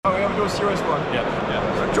do a serious one.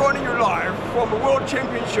 Yeah. So joining you live from the World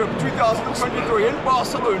Championship 2023 in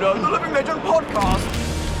Barcelona, the Living Legend podcast.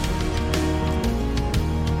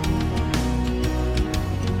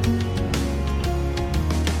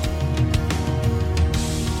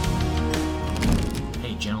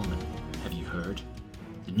 Hey gentlemen, have you heard?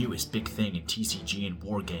 The newest big thing in TCG and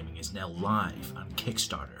wargaming is now live on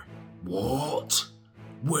Kickstarter. What?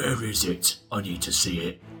 Where is it? I need to see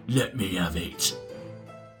it. Let me have it.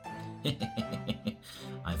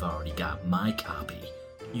 I've already got my copy.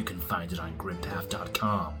 You can find it on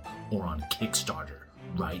grimpath.com or on Kickstarter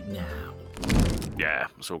right now. Yeah,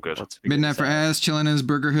 it's all good. Midnight for Az, chilling in his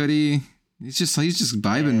burger hoodie. He's just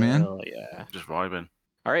vibing, man. Hell yeah. Just vibing.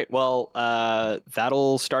 All right, well,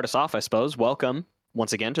 that'll start us off, I suppose. Welcome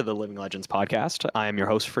once again to the Living Legends podcast. I am your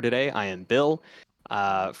host for today. I am Bill.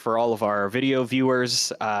 For all of our video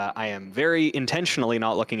viewers, I am very intentionally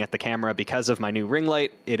not looking at the camera because of my new ring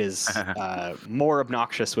light. It is more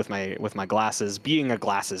obnoxious with my glasses, being a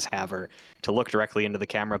glasses haver, to look directly into the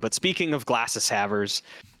camera. But speaking of glasses havers,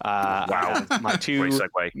 Wow. I have my two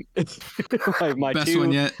Great segue. my Best two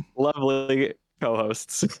one yet. lovely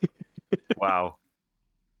co-hosts. Wow.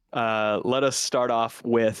 Let us start off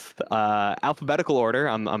with alphabetical order.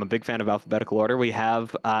 I'm a big fan of alphabetical order. We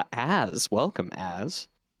have Az. Welcome, Az.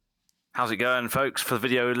 How's it going, folks? For the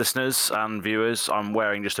video listeners and viewers, I'm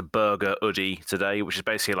wearing just a burger hoodie today, which is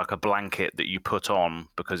basically like a blanket that you put on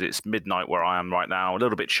because it's midnight where I am right now. A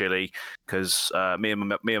little bit chilly because me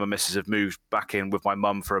and my missus have moved back in with my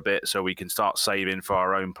mum for a bit, so we can start saving for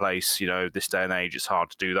our own place. You know, this day and age, it's hard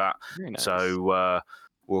to do that. Very nice. So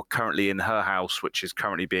we're currently in her house, which is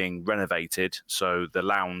currently being renovated. So the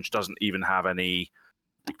lounge doesn't even have any.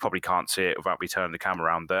 You probably can't see it without me turning the camera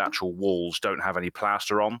around. The actual walls don't have any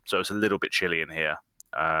plaster on, so it's a little bit chilly in here.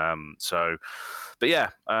 But yeah,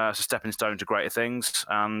 it's a stepping stone to greater things,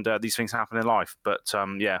 and these things happen in life. But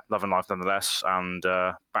yeah, love and life nonetheless, and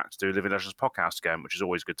back to do Living Legends podcast again, which is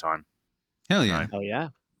always a good time. Hell yeah. Oh yeah,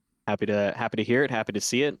 happy to hear it. Happy to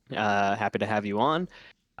see it. Happy to have you on.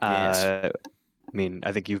 Yes. I mean,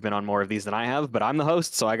 I think you've been on more of these than I have, but I'm the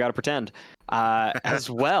host, so I got to pretend. As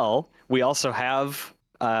well, we also have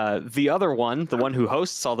the other one, the one who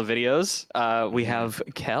hosts all the videos. We have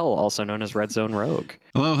Kel, also known as Red Zone Rogue.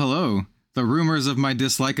 Hello. The rumors of my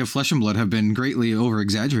dislike of Flesh and Blood have been greatly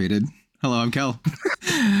over-exaggerated. Hello, I'm Kel.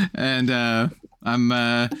 And I'm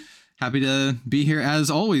happy to be here,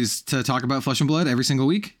 as always, to talk about Flesh and Blood every single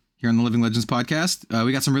week here on the Living Legends podcast.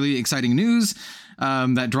 We got some really exciting news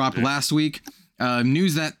that dropped last week.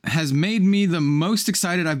 News that has made me the most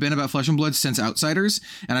excited I've been about Flesh and Blood since Outsiders,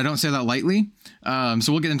 and I don't say that lightly.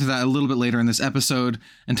 So we'll get into that a little bit later in this episode.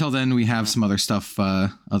 Until then, we have some other stuff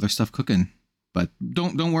cooking. But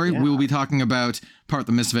don't worry, we will be talking about Part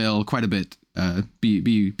the Mistveil quite a bit.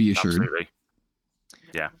 Be assured. Absolutely.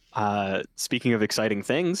 Yeah. Speaking of exciting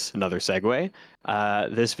things, another segue.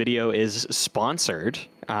 This video is sponsored.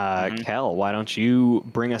 Kel, why don't you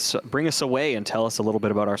bring us away and tell us a little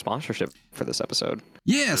bit about our sponsorship for this episode?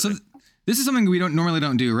 Yeah, so this is something we normally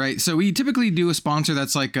don't do, right? So we typically do a sponsor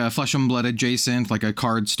that's like a Flesh and Blood adjacent, like a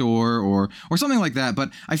card store or something like that.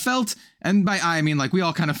 But I felt, and by I mean like we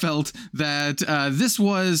all kind of felt that this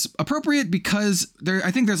was appropriate because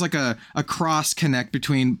I think there's like a cross connect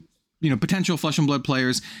between potential Flesh and Blood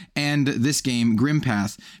players and this game,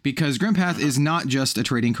 Grimpath, because Grimpath is not just a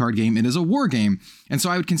trading card game, it is a war game. And so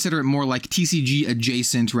I would consider it more like TCG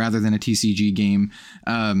adjacent rather than a TCG game.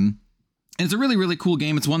 And it's a really, really cool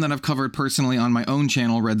game. It's one that I've covered personally on my own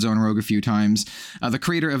channel, Red Zone Rogue, a few times. The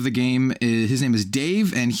creator of the game, his name is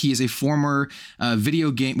Dave, and he is a former video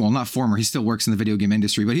game, well, not former, he still works in the video game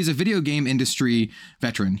industry, but he's a video game industry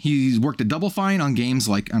veteran. He's worked at Double Fine on games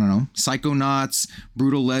like, I don't know, Psychonauts,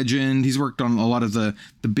 Brutal Legend. He's worked on a lot of the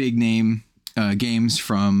big name games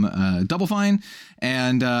from Double Fine,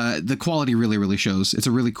 and the quality really, really shows. It's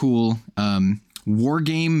a really cool war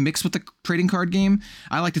game mixed with the trading card game.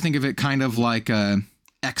 I like to think of it kind of like a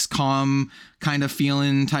XCOM kind of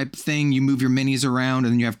feeling type thing. You move your minis around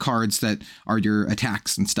and then you have cards that are your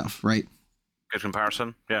attacks and stuff, right? Good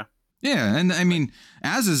comparison. Yeah. Yeah, and I mean,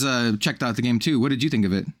 Az has checked out the game too. What did you think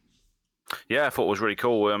of it? Yeah, I thought it was really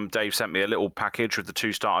cool. Dave sent me a little package with the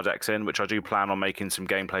 2 starter decks in, which I do plan on making some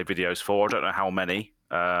gameplay videos for. I don't know how many,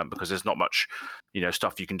 because there's not much,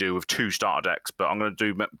 stuff you can do with 2 starter decks. But I'm going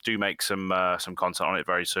to do make some content on it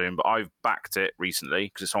very soon. But I've backed it recently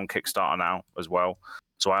because it's on Kickstarter now as well.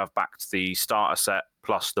 So I have backed the starter set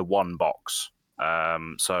plus the 1 box.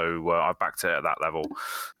 So I've backed it at that level.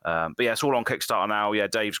 But yeah, it's all on Kickstarter now. Yeah,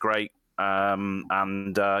 Dave's great. Yeah,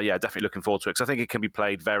 definitely looking forward to it because I think it can be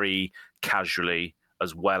played very casually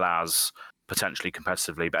as well as potentially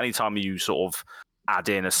competitively. But anytime you sort of add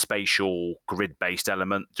in a spatial grid-based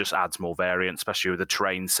element, just adds more variance, especially with the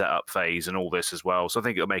terrain setup phase and all this as well. So I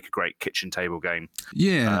think it'll make a great kitchen table game.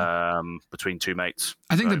 Yeah. Between two mates.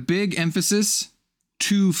 I think the big emphasis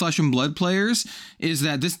to Flesh and Blood players is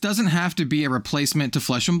that this doesn't have to be a replacement to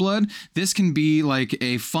Flesh and Blood. This can be like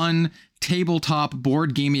a fun tabletop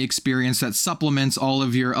board gamey experience that supplements all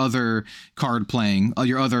of your other card playing,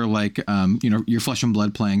 your other your Flesh and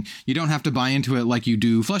Blood playing. You don't have to buy into it like you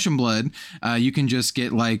do Flesh and Blood. You can just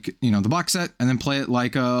get the box set and then play it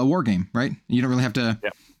like a war game, right? You don't really have to,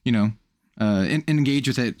 engage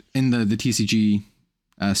with it in the TCG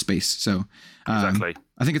space. So exactly.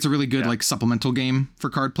 I think it's a really good supplemental game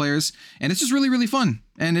for card players, and it's just really, really fun.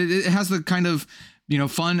 And it has the kind of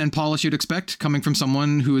fun and polish you'd expect coming from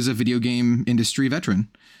someone who is a video game industry veteran.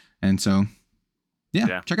 And so,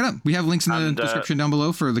 check it out. We have links in the description down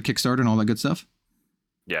below for the Kickstarter and all that good stuff.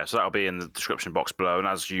 Yeah, so that'll be in the description box below. And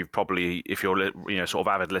as you've probably, if you're sort of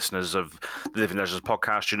avid listeners of the Living Legends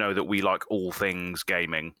podcast, you know that we like all things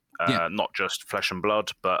gaming. Not just Flesh and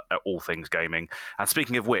Blood, but all things gaming. And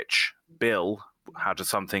speaking of which, Bill had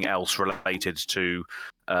something else related to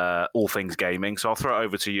all things gaming. So I'll throw it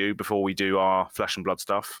over to you before we do our Flesh and Blood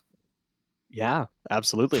stuff. Yeah,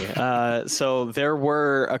 absolutely. So there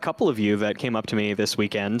were a couple of you that came up to me this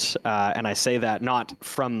weekend, and I say that not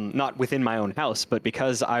within my own house, but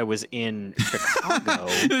because I was in Chicago.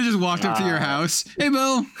 They just walked up to your house. Hey,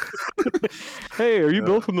 Bill. Hey, are you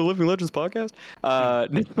Bill from the Living Legends podcast?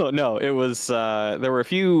 No, it was there were a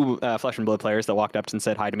few Flesh and Blood players that walked up and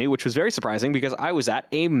said hi to me, which was very surprising because I was at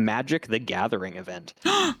a Magic the Gathering event.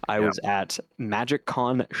 I was at Magic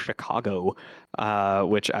Con Chicago,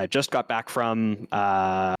 which I just got back from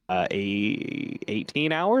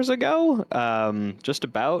 18 hours ago, just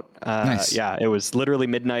about. Nice. Yeah, it was literally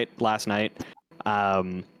midnight last night,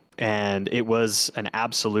 and it was an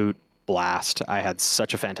absolute blast. I had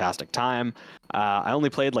such a fantastic time. I only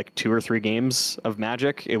played like 2 or 3 games of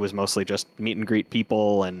Magic. It was mostly just meet and greet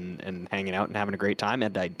people and hanging out and having a great time,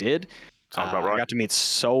 and I did. Sounds about right. I got to meet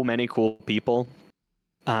so many cool people.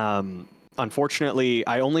 Unfortunately,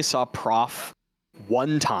 I only saw Prof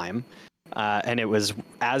one time, and it was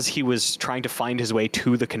as he was trying to find his way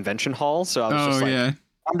to the convention hall. So I was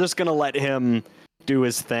I'm just going to let him do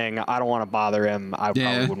his thing. I don't want to bother him. I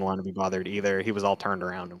probably wouldn't want to be bothered either. He was all turned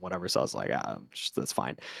around and whatever. So I was like, that's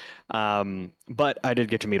fine. But I did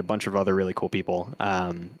get to meet a bunch of other really cool people.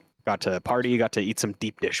 Got to party, got to eat some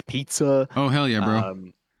deep dish pizza. Oh, hell yeah,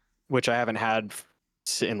 bro. Which I haven't had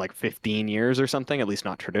in like 15 years or something, at least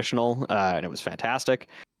not traditional. And it was fantastic.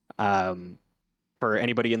 For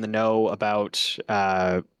anybody in the know about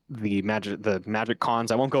the Magic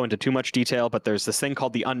cons, I won't go into too much detail, but there's this thing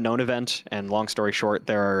called the Unknown Event, and long story short,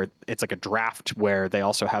 it's like a draft where they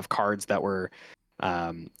also have cards that were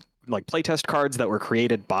like playtest cards that were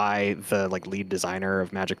created by the lead designer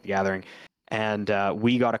of Magic the Gathering. And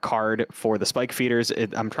we got a card for the Spike Feeders.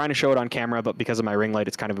 I'm trying to show it on camera, but because of my ring light,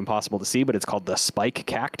 it's kind of impossible to see, but it's called the Spike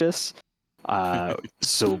Cactus.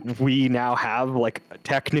 So we now have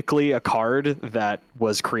technically a card that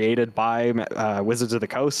was created by Wizards of the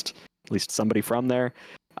Coast, at least somebody from there,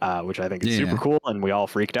 which I think is super cool, and we all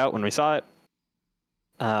freaked out when we saw it.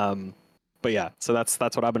 But yeah, so that's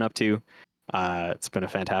what I've been up to. It's been a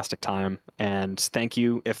fantastic time, and thank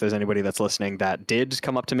you if there's anybody that's listening that did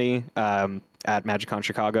come up to me at MagicCon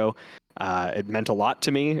Chicago. It meant a lot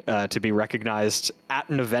to me to be recognized at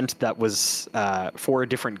an event that was for a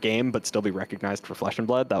different game, but still be recognized for Flesh and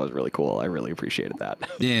Blood. That was really cool. I really appreciated that.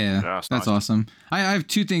 Yeah, that's nice. Awesome. I have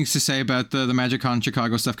 2 things to say about the MagicCon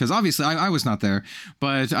Chicago stuff, because obviously I was not there,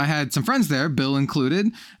 but I had some friends there, Bill included,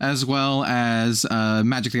 as well as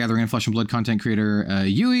Magic the Gathering and Flesh and Blood content creator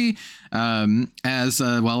Yui, as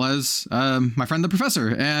well as my friend the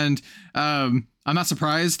Professor. And I'm not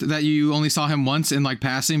surprised that you only saw him once in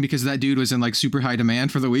passing, because that dude was in super high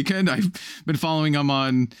demand for the weekend. I've been following him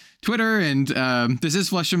on Twitter, and this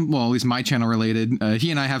is at least my channel related.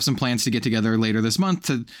 He and I have some plans to get together later this month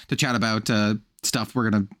to chat about stuff. We're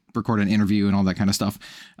going to record an interview and all that kind of stuff.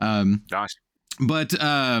 Nice. But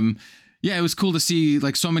yeah, it was cool to see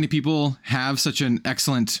so many people have such an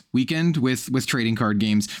excellent weekend with trading card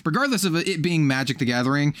games, regardless of it being Magic the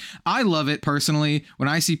Gathering. I love it personally when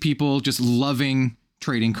I see people just loving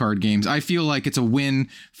trading card games. I feel like it's a win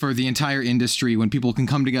for the entire industry when people can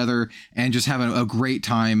come together and just have a great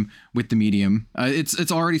time with the medium.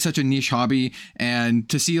 It's already such a niche hobby, and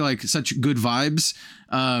to see such good vibes,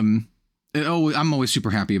 I'm always super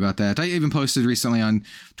happy about that. I even posted recently on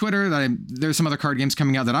Twitter that there's some other card games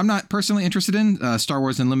coming out that I'm not personally interested in, Star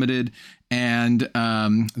Wars Unlimited and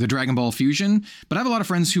the Dragon Ball Fusion. But I have a lot of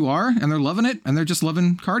friends who are, and they're loving it, and they're just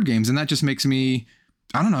loving card games. And that just makes me,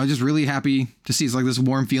 I don't know, just really happy to see. It's like this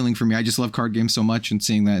warm feeling for me. I just love card games so much, and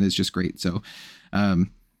seeing that is just great. So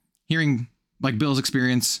hearing like Bill's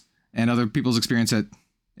experience and other people's experience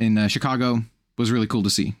in Chicago was really cool to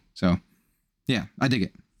see. So yeah, I dig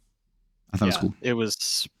it. I thought it was cool. It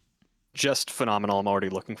was just phenomenal. I'm already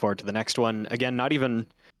looking forward to the next one. Again, not even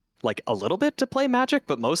like a little bit to play Magic,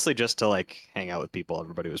 but mostly just to like hang out with people.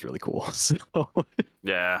 Everybody was really cool. So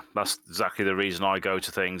Yeah, that's exactly the reason I go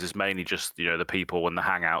to things, is mainly just, the people and the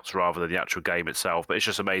hangouts rather than the actual game itself. But it's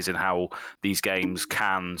just amazing how these games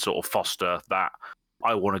can sort of foster that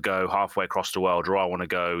I want to go halfway across the world, or I want to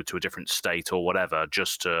go to a different state or whatever,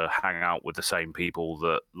 just to hang out with the same people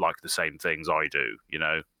that like the same things I do.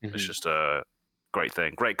 It's just a great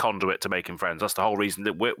thing, great conduit to making friends. That's the whole reason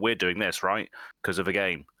that we're doing this, right? Because of a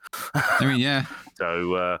game. I mean, yeah.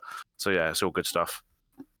 So yeah, it's all good stuff.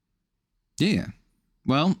 Yeah.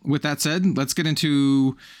 Well, with that said, let's get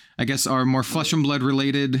into, I guess, our more flesh and blood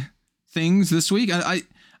related things this week.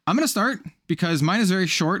 I'm going to start because mine is very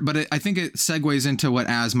short, but I think it segues into what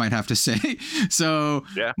Az might have to say. So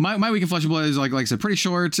yeah. my week in Flesh and Blood is, like I said, pretty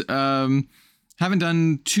short. Haven't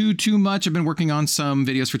done too much. I've been working on some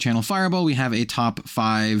videos for Channel Fireball. We have a top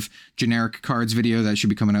 5 generic cards video that should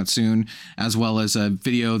be coming out soon, as well as a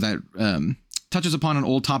video that touches upon an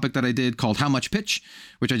old topic that I did called How Much Pitch,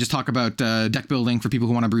 which I just talk about deck building for people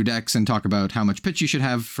who want to brew decks, and talk about how much pitch you should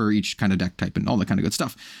have for each kind of deck type and all that kind of good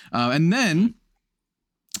stuff. And then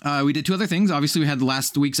we did 2 other things. Obviously, we had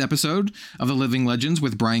last week's episode of The Living Legends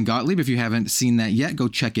with Brian Gottlieb. If you haven't seen that yet, go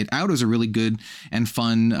check it out. It was a really good and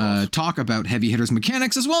fun talk about heavy hitters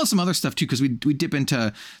mechanics, as well as some other stuff too, because we dip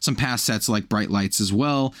into some past sets like Bright Lights as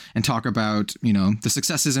well, and talk about, the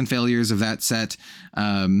successes and failures of that set.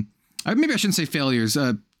 Maybe I shouldn't say failures,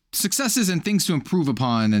 successes and things to improve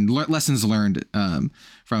upon, and lessons learned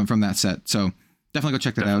from that set. So definitely go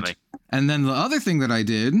check that out. And then the other thing that I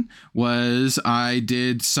did was I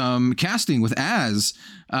did some casting with Az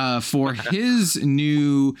for his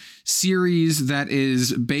new series that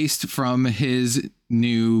is based from his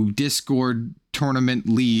new Discord tournament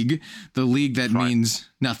league, the league that means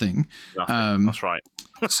nothing. That's right.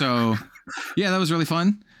 So yeah, that was really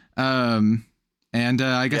fun. And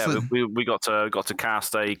I guess we got to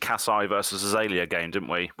cast a Kasai versus Azalea game, didn't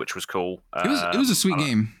we? Which was cool. It was a sweet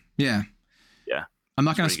game. Yeah. Yeah. I'm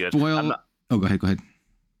not going to spoil. Oh, go ahead.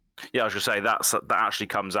 Yeah, I was going to say that actually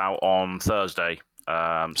comes out on Thursday.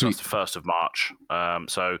 So it's the 1st of March.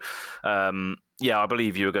 Yeah, I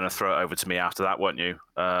believe you were going to throw it over to me after that, weren't you?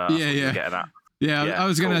 Yeah. I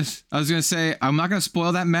was gonna say I'm not gonna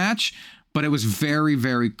spoil that match, but it was very,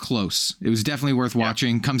 very close. It was definitely worth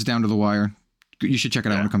watching. Comes down to the wire. You should check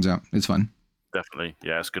it out when it comes out. It's fun. Definitely.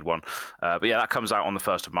 Yeah, it's a good one. But yeah, that comes out on the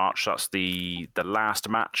 1st of March. That's the last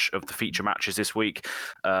match of the feature matches this week.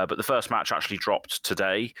 But the first match actually dropped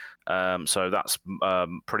today. So that's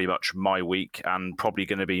pretty much my week, and probably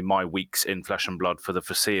going to be my weeks in Flesh and Blood for the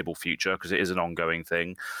foreseeable future, because it is an ongoing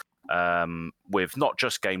thing. With not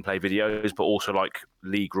just gameplay videos, but also like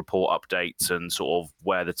league report updates and sort of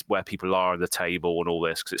where people are on the table and all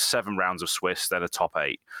this, because it's 7 rounds of Swiss, then a top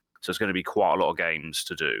 8. So it's going to be quite a lot of games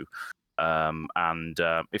to do. And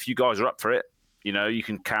if you guys are up for it, you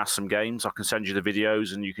can cast some games. I can send you the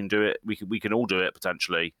videos, and you can do it. We can all do it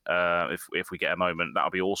potentially if we get a moment.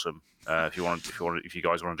 That'll be awesome. If you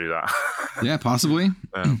guys want to do that. Yeah, possibly.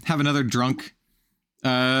 Have another drunk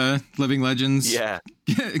Living Legends. Yeah.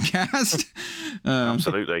 Cast.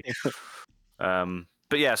 Absolutely.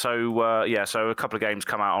 But yeah, so a couple of games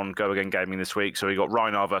come out on Go Again Gaming this week. So we got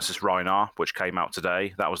Reinar versus Reinar, which came out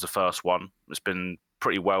today. That was the first one. It's been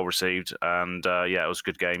pretty well received, and it was a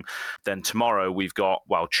good game. Then tomorrow we've got,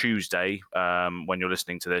 Tuesday, when you're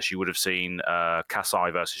listening to this, you would have seen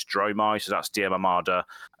Kasai versus Dromai. So that's DM Armada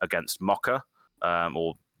against Mocha,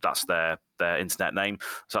 or that's their internet name.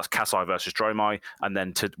 So that's Kasai versus Dromai. And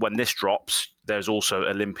then when this drops, there's also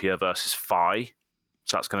Olympia versus Phi.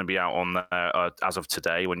 So that's going to be out on as of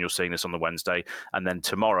today when you're seeing this on the Wednesday. And then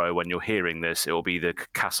tomorrow when you're hearing this, it will be the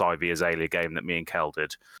Kasai v Azalea game that me and Kel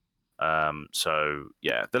did. So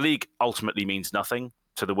yeah, the league ultimately means nothing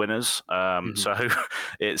to the winners. So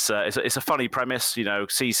it's a funny premise.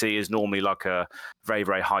 CC is normally like a very,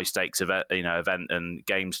 very high stakes event and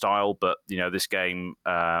game style, but this game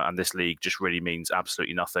and this league just really means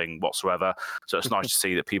absolutely nothing whatsoever. So it's nice to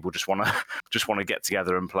see that people just want to get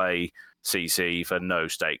together and play CC for no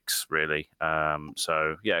stakes really.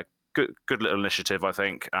 So yeah, good little initiative, I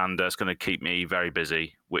think, and it's going to keep me very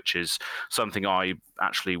busy, which is something I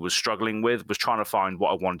actually was struggling with, was trying to find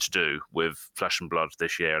what I wanted to do with Flesh and Blood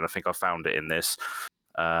this year, and I think I found it in this,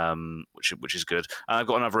 which is good. And I've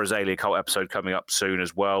got another Azalea Cult episode coming up soon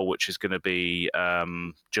as well, which is going to be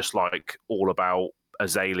just like all about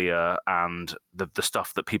Azalea and the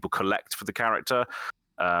stuff that people collect for the character,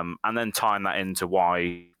 and then tying that into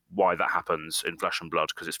why that happens in Flesh and Blood,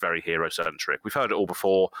 because it's very hero centric. We've heard it all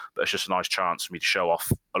before, but it's just a nice chance for me to show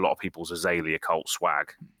off a lot of people's Azalea Cult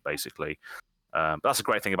swag, basically. But that's a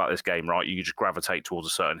great thing about this game, right? You just gravitate towards a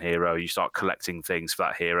certain hero, you start collecting things for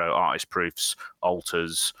that hero, artist proofs,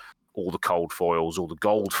 altars, all the cold foils, all the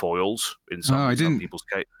gold foils in some people's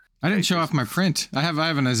case. I didn't show off my print. I have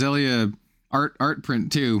an Azalea art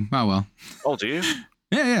print too. Oh well. Oh, do you?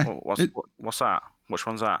 Yeah. What's that? Which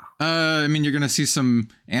one's that? I mean, you're gonna see some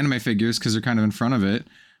anime figures because they're kind of in front of it,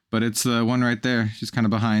 but it's the one right there. She's kind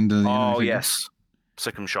of behind the anime figure. Yes,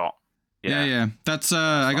 Sikkim shot. Yeah. That's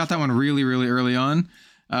I got that one really early on.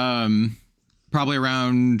 Probably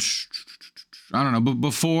around, I don't know, but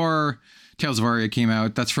before Tales of Aria came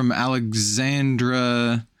out. That's from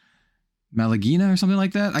Alexandra Malagina or something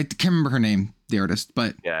like that. I can't remember her name, the artist,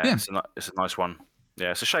 but yeah. It's a nice one.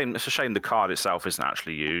 Yeah, it's a shame the card itself isn't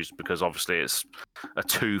actually used, because obviously it's a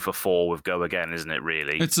 2 for 4 with Go Again, isn't it,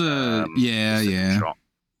 really? It's a yeah. Shot.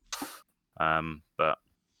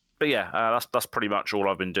 But yeah, that's pretty much all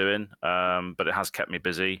I've been doing. But it has kept me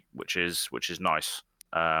busy, which is nice.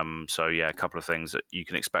 So yeah, a couple of things that you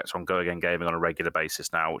can expect on Go Again Gaming on a regular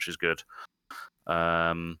basis now, which is good.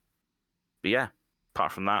 But yeah,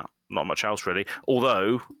 apart from that, not much else really.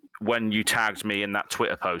 Although when you tagged me in that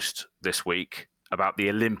Twitter post this week about the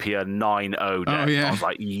Olympia 9-0 deck, I was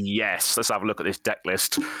like, yes, let's have a look at this deck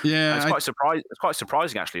list. Yeah, and it's quite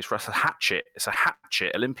surprising actually. It's for a hatchet. It's a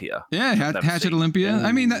hatchet Olympia. Yeah, hatchet Olympia.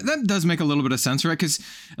 I mean, that does make a little bit of sense, right? Because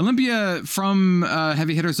Olympia from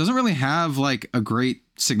Heavy Hitters doesn't really have like a great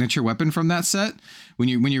signature weapon from that set when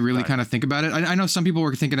you really kind of think about it. I know some people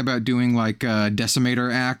were thinking about doing like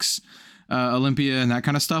Decimator Axe Olympia and that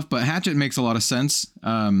kind of stuff, but hatchet makes a lot of sense.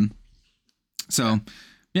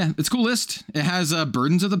 Yeah, it's a cool list. It has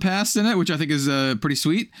Burdens of the Past in it, which I think is pretty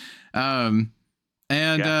sweet. I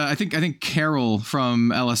think Carol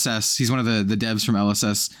from LSS, he's one of the devs from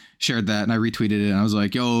LSS, shared that, and I retweeted it, and I was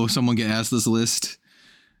like, yo, someone get asked this list.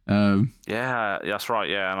 Yeah, that's right.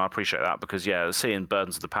 Yeah, and I appreciate that, because seeing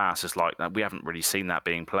Burdens of the Past is like, we haven't really seen that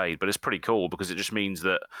being played, but it's pretty cool because it just means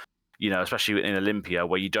that, you know, especially in Olympia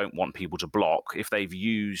where you don't want people to block, if they've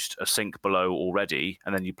used a sink below already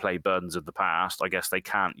and then you play Burdens of the Past, I guess they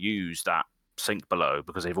can't use that sink below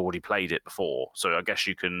because they've already played it before. So I guess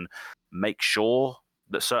you can make sure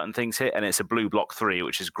that certain things hit, and it's a blue block 3,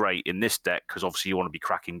 which is great in this deck because obviously you want to be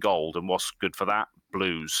cracking gold, and what's good for that?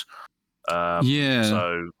 Blues.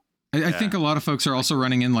 So I think a lot of folks are also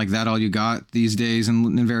running in like that all you got these days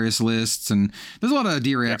in various lists, and there's a lot of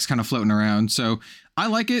DRX kind of floating around. So I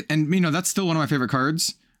like it, and you know that's still one of my favorite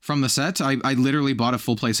cards from the set. I literally bought a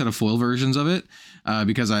full playset of foil versions of it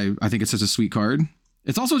because I think it's such a sweet card.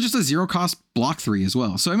 It's also just a 0 cost block 3 as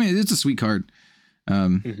well. So I mean, it's a sweet card.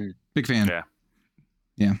 Big fan.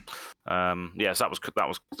 Yeah. So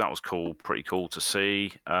that was cool. Pretty cool to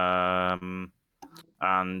see.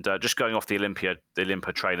 And just going off the Olympia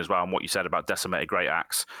train as well, and what you said about Decimated Great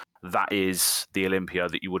Axe, that is the Olympia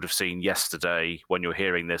that you would have seen yesterday when you're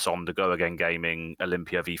hearing this on the Go Again Gaming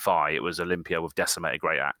Olympia v5. It was Olympia with Decimated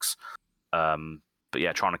Great Axe. But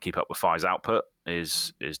yeah, trying to keep up with Fi's output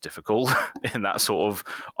is difficult in that sort of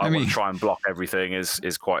I want to try and block everything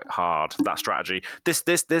is quite hard. That strategy. This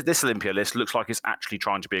Olympia list looks like it's actually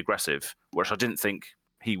trying to be aggressive, which I didn't think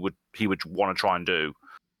he would want to try and do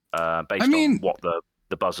based on what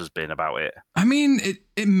the buzz has been about it. I mean,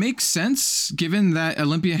 it makes sense given that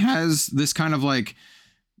Olympia has this kind of like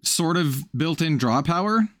sort of built-in draw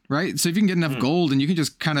power, right? So if you can get enough gold and you can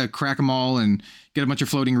just kind of crack them all and get a bunch of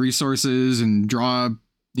floating resources and draw,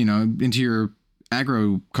 you know, into your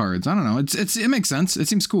aggro cards. I don't know. It makes sense. It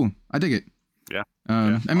seems cool. I dig it. Yeah.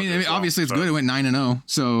 I mean, obviously it's good. It went 9-0.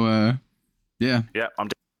 So yeah. Yeah, I'm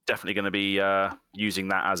definitely going to be using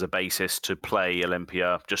that as a basis to play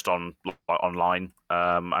Olympia just online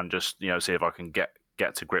and just, you know, see if I can get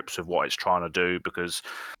to grips with what it's trying to do, because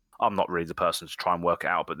I'm not really the person to try and work it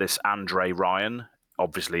out. But this Andre Ryan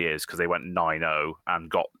obviously is, because they went 9-0 and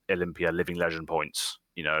got Olympia Living Legend points,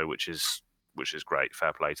 you know, which is great.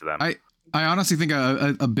 Fair play to them. I honestly think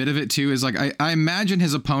a bit of it too is like I imagine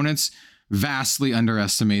his opponents vastly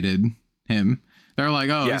underestimated him. They're like,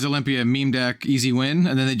 his Olympia meme deck, easy win,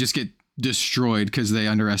 and then they just get destroyed because they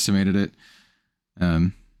underestimated it.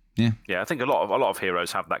 Yeah, I think a lot of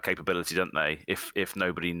heroes have that capability, don't they? If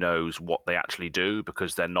nobody knows what they actually do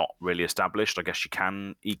because they're not really established, I guess you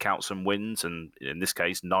can eke out some wins, and in this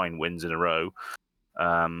case, 9 wins in a row.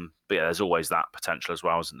 But yeah, there's always that potential as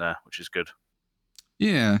well, isn't there? Which is good.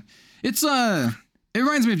 Yeah, it's it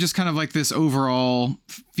reminds me of just kind of like this overall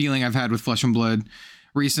feeling I've had with Flesh and Blood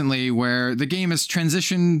recently, where the game has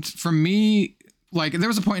transitioned from me. Like, there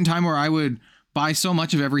was a point in time where I would buy so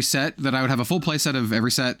much of every set that I would have a full play set of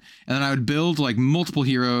every set, and then I would build like multiple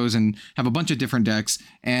heroes and have a bunch of different decks.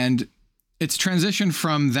 And it's transitioned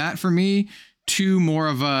from that for me to more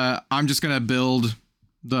of a, I'm just gonna build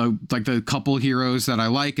the couple heroes that I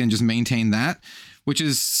like and just maintain that, which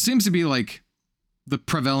seems to be like the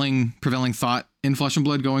prevailing thought in Flesh and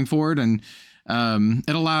Blood going forward. And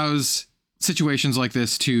it allows situations like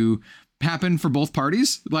this to happen for both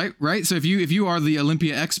parties, like, right? So if you are the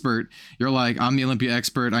Olympia expert, you're like, I'm the Olympia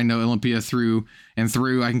expert, I know Olympia through and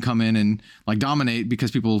through, I can come in and like dominate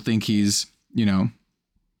because people think he's, you know,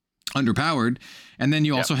 underpowered. And then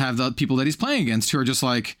you also have the people that he's playing against who are just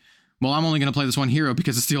like, well, I'm only going to play this one hero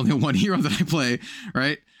because it's the only one hero that I play,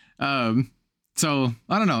 right? So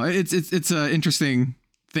I don't know, it's an interesting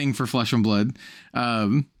thing for Flesh and Blood.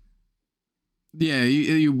 Yeah,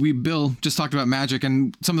 Bill just talked about Magic,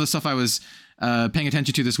 and some of the stuff I was paying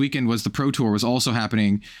attention to this weekend was the Pro Tour was also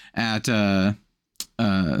happening at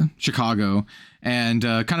Chicago, and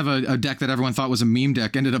kind of a deck that everyone thought was a meme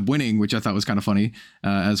deck ended up winning, which I thought was kind of funny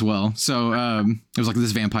as well. So it was like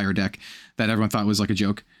this vampire deck that everyone thought was like a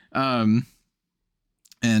joke. I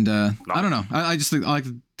don't know. I just think I like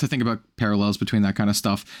to think about parallels between that kind of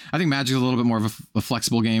stuff. I think Magic is a little bit more of a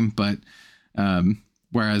flexible game, but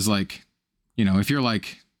whereas like, you know, if you're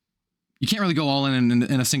like, you can't really go all in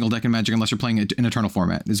a single deck in Magic unless you're playing an Eternal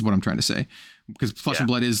format, is what I'm trying to say. Because Flesh and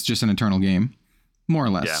Blood is just an Eternal game, more or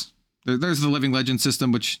less. Yeah. There's the Living Legend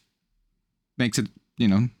system, which makes it, you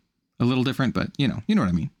know, a little different, but you know what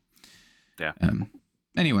I mean. Yeah.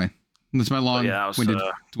 Anyway, that's my long-winded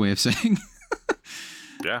way of saying.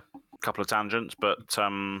 Yeah, a couple of tangents, but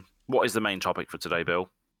what is the main topic for today, Bill?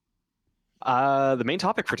 The main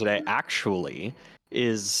topic for today actually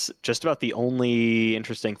is just about the only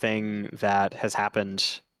interesting thing that has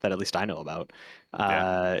happened that at least I know about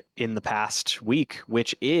in the past week,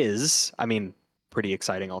 which is, I mean, pretty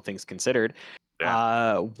exciting, all things considered.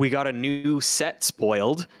 Yeah. We got a new set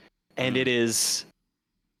spoiled, and it is,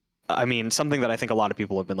 I mean, something that I think a lot of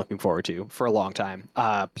people have been looking forward to for a long time.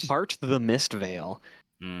 Part the Mistveil.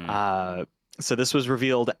 So this was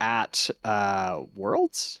revealed at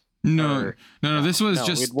Worlds. No. This was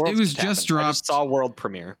it was just dropped. I just saw world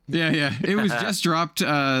premiere. Yeah. It was just dropped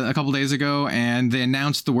a couple days ago, and they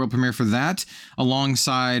announced the world premiere for that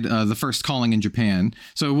alongside the first calling in Japan.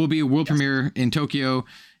 So it will be a world premiere in Tokyo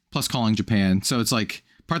plus calling Japan. So it's like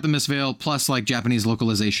part the Mistveil plus like Japanese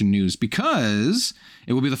localization news, because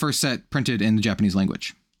it will be the first set printed in the Japanese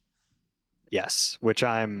language. Yes, which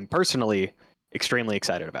I'm personally extremely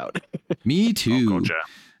excited about. Me too. Oh, gotcha.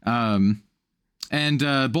 And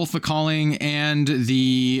both the calling and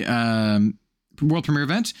the world premiere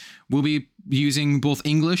event will be using both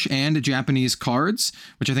English and Japanese cards,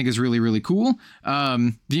 which I think is really, really cool.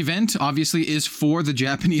 The event obviously is for the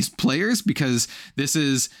Japanese players because this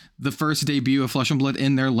is the first debut of Flesh and Blood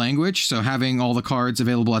in their language. So having all the cards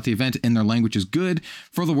available at the event in their language is good.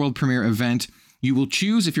 For the world premiere event, you will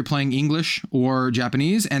choose if you're playing English or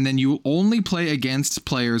Japanese, and then you will only play against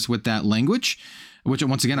players with that language, which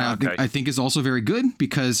once again, I think is also very good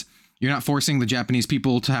because you're not forcing the Japanese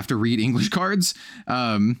people to have to read English cards.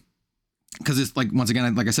 Because it's like, once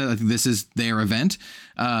again, like I said, I think this is their event.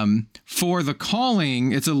 For the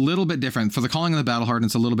calling, it's a little bit different. For the calling and the Battle Hardened,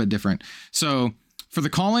 it's a little bit different. So for the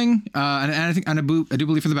calling, and I do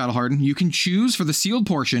believe for the Battle Hardened, you can choose for the sealed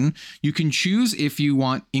portion. You can choose if you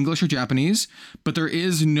want English or Japanese, but there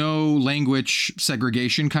is no language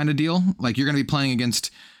segregation kind of deal. Like, you're going to be playing against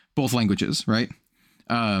both languages, right?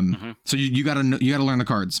 So you got to learn the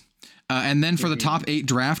cards. And then for the top 8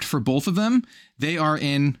 draft for both of them, they are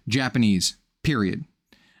in Japanese, period.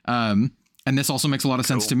 And this also makes a lot of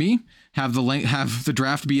sense to me. Have the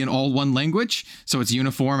draft be in all one language, so it's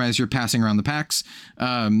uniform as you're passing around the packs.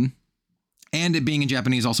 And it being in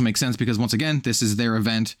Japanese also makes sense because, once again, this is their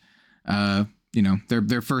event.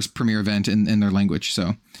 Their first premiere event in their language.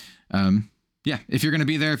 So, yeah, if you're going to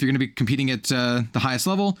be there, if you're going to be competing at the highest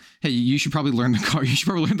level, hey, you should probably learn the card. You should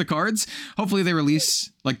probably learn the cards. Hopefully, they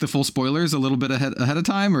release like the full spoilers a little bit ahead of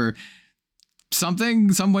time, or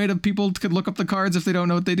something, some way that people could look up the cards if they don't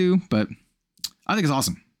know what they do. But I think it's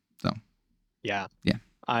awesome. So, yeah, yeah,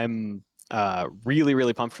 I'm Really,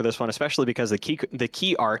 really pumped for this one, especially because the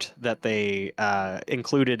key art that they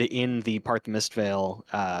included in the Part the Mistveil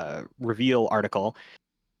reveal article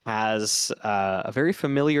has a very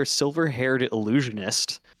familiar silver-haired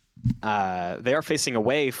illusionist. They are facing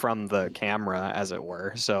away from the camera, as it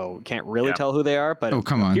were, so can't really tell who they are, but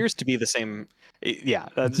it appears to be the same. Yeah.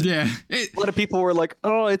 A lot of people were like,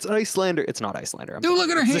 "Oh, it's Icelander." It's not Icelander. Dude, look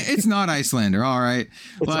at her hand. It's not Icelander. All right.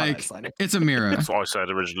 It's like, not Icelander. It's Amira. That's what I said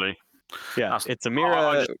originally. Yeah, it's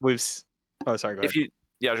Amira. Oh, sorry. Go ahead.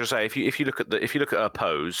 I was just say if you look at her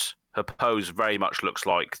pose very much looks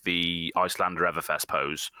like the Icelander Everfest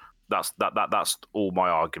pose. That's all my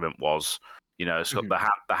argument was. You know, it's got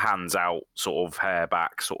the hands out, sort of hair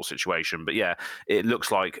back sort of situation. But yeah, it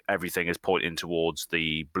looks like everything is pointing towards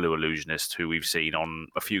the blue illusionist who we've seen on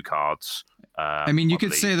a few cards. I mean, you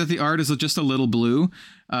could say that the art is just a little blue,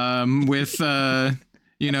 with blue.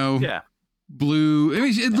 I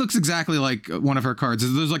mean, it looks exactly like one of her cards.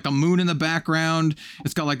 There's like the moon in the background.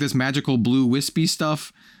 It's got like this magical blue wispy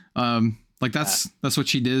stuff. Like that's what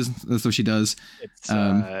she does. That's what she does. It's,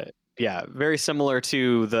 yeah, very similar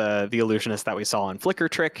to the illusionist that we saw on Flicker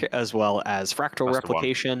Trick, as well as Fractal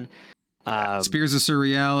Replication. Spears of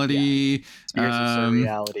Surreality.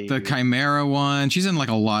 The Chimera one. She's in like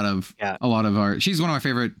a lot of art. She's one of my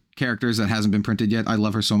favorite characters that hasn't been printed yet. I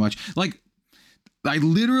love her so much. Like, I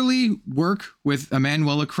literally work with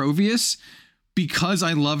Emanuela Crovius because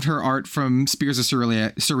I loved her art from Spears of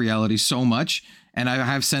Surreality so much. And I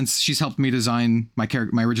have since she's helped me design my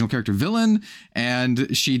original character Villain,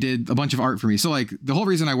 and she did a bunch of art for me. So like the whole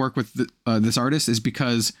reason I work with this artist is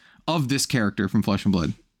because of this character from Flesh and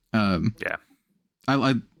Blood. I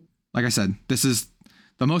like I said, this is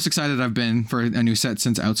the most excited I've been for a new set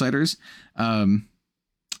since Outsiders. And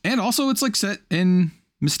also it's like set in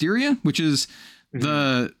Mysteria, which is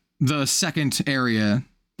the second area.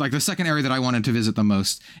 Like the second area that I wanted to visit the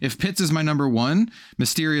most. If Pitts is my number 1,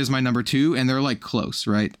 Mysteria is my number 2, and they're like close,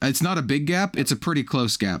 right? It's not a big gap. It's a pretty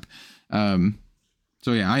close gap. So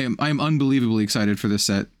yeah, I am unbelievably excited for this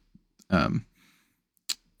set. Yeah.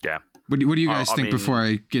 What do you guys think before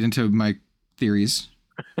I get into my theories?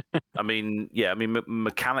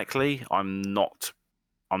 Mechanically, I'm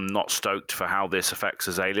not stoked for how this affects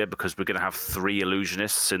Azalea, because we're going to have 3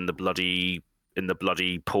 illusionists in the bloody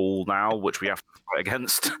pool now, which we have to fight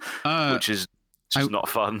against, which is just not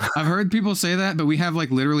fun. I've heard people say that, but we have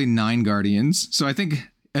like literally 9 guardians, so I think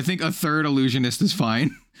a third illusionist is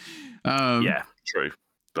fine. Yeah, true.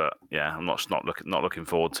 But yeah, I'm not looking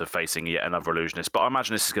forward to facing yet another illusionist. But I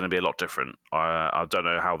imagine this is going to be a lot different. I don't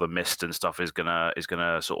know how the mist and stuff is gonna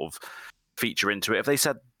sort of feature into it. If they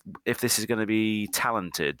said if this is going to be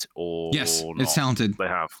talented or yes, not, it's talented. They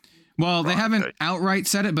have. Well, they haven't outright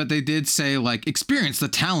said it, but they did say like experience the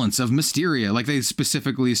talents of Mysteria. Like they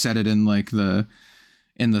specifically said it in like the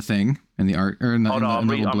thing in the art or in the little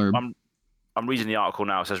blurb. I'm reading the article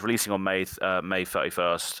now. It says releasing on May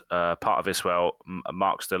 31st. Part of Mistveil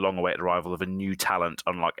marks the long-awaited arrival of a new talent,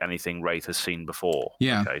 unlike anything Wraith has seen before.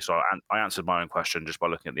 Yeah. Okay, so I answered my own question just by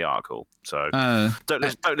looking at the article. So don't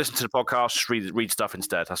listen to the podcast. Just read stuff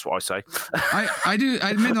instead. That's what I say. I do.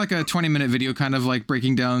 I made like a 20-minute video, kind of like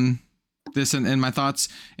breaking down this and my thoughts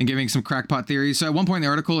and giving some crackpot theories. So at one point in the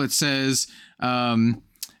article, it says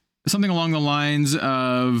something along the lines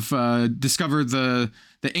of discover the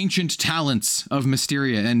ancient talents of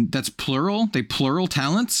Mysteria, and that's plural. They plural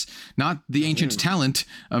talents, not the ancient talent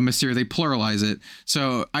of Mysteria. They pluralize it.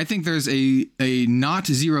 So I think there's a not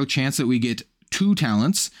zero chance that we get 2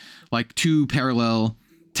 talents, like 2 parallel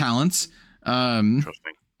talents.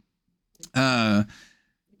 Interesting.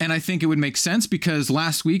 And I think it would make sense because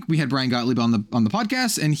last week we had Brian Gottlieb on the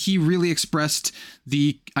podcast, and he really expressed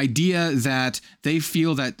the idea that they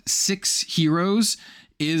feel that 6 heroes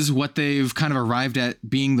is what they've kind of arrived at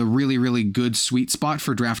being the really, really good sweet spot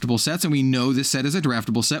for draftable sets. And we know this set is a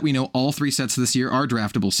draftable set. We know all 3 sets this year are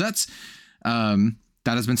draftable sets.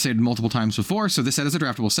 That has been stated multiple times before. So this set is a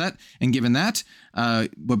draftable set. And given that,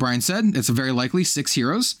 what Brian said, it's very likely 6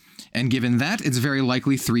 heroes. And given that, it's very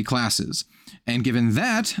likely 3 classes. And given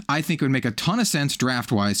that, I think it would make a ton of sense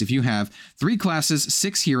draft-wise if you have 3 classes,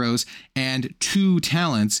 6 heroes, and 2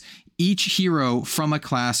 talents, each hero from a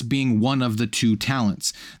class being one of the 2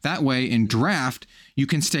 talents. That way, in draft, you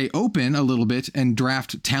can stay open a little bit and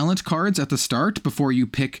draft talent cards at the start before you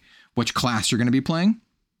pick which class you're going to be playing.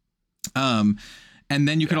 And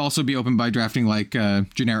then you could also be open by drafting like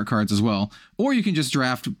generic cards as well. Or you can just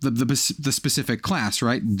draft the specific class,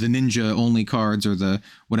 right? The ninja only cards or the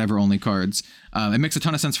whatever only cards. It makes a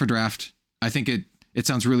ton of sense for draft. I think it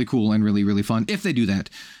sounds really cool and really, really fun if they do that.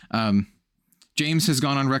 James has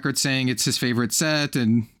gone on record saying it's his favorite set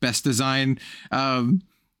and best design. I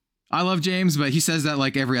love James, but he says that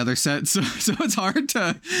like every other set, so it's hard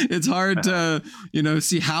to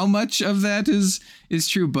see how much of that is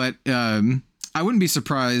true. But I wouldn't be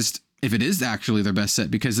surprised if it is actually their best set,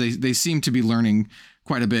 because they seem to be learning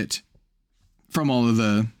quite a bit from all of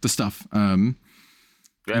the stuff. Well,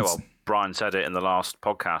 Brian said it in the last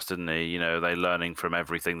podcast, didn't he? They're learning from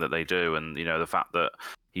everything that they do, and the fact that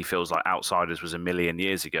he feels like Outsiders was a million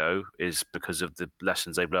years ago is because of the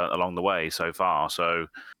lessons they've learned along the way so far. So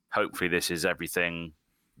hopefully this is everything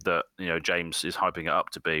that James is hyping it up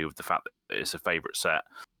to be, with the fact that it's a favourite set.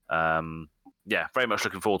 Very much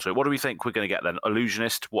looking forward to it. What do we think we're going to get then?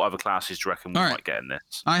 Illusionist. What other classes do you reckon we might get in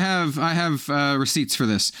this? I have receipts for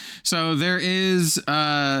this. So there is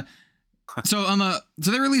so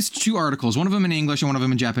they released 2 articles, one of them in English and one of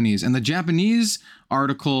them in Japanese. And the Japanese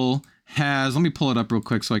article has, let me pull it up real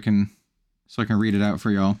quick so I can read it out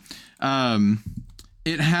for y'all.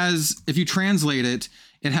 It has, if you translate it,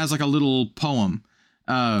 it has like a little poem.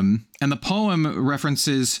 And the poem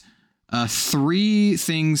references 3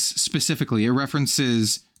 things specifically. It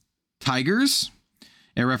references tigers,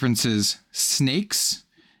 it references snakes,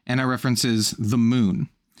 and it references the moon.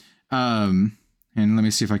 And let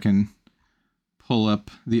me see if I can pull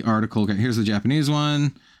up the article. Okay, here's the Japanese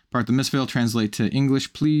one. Part the Mistveil, translate to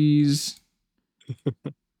English, please.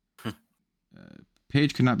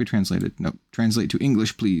 Page could not be translated. Nope. Translate to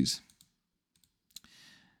English, please.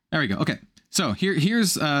 There we go. Okay. So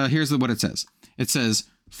here's what it says. It says,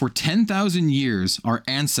 for 10,000 years, our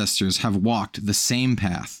ancestors have walked the same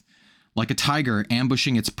path. Like a tiger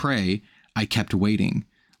ambushing its prey, I kept waiting.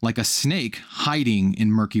 Like a snake hiding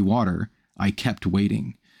in murky water, I kept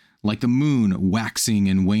waiting. Like the moon waxing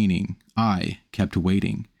and waning, I kept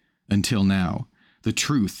waiting. Until now, the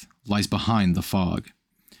truth lies behind the fog.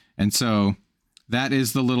 And so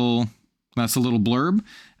that's the little blurb.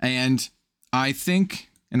 And I think,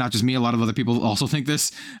 and not just me, a lot of other people also think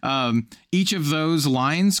this, each of those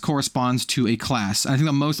lines corresponds to a class. I think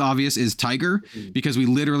the most obvious is Tiger, because we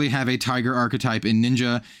literally have a Tiger archetype in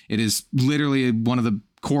Ninja. It is literally one of the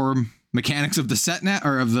core mechanics of the set now,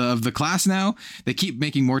 or of the class now. They keep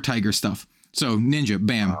making more Tiger stuff. So Ninja,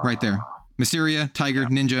 bam, right there. Mysteria, Tiger,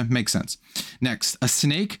 Ninja, makes sense. Next, a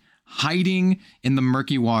snake hiding in the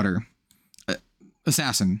murky water.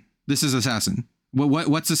 Assassin. This is Assassin.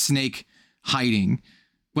 What's a snake hiding?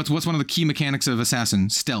 What's one of the key mechanics of Assassin?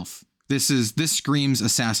 Stealth. This screams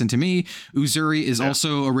Assassin to me. Uzuri is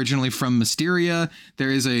also originally from Mysteria. There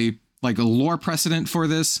is a lore precedent for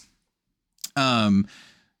this. And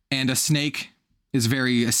a snake is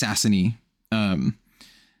very assassin-y.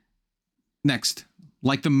 Next,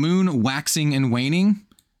 like the moon waxing and waning,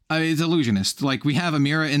 it's illusionist. Like we have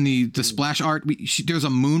Amira in the splash art. There's a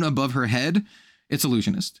moon above her head. It's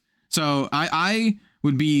illusionist. So I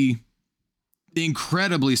would be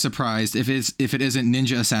incredibly surprised if it isn't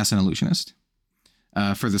Ninja Assassin Illusionist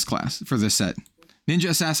for this class, for this set. Ninja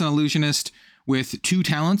Assassin Illusionist with 2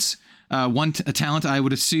 talents. A talent I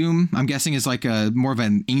would assume, I'm guessing, is like more of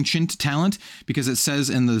an ancient talent, because it says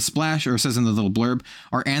in the splash, or it says in the little blurb,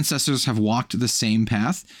 our ancestors have walked the same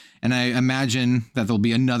path. And I imagine that there'll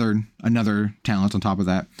be another talent on top of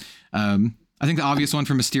that. I think the obvious one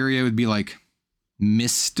for Mysteria would be like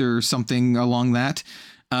Mist or something along that.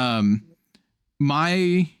 My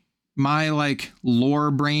like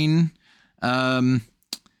lore brain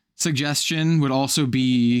suggestion would also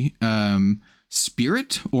be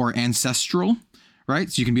spirit or ancestral, right?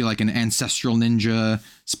 So you can be like an ancestral ninja,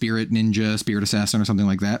 spirit assassin, or something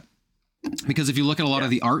like that. Because if you look at a lot of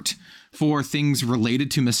the art for things related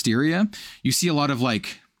to Mysteria, you see a lot of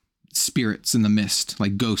like spirits in the mist,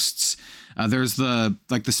 like ghosts. There's the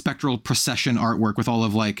spectral procession artwork with all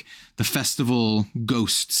of like the festival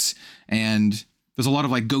ghosts, and there's a lot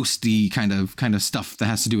of like ghosty kind of stuff that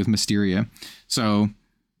has to do with Mysteria. So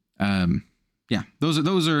yeah, that's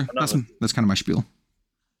kind of my spiel.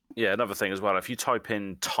 Yeah, another thing as well, if you type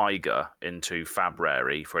in Tiger into FAB,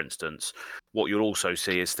 for instance, what you'll also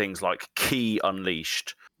see is things like Ki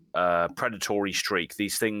Unleashed, Predatory Streak,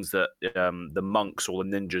 these things that the monks or the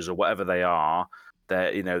ninjas or whatever they are,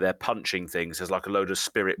 they're punching things. There's like a load of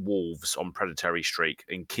spirit wolves on Predatory Streak.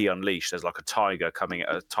 In Ki Unleashed, there's like a tiger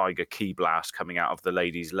key blast coming out of the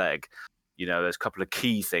lady's leg. There's a couple of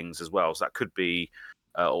key things as well. So that could be,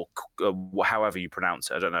 or however you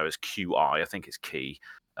pronounce it. I don't know. It's QI. I think it's key.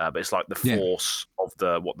 But it's like the force of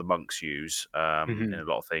what the monks use in a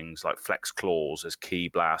lot of things, like flex claws, there's key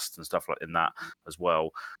blasts and stuff like in that as well.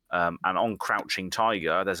 And on Crouching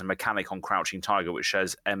Tiger, there's a mechanic on Crouching Tiger which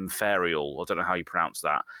says Emferial. I don't know how you pronounce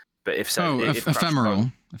that. But if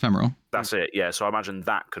ephemeral. That's it. Yeah. So I imagine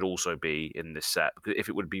that could also be in this set, because if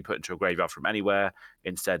it would be put into a graveyard from anywhere,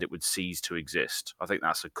 instead it would cease to exist. I think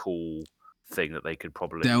that's a cool thing that they could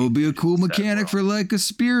probably. That would be a cool mechanic for like a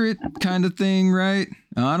spirit kind of thing, right?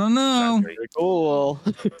 I don't know. Exactly. Cool.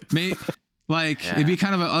 It'd be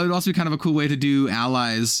kind of it would also be kind of a cool way to do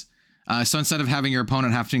allies. So instead of having your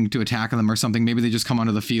opponent having to attack them or something, maybe they just come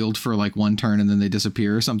onto the field for like one turn and then they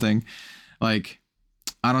disappear or something. Like,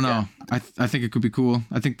 I don't know. Yeah. I think it could be cool.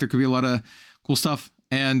 I think there could be a lot of cool stuff.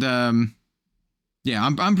 And I'm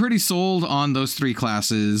pretty sold on those 3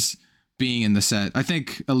 classes being in the set. I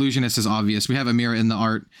think Illusionist is obvious. We have Amira in the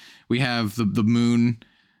art. We have the moon.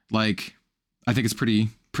 Like, I think it's pretty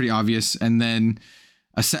obvious. And then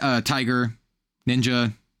a tiger,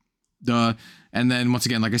 ninja, and then once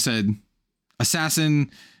again, like I said,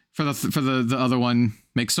 assassin for the other one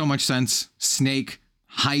makes so much sense. Snake,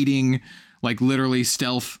 hiding, like literally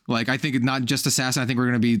stealth. Like, I think not just assassin. I think we're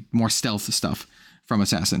going to be more stealth stuff from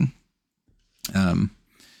assassin.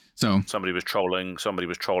 So somebody was trolling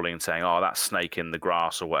and saying, "Oh, that snake in the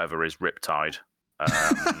grass or whatever is Riptide."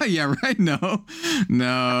 Yeah, right. No,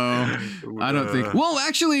 I don't think. Well,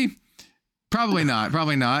 actually, probably not.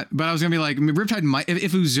 But I was gonna be like, Riptide might.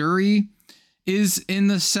 If Uzuri is in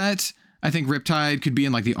the set, I think Riptide could be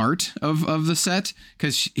in like the art of the set,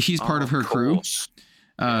 because he's part of her crew.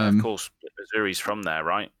 Yeah, of course, Uzuri's from there,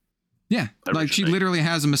 right? Yeah, originally. Like she literally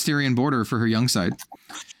has a Mysterian border for her young side,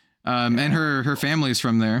 and her family is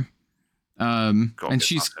from there. And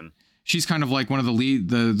she's kind of like one of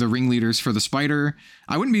the ringleaders for the spider.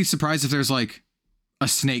 I wouldn't be surprised if there's like a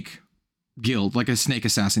snake guild, like a snake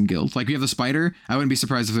assassin guild. Like we have the spider. I wouldn't be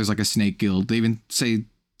surprised if there's like a snake guild. They even say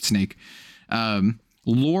snake.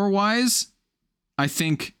 Lore wise, I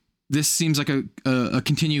think this seems like a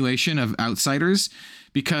continuation of Outsiders,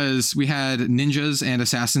 because we had ninjas and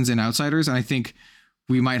assassins and Outsiders, and I think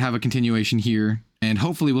we might have a continuation here, and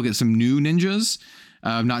hopefully we'll get some new ninjas,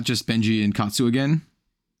 not just Benji and Katsu again.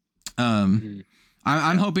 I'm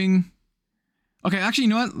hoping. Okay, actually, you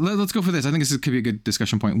know what? Let's go for this. I think this could be a good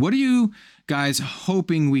discussion point. What are you guys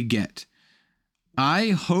hoping we get? I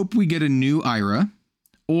hope we get a new Ira,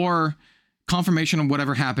 or confirmation of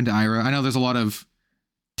whatever happened to Ira. I know there's a lot of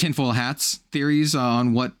tinfoil hats theories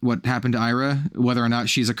on what happened to Ira, whether or not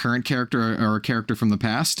she's a current character or a character from the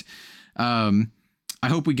past. I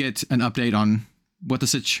hope we get an update on what the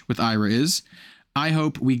sitch with Ira is. I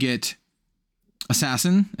hope we get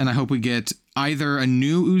Assassin, and I hope we get either a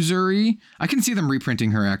new Uzuri. I can see them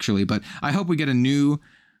reprinting her actually, but I hope we get a new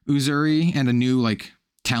Uzuri and a new like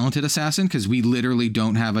talented assassin, because we literally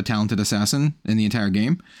don't have a talented assassin in the entire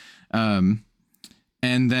game. And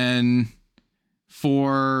then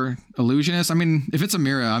for Illusionist, I mean, if it's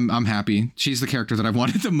Amira, I'm happy. She's the character that I've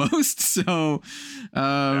wanted the most. So,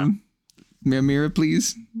 Amira,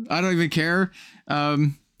 please. I don't even care.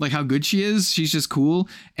 Like how good she is. She's just cool.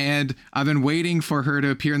 And I've been waiting for her to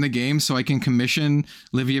appear in the game so I can commission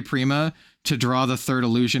Livia Prima to draw the 3rd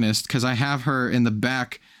Illusionist, because I have her in the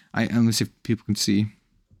back. Let me see if people can see.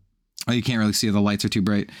 Oh, you can't really see. The lights are too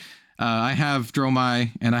bright. I have Dromai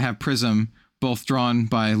and I have Prism, both drawn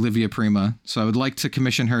by Livia Prima. So I would like to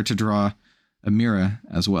commission her to draw Amira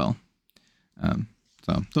as well.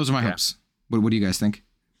 So those are my hopes. What do you guys think?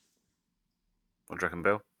 What do you reckon,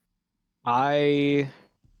 Bill?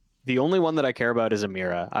 The only one that I care about is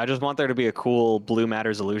Amira. I just want there to be a cool Blue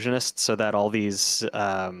Matters Illusionist, so that all these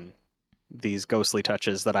ghostly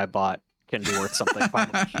touches that I bought can be worth something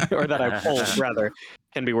finally, or that I pulled rather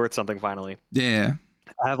can be worth something finally. Yeah.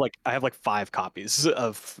 I have like 5 copies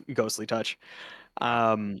of Ghostly Touch.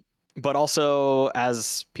 But also,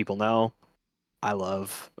 as people know, I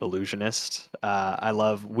love Illusionist. I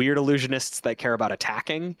love weird Illusionists that care about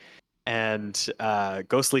attacking, and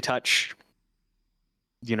Ghostly Touch,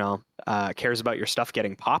 cares about your stuff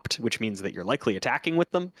getting popped, which means that you're likely attacking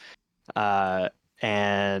with them.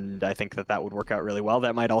 And I think that would work out really well.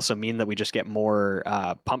 That might also mean that we just get more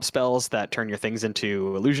pump spells that turn your things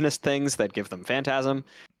into Illusionist things that give them Phantasm.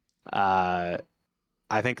 I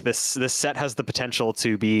think this set has the potential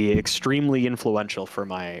to be extremely influential for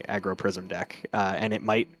my aggro Prism deck, and it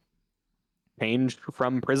might change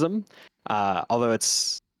from Prism, although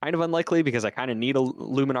it's kind of unlikely because I kind of need a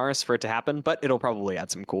Luminaris for it to happen, but it'll probably add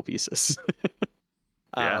some cool pieces.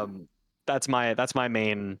 That's my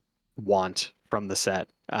main want from the set.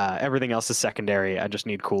 Everything else is secondary. I just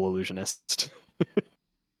need cool Illusionist.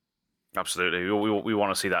 Absolutely, we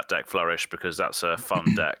want to see that deck flourish, because that's a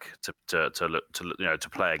fun deck to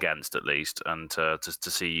play against, at least, and to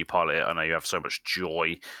see you pilot it. I know you have so much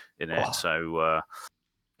joy in it. So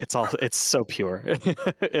It's so pure.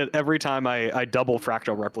 Every time I double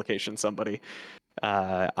fractal replication somebody,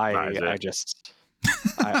 That is it. I just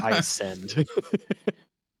I ascend.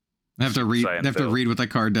 I have to read. Saying, I have to Phil. read what that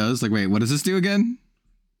card does. Like, wait, what does this do again?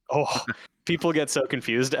 Oh, people get so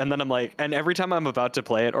confused, and then I'm like, and every time I'm about to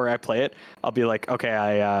play it or I play it, I'll be like, okay,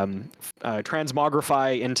 I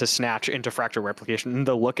transmogrify into snatch into fractal replication, and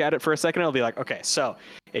they'll look at it for a second, and I'll be like, okay, so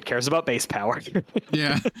it cares about base power.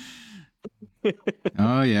 Yeah.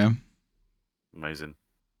 Oh yeah. Amazing.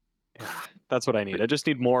 That's what I need. I just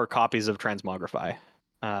need more copies of transmogrify.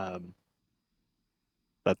 That's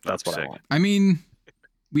what I sick. want. I mean,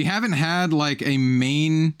 we haven't had like a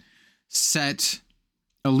main set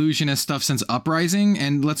illusionist stuff since Uprising,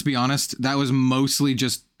 and let's be honest, that was mostly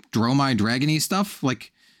just Dromai Dragony stuff.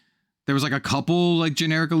 Like there was like a couple like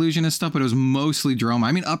generic illusionist stuff, but it was mostly Dromai.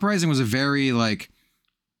 I mean, Uprising was a very like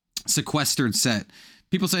sequestered set.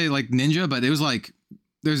 People say like Ninja, but it was like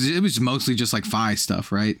it was mostly just like Phi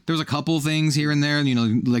stuff, right? There was a couple things here and there, you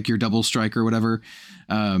know, like your double strike or whatever.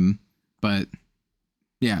 But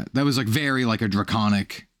yeah, that was like very like a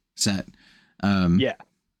draconic set. Yeah.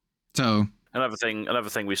 So Another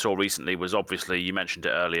thing we saw recently was obviously, you mentioned it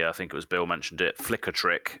earlier, I think it was Bill mentioned it, Flicker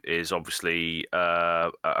Trick is obviously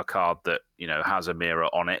a card that, you know, has a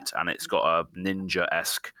mirror on it, and it's got a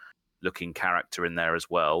ninja-esque looking character in there as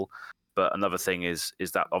well. But another thing is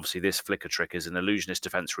that obviously this Flicker Trick is an illusionist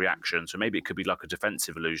defense reaction, so maybe it could be like a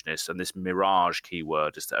defensive illusionist, and this Mirage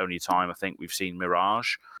keyword is the only time I think we've seen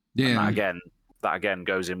Mirage. yeah, And that again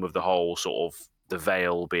goes in with the whole sort of the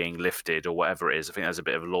veil being lifted or whatever it is. I think there's a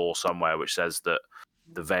bit of lore somewhere which says that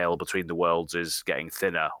the veil between the worlds is getting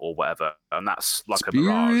thinner or whatever, and that's like a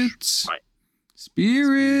mirage. Right?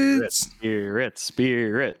 Spirit.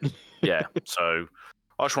 Yeah. So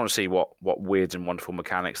I just want to see what weird and wonderful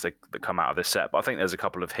mechanics that come out of this set. But I think there's a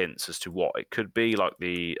couple of hints as to what it could be. Like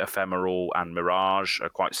the ephemeral and mirage are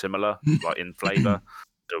quite similar, like in flavor.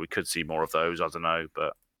 So we could see more of those. I don't know,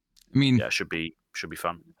 but I mean, yeah, should be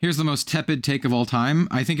fun. here's the most tepid take of all time.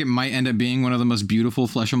 I think it might end up being one of the most beautiful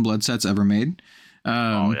Flesh and Blood sets ever made.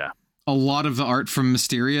 Oh yeah. A lot of the art from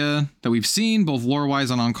Mysteria that we've seen, both lore-wise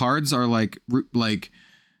and on cards, are like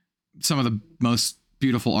some of the most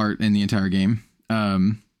beautiful art in the entire game.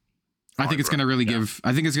 I think it's going to really give.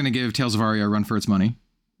 I think it's going to give Tales of Aria a run for its money.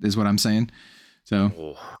 Is what I'm saying.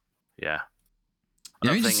 So yeah.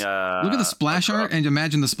 Yeah, just look at the splash art and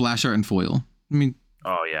imagine the splash art in foil. I mean.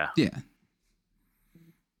 Oh yeah. Yeah.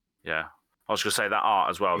 Yeah. I was going to say that art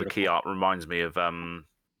as well. Beautiful. The key art reminds me of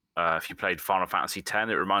if you played Final Fantasy X,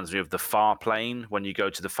 it reminds me of the far plane. When you go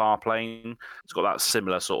to the far plane, it's got that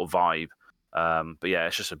similar sort of vibe. But yeah,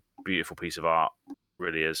 it's just a beautiful piece of art.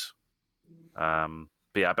 Really is.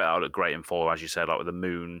 But yeah, I bet that'll look great in foil, as you said. Like with the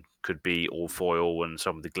moon could be all foil and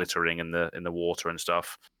some of the glittering in the water and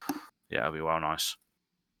stuff. Yeah, it'll be well nice.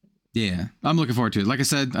 Yeah, I'm looking forward to it. Like I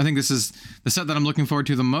said, I think this is the set that I'm looking forward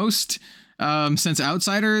to the most since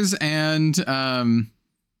Outsiders, and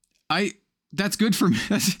that's good for me.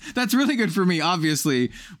 That's really good for me,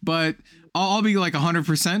 obviously. But I'll be like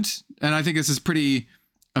 100%, and I think this is pretty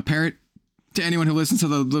apparent to anyone who listens to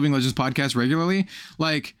the Living Legends podcast regularly.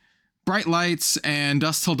 Like Bright Lights and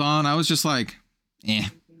Dust Till Dawn, I was just like,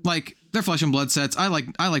 like they're Flesh and Blood sets. I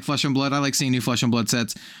like Flesh and Blood. I like seeing new Flesh and Blood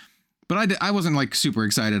sets. But I wasn't like super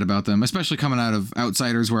excited about them, especially coming out of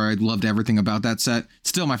Outsiders, where I loved everything about that set.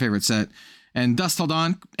 Still my favorite set. And Dust Till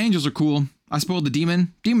Dawn, angels are cool. I spoiled the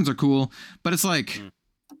demon. Demons are cool. But it's like,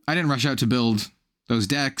 I didn't rush out to build those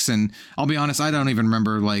decks. And I'll be honest, I don't even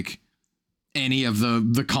remember like any of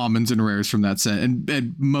the commons and rares from that set.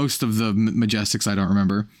 And most of the Majestics I don't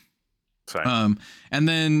remember. Same. And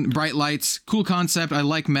then Bright Lights, cool concept. I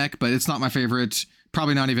like mech, but it's not my favorite.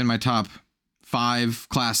 Probably not even my top 5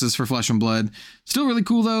 classes for Flesh and Blood. Still really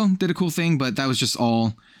cool though. Did a cool thing, but that was just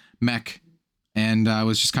all mech. And I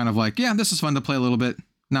was just kind of like, yeah, this is fun to play a little bit.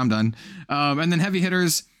 Now I'm done. And then Heavy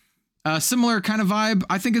Hitters, similar kind of vibe.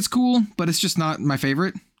 I think it's cool, but it's just not my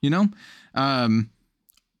favorite, you know?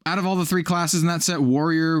 Out of all the 3 classes in that set,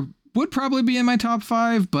 Warrior would probably be in my top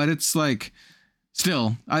 5, but it's like,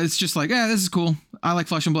 still, it's just like, yeah, this is cool. I like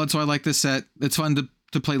Flesh and Blood, so I like this set. It's fun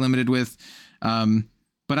to play limited with.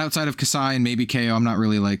 But outside of Kasai and maybe KO, I'm not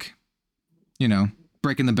really like, you know,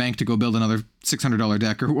 breaking the bank to go build another $600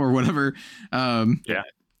 deck or whatever. Yeah.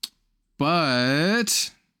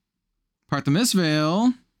 But part the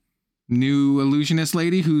Mistveil, new illusionist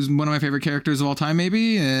lady who's one of my favorite characters of all time,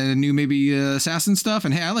 maybe, and new maybe assassin stuff.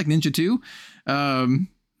 And hey, I like Ninja too.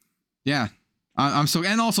 Yeah, I'm so,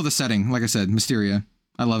 and also the setting, like I said, Mysteria.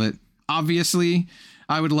 I love it. Obviously,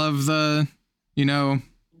 I would love the, you know,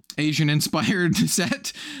 Asian inspired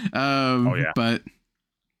set. Oh yeah. But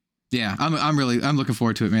Yeah, I'm looking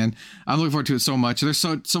forward to it, man. I'm looking forward to it so much. There's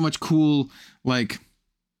so much cool, like,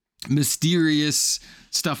 mysterious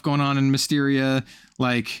stuff going on in Mysteria.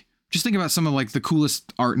 Like, just think about some of like the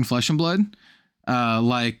coolest art in Flesh and Blood,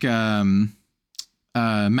 like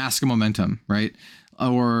Mask of Momentum, right?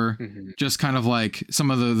 Or just kind of like some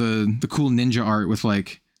of the cool ninja art with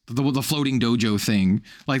like the floating dojo thing.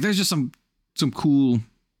 Like, there's just some cool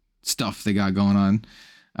stuff they got going on.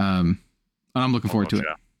 And I'm looking forward to it.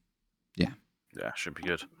 Yeah, should be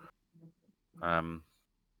good. I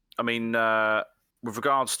mean, with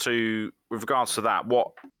regards to that,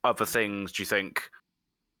 what other things do you think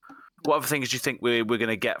we're going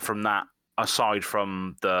to get from that, aside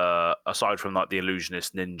from like the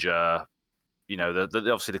illusionist ninja, you know, the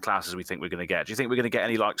obviously the classes we think we're going to get? Do you think we're going to get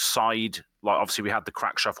any like side, like, obviously we had the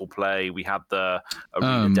crack shuffle play, we had the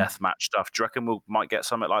arena deathmatch stuff. Do you reckon we might get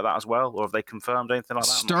something like that as well, or have they confirmed anything like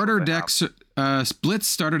that? Starter decks, Blitz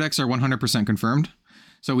starter decks are 100% confirmed,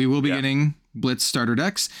 so we will be getting Blitz starter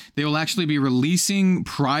decks. They will actually be releasing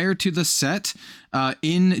prior to the set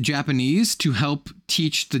in Japanese to help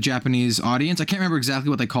teach the Japanese audience. I can't remember exactly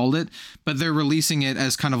what they called it, but they're releasing it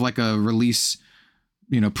as kind of like a release,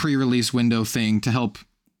 you know, pre-release window thing to help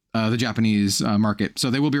the Japanese market.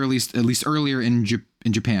 So they will be released at least earlier in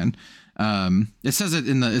Japan. It says it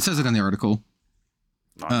in the article.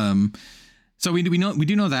 Nice. So we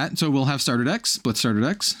do know that. So we'll have starter decks, Blitz starter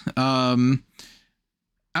decks.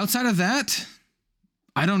 Outside of that,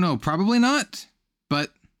 I don't know. Probably not.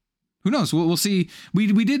 But who knows? We'll see. We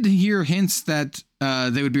did hear hints that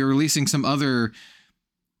they would be releasing some other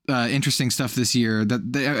interesting stuff this year.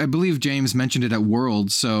 I believe James mentioned it at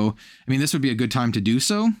Worlds. So I mean, this would be a good time to do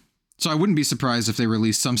so. So I wouldn't be surprised if they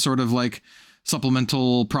released some sort of like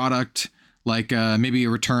supplemental product, like maybe a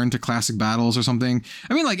return to classic battles or something.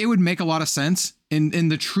 I mean, like, it would make a lot of sense in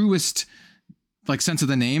the truest like sense of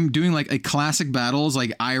the name, doing like a classic battles,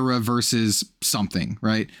 like Ira versus something,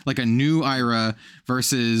 right? Like a new Ira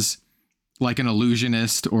versus like an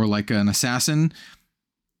illusionist or like an assassin.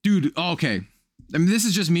 Dude, okay. I mean, this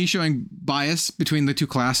is just me showing bias between the two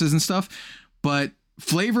classes and stuff, but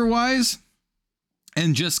flavor wise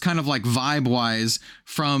and just kind of like vibe wise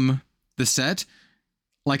from the set,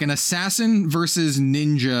 like an assassin versus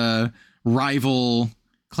ninja rival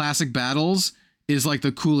classic battles is like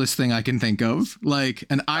the coolest thing I can think of. Like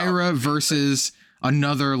an Ira versus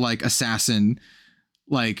another like assassin,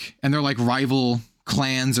 like, and they're like rival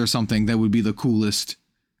clans or something. That would be the coolest.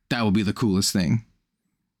 That would be the coolest thing.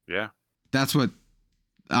 Yeah. That's what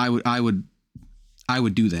I would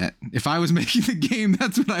do that. If I was making the game,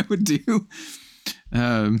 that's what I would do.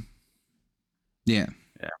 Yeah.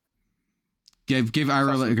 Give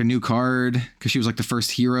Ira like a new card because she was like the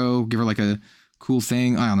first hero. Give her like a cool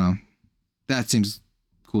thing. I don't know. That seems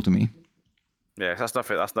cool to me. Yeah, that's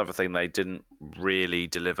another thing they didn't really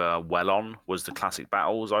deliver well on, was the classic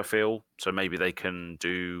battles, I feel. So maybe they can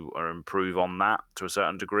do or improve on that to a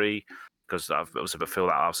certain degree, because that was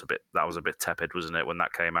a bit tepid, wasn't it, when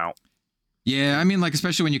that came out? Yeah, I mean, like,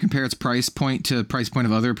 especially when you compare its price point to price point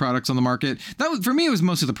of other products on the market. That was, for me, it was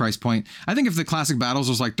most of the price point. I think if the classic battles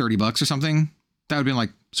was like $30 or something, that would have been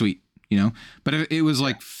like sweet, you know. But it was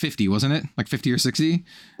like 50, wasn't it? Like 50 or 60.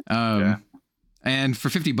 And for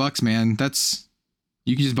 $50, man,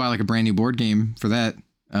 you can just buy like a brand new board game for that.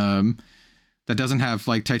 That doesn't have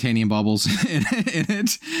like titanium baubles in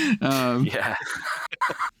it. Yeah.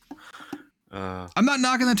 I'm not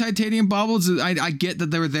knocking the titanium baubles. I get that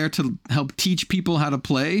they were there to help teach people how to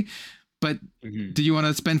play, but do you want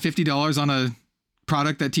to spend $50 on a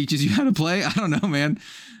product that teaches you how to play? I don't know, man.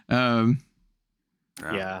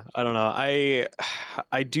 Yeah, I don't know.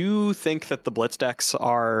 I do think that the Blitz decks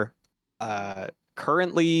are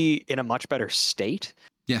currently in a much better state.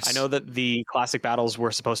 Yes. I know that the classic battles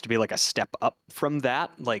were supposed to be like a step up from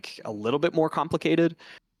that, like a little bit more complicated.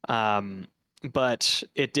 But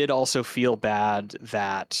it did also feel bad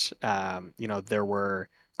that, there were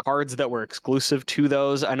cards that were exclusive to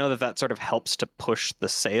those. I know that sort of helps to push the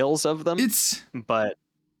sales of them. But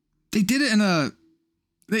they did it in a...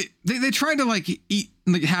 They tried to like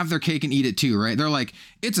have their cake and eat it too, right? They're like,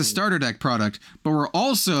 it's a starter deck product, but we're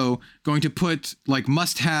also going to put like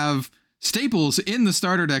must-have staples in the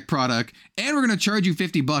starter deck product, and we're going to charge you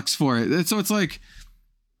 $50 for it. So it's like,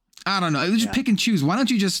 I don't know. Just pick and choose. Why don't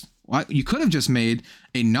you just... You could have just made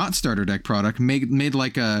a not starter deck product, made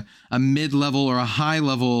like a mid-level or a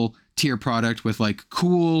high-level tier product with like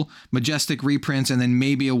cool, majestic reprints, and then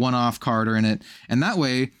maybe a one-off card in it. And that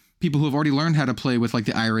way, people who have already learned how to play with like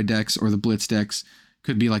the Ira decks or the Blitz decks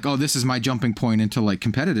could be like, oh, this is my jumping point into like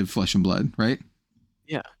competitive Flesh and Blood, right?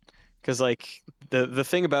 Yeah, because like the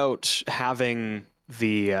thing about having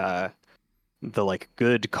the like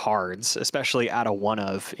good cards, especially at a 1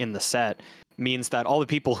 of in the set, means that all the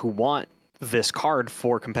people who want this card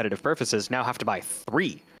for competitive purposes now have to buy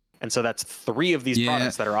 3. And so that's 3 of these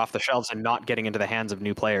products that are off the shelves and not getting into the hands of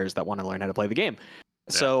new players that want to learn how to play the game.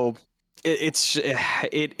 Yeah. So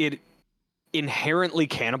it inherently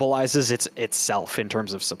cannibalizes itself in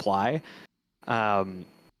terms of supply.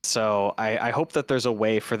 So I hope that there's a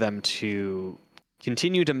way for them to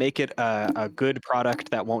continue to make it a good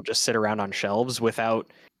product that won't just sit around on shelves without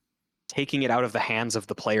taking it out of the hands of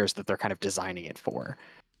the players that they're kind of designing it for.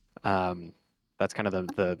 That's kind of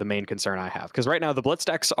the main concern I have. Because right now the Blitz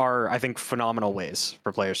decks are, I think, phenomenal ways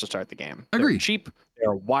for players to start the game. Agree. They're cheap,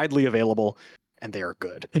 they're widely available, and they are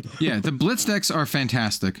good. Yeah, the Blitz decks are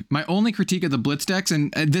fantastic. My only critique of the Blitz decks,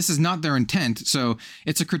 and this is not their intent, so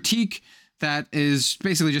it's a critique that is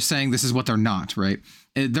basically just saying this is what they're not, right?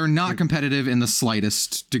 They're not competitive in the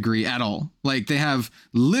slightest degree at all. Like, they have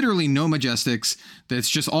literally no Majestics. That's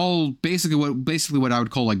just all basically what I would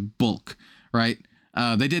call like bulk, right?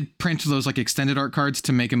 They did print those like extended art cards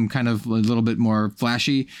to make them kind of a little bit more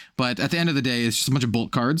flashy, but at the end of the day, it's just a bunch of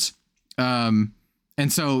bulk cards. And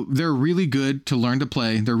so they're really good to learn to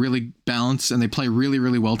play. They're really balanced and they play really,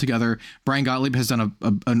 really well together. Brian Gottlieb has done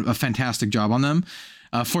a fantastic job on them.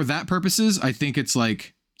 For that purposes, I think it's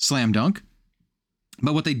like slam dunk.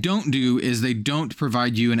 But what they don't do is they don't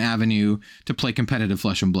provide you an avenue to play competitive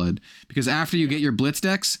Flesh and Blood, because after you get your Blitz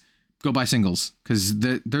decks, go buy singles, because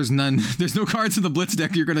there's no cards in the Blitz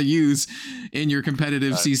deck you're going to use in your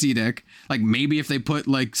competitive CC deck. Like maybe if they put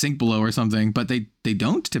like Sink Below or something, but they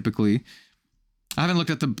don't typically. I haven't looked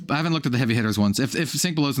at the heavy hitters ones. If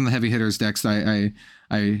Sink Below's in the heavy hitters decks, I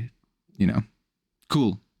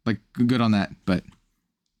cool, like good on that. But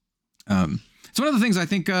it's one of the things I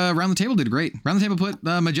think Round the Table did great. Round the Table put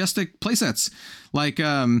Majestic playsets. Like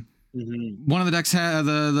one of the decks had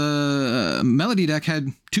the Melody deck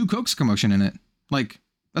had 2 Cokes Commotion in it. Like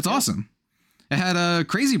that's awesome. It had a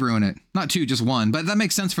Crazy Brew in it, not 2, just 1. But that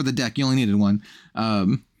makes sense for the deck. You only needed 1.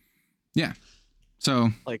 Yeah. So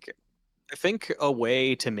like, I think a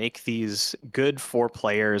way to make these good for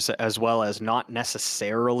players as well as not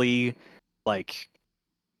necessarily like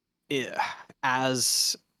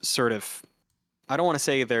as sort of, I don't want to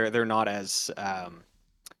say they're not as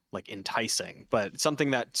like enticing, but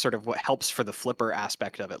something that sort of what helps for the flipper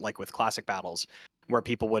aspect of it, like with classic battles, where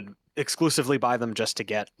people would exclusively buy them just to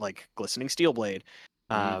get like Glistening Steelblade.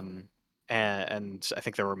 And I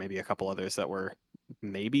think there were maybe a couple others that were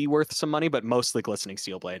maybe worth some money, but mostly Glistening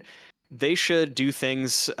Steelblade. They should do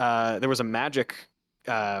things. There was a Magic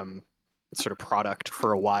sort of product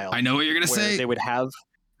for a while. I know what you're gonna say. They would have.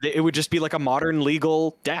 It would just be like a modern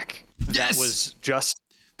legal deck that was just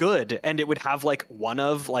good, and it would have like one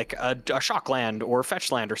of like a Shockland or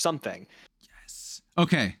Fetchland or something. Yes.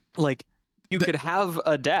 Okay. Like you could have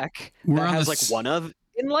a deck that has like one of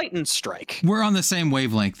Enlightened Strike. We're on the same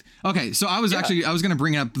wavelength. Okay, so I was going to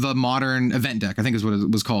bring up the modern event deck, I think is what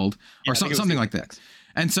it was called, or something like that.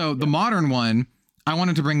 And so the modern one, I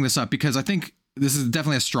wanted to bring this up because I think this is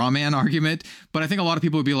definitely a straw man argument, but I think a lot of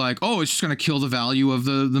people would be like, oh, it's just going to kill the value of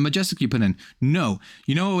the Majestic you put in. No.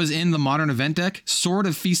 You know what was in the modern event deck? Sword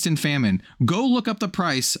of Feast and Famine. Go look up the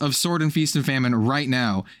price of Sword and Feast and Famine right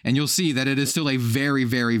now, and you'll see that it is still a very,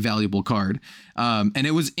 very valuable card. And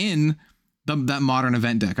it was in that modern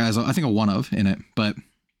event deck. I think a 1 of in it, but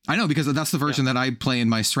I know because that's the version that I play in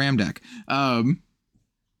my SRAM deck. And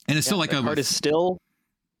it's still like the card is still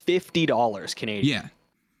 $50 Canadian.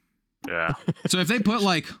 Yeah. So if they put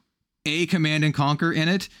like a Command and Conquer in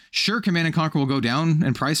it, sure, Command and Conquer will go down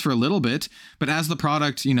in price for a little bit, but as the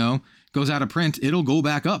product, goes out of print, it'll go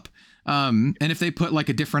back up. And if they put like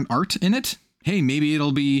a different art in it, hey, maybe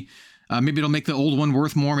it'll be, maybe it'll make the old one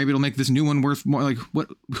worth more. Maybe it'll make this new one worth more. Like what?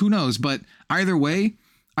 Who knows? But either way,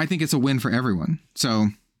 I think it's a win for everyone. So,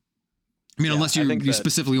 I mean, unless you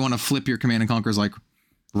specifically want to flip your Command and Conquers like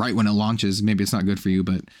right when it launches, maybe it's not good for you,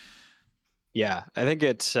 but. Yeah, I think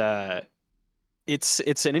it's an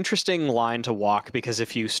interesting line to walk, because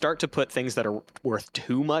if you start to put things that are worth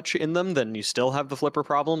too much in them, then you still have the flipper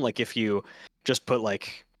problem. Like if you just put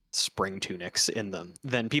like spring tunics in them,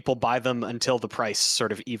 then people buy them until the price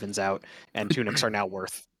sort of evens out, and tunics are now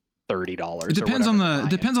worth $30. It depends on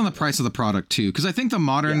the price of the product too, because I think the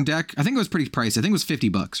modern deck, I think it was pretty pricey. I think it was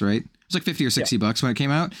 $50, right? It was like 50 or 60 bucks when it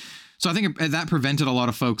came out. So I think that prevented a lot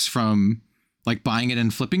of folks from like buying it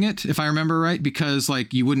and flipping it, if I remember right, because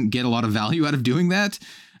like you wouldn't get a lot of value out of doing that.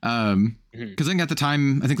 Because I think at the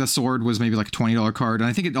time, I think the sword was maybe like a $20 card, and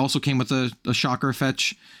I think it also came with a Shocker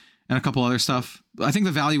fetch and a couple other stuff. I think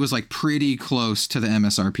the value was like pretty close to the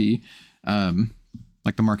MSRP,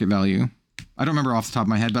 like the market value. I don't remember off the top of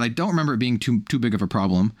my head, but I don't remember it being too big of a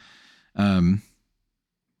problem.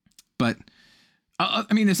 But I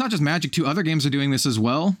mean, it's not just Magic too. Other games are doing this as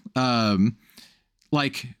well.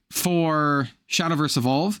 Like for Shadowverse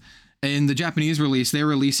Evolve, in the Japanese release, they're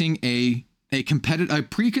releasing a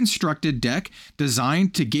pre-constructed deck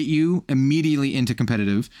designed to get you immediately into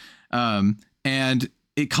competitive. And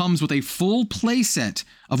it comes with a full playset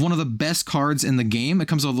of one of the best cards in the game. It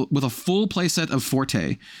comes with a full playset of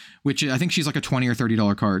Forte, which I think she's like a $20 or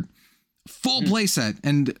 $30 card. Full playset.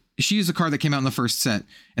 And she's a card that came out in the first set.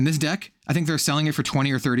 And this deck, I think they're selling it for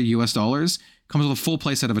 $20 or $30 US. Comes with a full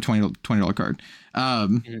playset of a $20 card.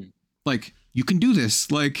 Like, you can do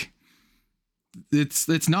this. Like,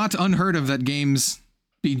 it's not unheard of that games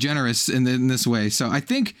be generous in this way. So I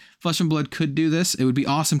think Flesh and Blood could do this. It would be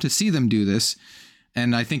awesome to see them do this.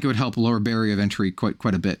 And I think it would help lower barrier of entry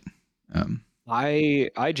quite a bit.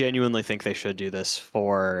 I genuinely think they should do this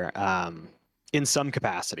for in some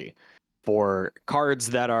capacity for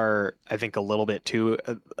cards that are, I think, a little bit too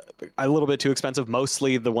expensive.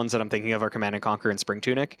 Mostly the ones that I'm thinking of are Command and Conquer and Spring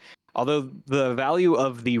Tunic. Although the value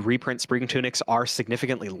of the reprint Spring Tunics are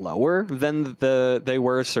significantly lower than they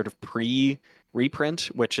were sort of pre-reprint,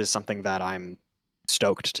 which is something that I'm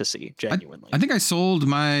stoked to see, genuinely. I think I sold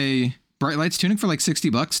my Bright Lights Tunic for like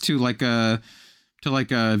 $60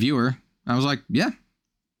 to a viewer. I was like, yeah.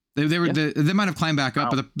 They might have climbed back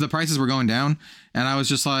up, but the prices were going down, and I was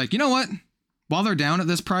just like, you know what? While they're down at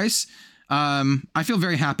this price, I feel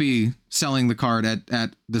very happy selling the card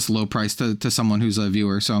at this low price to someone who's a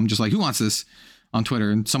viewer. So I'm just like, who wants this on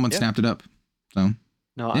Twitter? And someone snapped it up. So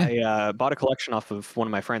no, yeah. I bought a collection off of one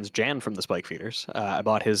of my friends, Jan from the Spike Feeders. I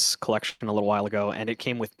bought his collection a little while ago, and it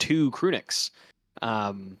came with 2 Kruniks.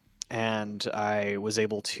 And I was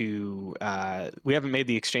able to, we haven't made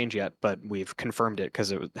the exchange yet, but we've confirmed it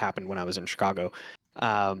because it happened when I was in Chicago,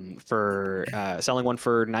 for selling one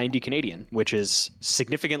for 90 Canadian, which is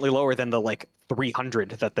significantly lower than the like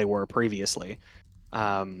 300 that they were previously.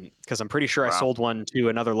 Because I'm pretty sure I sold one to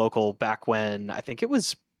another local back when I think it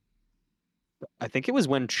was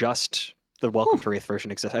when just the Welcome to Wraith version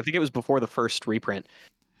existed. I think it was before the first reprint.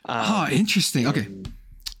 Interesting. Okay.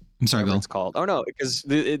 I'm sorry, Bill. It's called. Oh no, because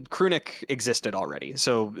Krunik existed already.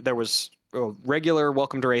 So there was a regular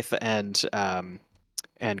Welcome to Wraith and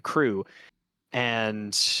Crew,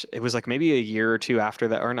 and it was like maybe a year or two after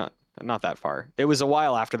that, or not that far. It was a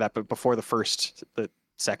while after that, but before the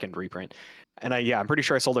second reprint. And I'm pretty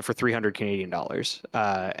sure I sold it for 300 Canadian dollars,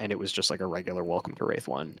 and it was just like a regular Welcome to Wraith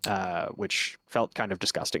one, which felt kind of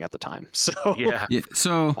disgusting at the time. So yeah.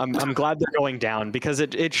 So I'm glad they're going down, because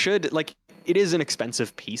it should, like, it is an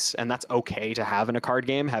expensive piece, and that's okay to have in a card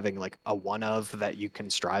game, having like a one of that you can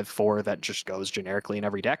strive for that just goes generically in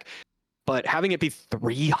every deck. But having it be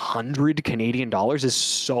 300 Canadian dollars is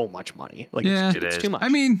so much money. Like, yeah, it's too much. I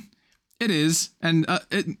mean, it is. And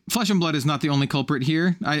Flesh and Blood is not the only culprit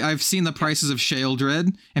here. I've seen the prices of Shale Dread,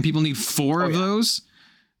 and people need 4 of those.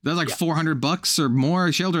 They're like $400 or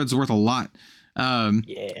more. Shale Dread's worth a lot. And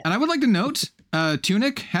I would like to note,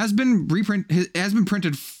 Tunic has been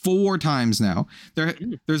printed 4 times now.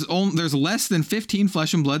 There's less than 15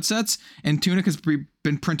 Flesh and Blood sets, and Tunic has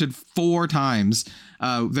been printed 4 times.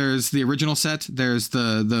 There's the original set, there's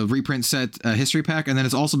the reprint set history pack, and then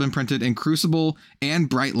it's also been printed in Crucible and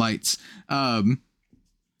Bright Lights.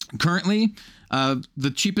 Currently,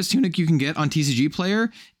 the cheapest Tunic you can get on TCG Player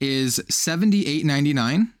is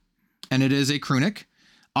 $78.99, and it is a Krunik.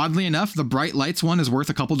 Oddly enough, the Bright Lights one is worth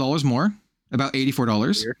a couple dollars more, about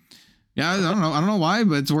 $84. Weird. Yeah, I don't know why,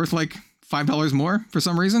 but it's worth like $5 more for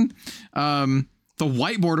some reason. The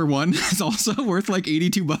white border one is also worth like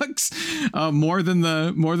 $82, more than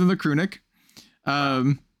the Krunik.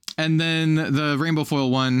 And then the rainbow foil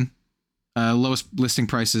one, lowest listing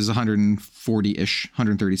price is 140-ish,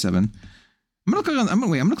 137. I'm gonna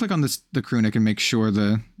click on the Krunik and make sure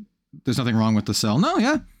there's nothing wrong with the sell. No,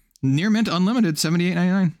 yeah. Near mint unlimited,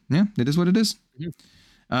 $78.99. Yeah, it is what it is.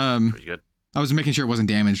 Pretty good. I was making sure it wasn't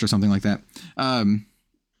damaged or something like that.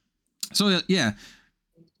 So yeah,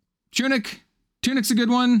 Tunic's a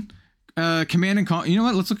good one. Command and Conquer. You know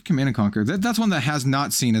what? Let's look at Command and Conquer. That's one that has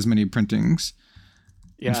not seen as many printings.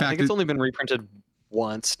 Yeah, in fact, I think it's only been reprinted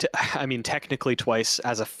once. I mean, technically twice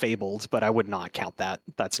as a Fabled, but I would not count that.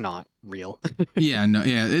 That's not real. Yeah,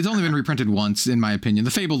 it's only been reprinted once, in my opinion.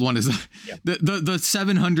 The Fabled one is the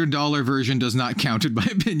 $700 version does not count, in my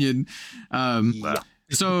opinion.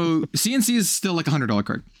 So CNC is still like $100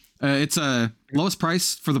 card. It's lowest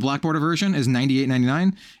price for the black border version is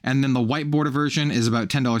 $98.99, and then the white border version is about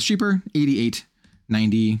 $10 cheaper,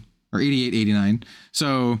 $88.90 or $88.89.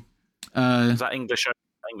 So is that English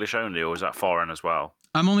only, or is that foreign as well?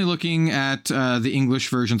 I'm only looking at the English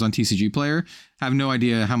versions on TCG Player. Have no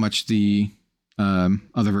idea how much the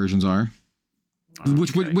other versions are.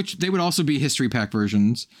 Okay. Which they would also be history pack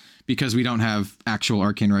versions because we don't have actual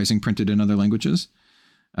Arcane Rising printed in other languages.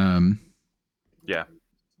 Yeah.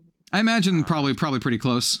 I imagine probably pretty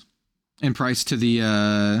close in price to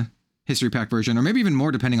the history pack version, or maybe even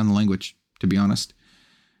more depending on the language, to be honest.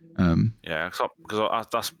 Yeah,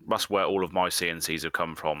 because that's where all of my CNCs have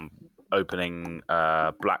come from. Opening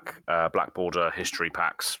black border history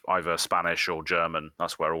packs, either Spanish or German.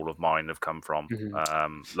 That's where all of mine have come from.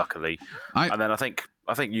 Luckily, and then I think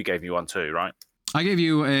you gave me one too, right? I gave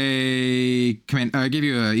you a command. I gave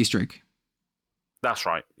you a Easter egg. That's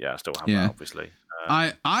right. Yeah, I still have that, obviously.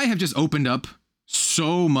 I have just opened up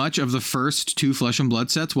so much of the first 2 Flesh and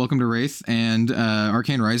Blood sets, Welcome to Wraith and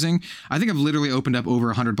Arcane Rising. I think I've literally opened up over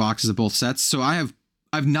 100 boxes of both sets. So I've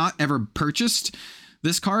not ever purchased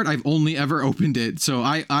this card. I've only ever opened it. So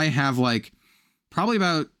I have like probably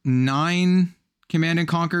about 9 Command and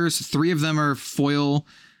Conquers. 3 of them are foil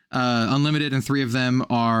unlimited, and 3 of them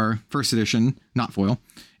are first edition, not foil.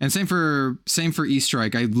 And same for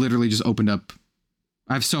E-Strike. I literally just opened up.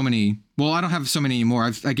 I have so many. Well, I don't have so many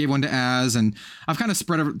anymore. I gave one to Az, and I've kind of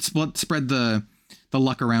spread the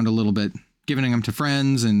luck around a little bit, giving them to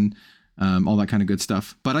friends and all that kind of good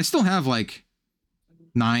stuff. But I still have like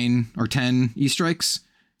 9 or 10 E-Strikes.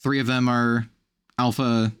 3 of them are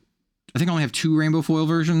alpha. I think I only have 2 rainbow foil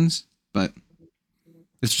versions, but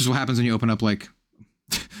it's just what happens when you open up like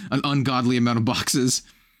an ungodly amount of boxes.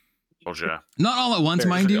 Roger. Not all at once,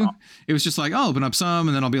 mind you. It was just like, I'll open up some,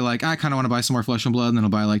 and then I'll be like, I kind of want to buy some more Flesh and Blood, and then I'll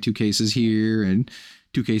buy like 2 cases here and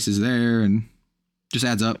 2 cases there, and just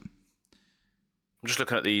adds up. I'm just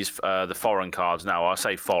looking at these the foreign cards now. I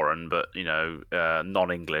say foreign, but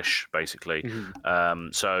non-English basically.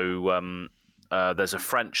 So there's a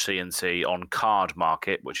French CNC on Card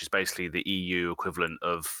Market, which is basically the EU equivalent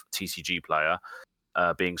of TCG Player,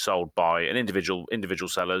 being sold by an individual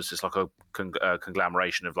sellers. It's like a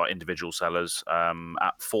conglomeration of like individual sellers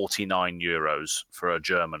at €49 for a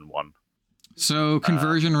German one. So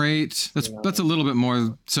conversion rate, that's a little bit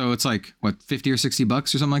more. So it's like what, $50 or $60 or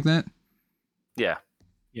something like that. Yeah.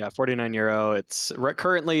 Yeah, €49. It's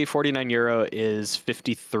currently €49 is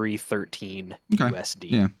 53.13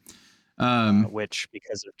 USD. Yeah. Which,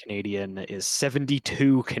 because of Canadian, is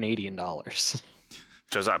 72 Canadian dollars.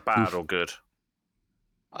 So is that bad or good?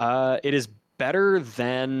 It is better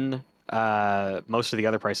than most of the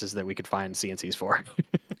other prices that we could find CNCs for.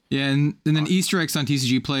 Yeah, and then Easter eggs on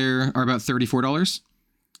TCG Player are about $34.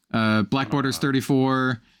 Black Border's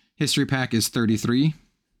 $34. History Pack is $33.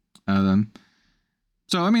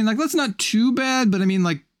 So I mean, like, that's not too bad, but I mean,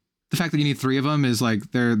 like, the fact that you need 3 of them is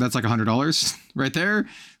like that's like $100 right there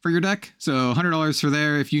for your deck. So $100 for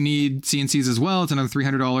there. If you need CNCs as well, it's another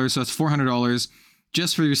 $300. So that's $400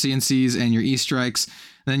 just for your CNCs and your E-Strikes.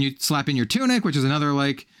 And then you slap in your Tunic, which is another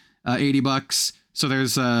like $80. So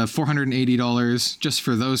there's $480 just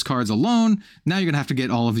for those cards alone. Now you're gonna have to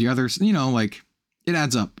get all of the others. Like, it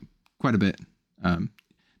adds up quite a bit.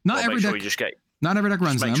 Not every deck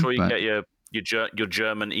runs them. Make sure you but get your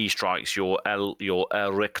German E-Strikes, your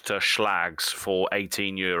Richter Schlags for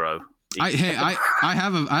 €18. I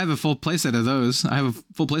have a full playset of those. I have a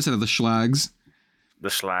full playset of the Schlags. The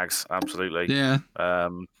Schlags, absolutely. Yeah.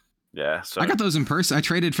 Yeah. So I got those in person. I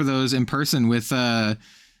traded for those in person with the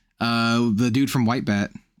dude from White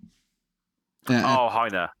Bat.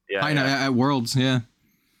 Heiner. Yeah. Heiner at Worlds. Yeah.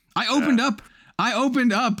 I opened up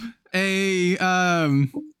a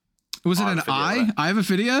was it an eye?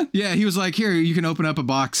 Ivophidia? Yeah, he was like, here, you can open up a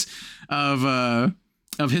box of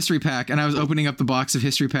History Pack. And I was opening up the box of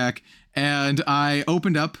History Pack, and I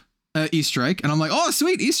opened up E-Strike, and I'm like, oh,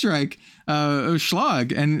 sweet, E-Strike,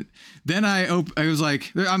 Schlag. And then I was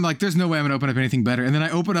like, I'm like, there's no way I'm gonna open up anything better. And then I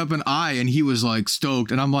opened up an eye, and he was like stoked.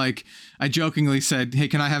 And I'm like, I jokingly said, hey,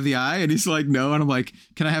 can I have the eye? And he's like, no. And I'm like,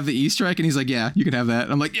 can I have the E-Strike? And he's like, yeah, you can have that.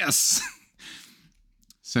 And I'm like, yes.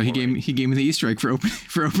 So he gave me the Easter egg for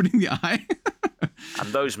opening the eye.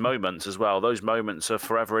 And those moments as well. Those moments are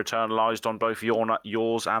forever eternalized on both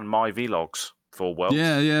yours and my vlogs for Worlds.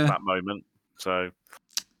 Yeah. That moment. So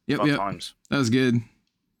yep. times. That was good.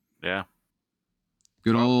 Yeah.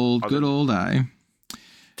 Good old eye.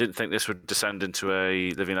 Didn't think this would descend into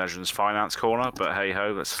a Living Legends finance corner, but hey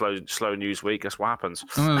ho, that's slow news week. That's what happens.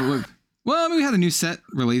 Well, I mean, we had a new set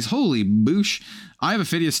release. Holy boosh.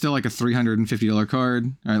 Ivophidia is still like a $350 card.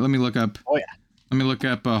 All right, let me look up. Oh, yeah. Let me look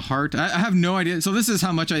up Heart. I have no idea. So this is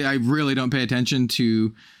how much I really don't pay attention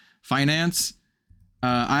to finance.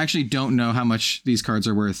 I actually don't know how much these cards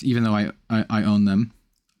are worth, even though I own them.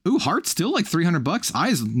 Ooh, Heart's still like $300.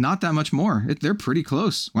 Eyes not that much more. They're pretty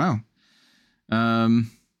close. Wow.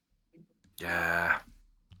 Yeah.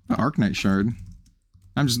 Arknight Shard.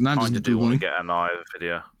 I'm just I do want to Googling. get an eye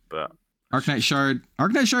video, but Arknight Shard.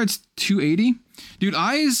 Arknight Shard's 280. Dude,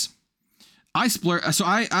 Eyes. I splurge. So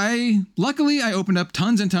I luckily I opened up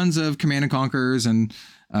tons and tons of Command and Conquerors and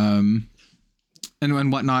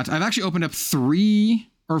whatnot. I've actually opened up 3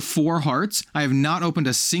 or 4 hearts. I have not opened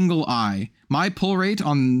a single eye. My pull rate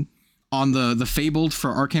on the Fabled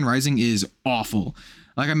for Arcane Rising is awful.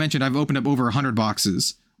 Like I mentioned, I've opened up over 100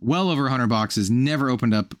 boxes. Well over 100 boxes. Never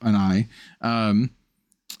opened up an eye. I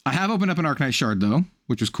have opened up an Arknight Shard though,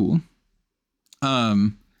 which was cool.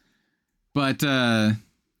 But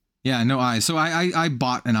yeah, no eye. So I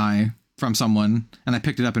bought an eye from someone and I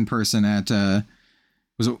picked it up in person at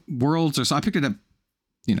was it Worlds or so. I picked it up,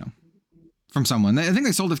 from someone. I think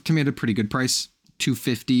they sold it to me at a pretty good price,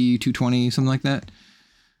 $250, $220, something like that.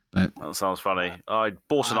 But that sounds funny. I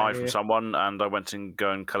bought an eye from someone and I went and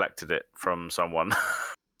collected it from someone.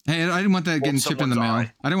 Hey, I didn't want that getting shipped in the mail.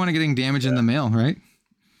 I didn't want it getting damaged in the mail, right?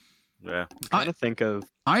 Yeah. I'm trying to think of.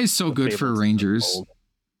 Eye is so good for Rangers.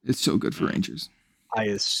 It's so good for Rangers. Eye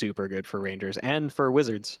is super good for Rangers and for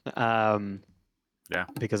Wizards. Yeah.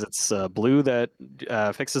 Because it's blue that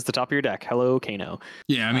fixes the top of your deck. Hello, Kano.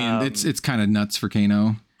 Yeah, I mean, it's kind of nuts for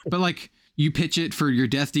Kano. But like, you pitch it for your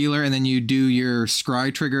Death Dealer, and then you do your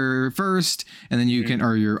Scry trigger first, and then you can,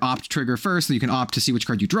 or your Opt trigger first, and you can opt to see which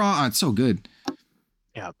card you draw. Oh, it's so good.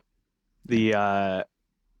 Yeah.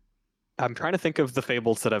 I'm trying to think of the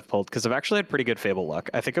Fables that I've pulled, because I've actually had pretty good Fable luck.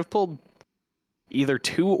 I think I've pulled either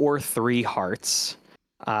 2 or 3 hearts.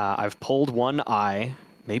 I've pulled 1 eye,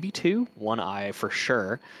 maybe 2, 1 eye for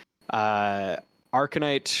sure.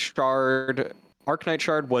 Arcanite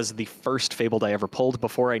Shard was the first Fabled I ever pulled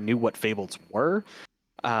before I knew what Fableds were.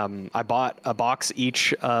 I bought a box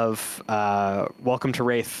each of Welcome to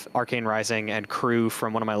Wraith, Arcane Rising, and Crew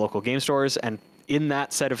from one of my local game stores, and in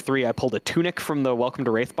that set of 3, I pulled a Tunic from the Welcome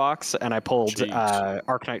to Wraith box, and I pulled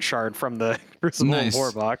Arcanite Shard from the Crucible of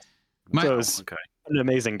War box. So it was an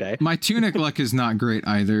amazing day. My Tunic luck is not great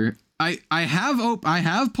either. I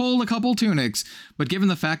have pulled a couple Tunics, but given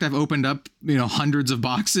the fact I've opened up hundreds of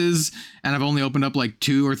boxes and I've only opened up like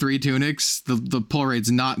 2 or 3 Tunics, the pull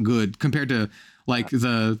rate's not good compared to like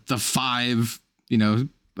the 5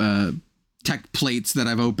 tech plates that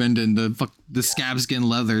I've opened and the scab skin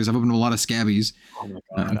leathers. I've opened a lot of scabbies. Oh my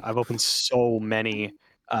god, I've opened so many.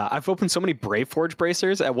 I've opened so many Braveforge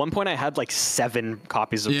bracers. At one point, I had like 7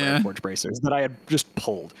 copies of Braveforge bracers that I had just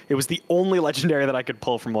pulled. It was the only legendary that I could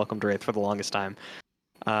pull from Welcome to Wraith for the longest time.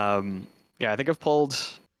 I think I've pulled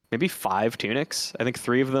maybe 5 Tunics. I think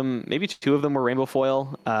 3 of them, maybe 2 of them were Rainbow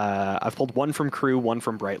Foil. I've pulled 1 from Crew, 1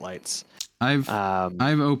 from Bright Lights. I've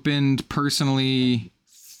opened personally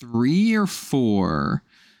 3 or 4,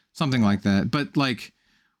 something like that. But like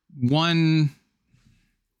 1.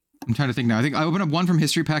 I'm trying to think now. I think I opened up 1 from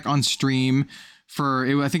History Pack on stream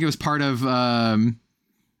I think it was part of,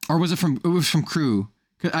 or was it from? It was from Crew.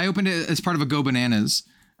 I opened it as part of a Go Bananas.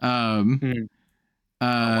 And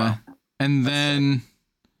then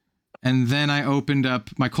I opened up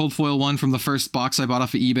my Cold Foil 1 from the first box I bought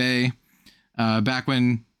off of eBay, back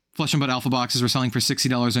when Flesh and Blood Alpha boxes were selling for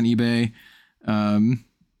 $60 on eBay,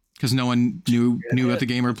 because no one knew what the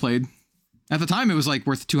game or played. At the time, it was like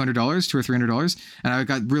worth $200, $200 or $300, and I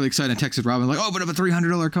got really excited and texted Robin like, "Oh, but I have a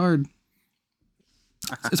 $300 card."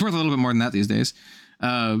 It's worth a little bit more than that these days.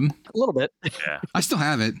 A little bit. Yeah. I still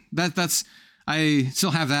have it. I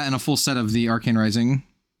still have that and a full set of the Arcane Rising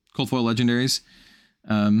Cold Foil Legendaries.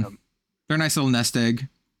 They're a nice little nest egg.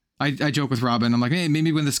 I joke with Robin. I'm like, hey,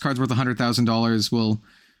 maybe when this card's worth $100,000,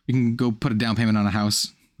 we can go put a down payment on a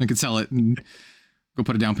house. I could sell it and go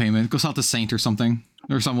put a down payment. Go sell it to Saint or something.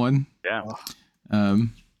 Or someone. Yeah.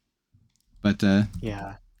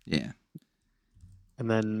 Yeah. And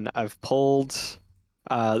then I've pulled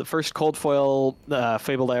the first Cold Foil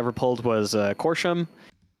Fabled I ever pulled was Corsham.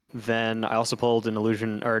 Then I also pulled not an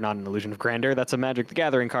Illusion of Grandeur. That's a Magic the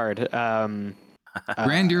Gathering card.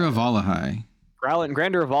 Grandeur of Valahai.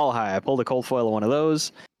 Grandeur of Valahai. I pulled a Cold Foil of one of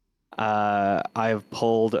those. I've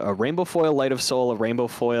pulled a Rainbow Foil Light of Soul, a Rainbow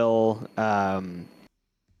Foil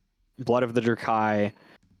Blood of the Drakai,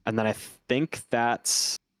 and then I think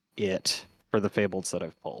that's it for the Fableds that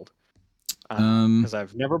I've pulled. Because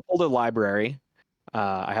I've never pulled a library.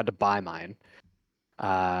 I had to buy mine.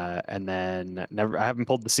 And then I haven't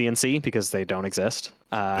pulled the CNC because they don't exist.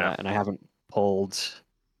 And I haven't pulled...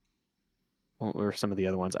 What were some of the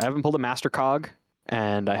other ones? I haven't pulled a Master Cog,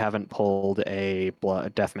 and I haven't pulled a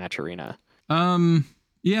Deathmatch Arena.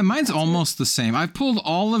 Yeah, mine's almost the same. I've pulled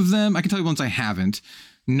all of them. I can tell you ones I haven't.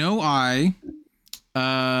 no eye,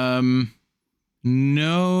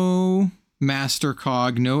 no Master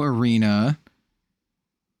Cog, no Arena.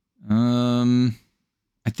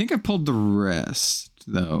 I think I pulled the rest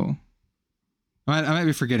though. I might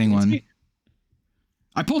be forgetting one.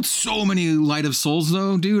 I pulled so many Light of Souls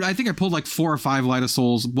though, dude. I think I pulled like 4 or 5 Light of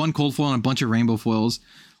Souls, 1 cold foil, and a bunch of rainbow foils.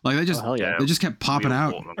 Like they just, they just kept popping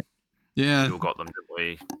out. Yeah, we all got them, didn't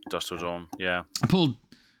we? Dusk Till Dawn. Yeah.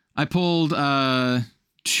 I pulled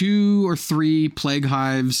 2 or 3 plague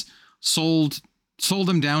hives, sold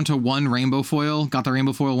them down to 1 rainbow foil, got the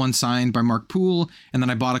rainbow foil one signed by Mark Poole, and then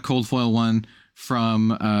I bought a cold foil one from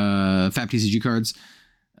FAB TCG cards.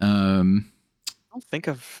 I don't think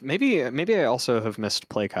maybe I also have missed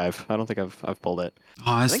Plague Hive. I don't think I've pulled it.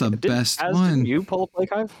 Oh, that's the best one. Did you pull a Plague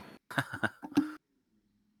Hive?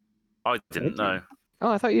 I didn't know.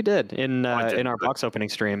 Oh, I thought you did in our box opening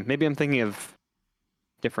stream. Maybe I'm thinking of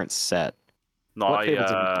different set. No,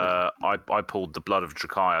 I pulled the Blood of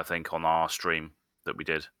Drakai, I think, on our stream that we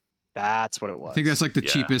did. That's what it was. I think that's like the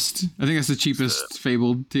cheapest. I think that's the cheapest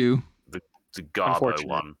Fabled too. The Garbo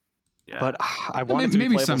one. Yeah. But I wanted to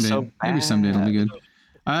maybe be someday. So maybe someday it'll be good.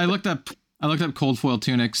 I looked up cold foil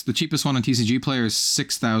tunics. The cheapest one on TCG Player is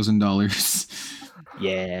 $6,000.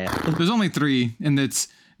 Yeah. There's only 3, and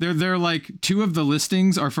they're like 2 of the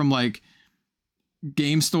listings are from like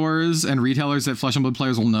game stores and retailers that Flesh and Blood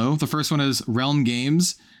players will know. The first one is Realm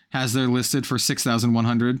Games, has their listed for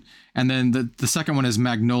 6,100, and then the second one is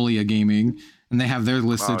Magnolia Gaming, and they have their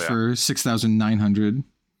listed for 6,900.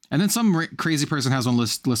 And then some crazy person has one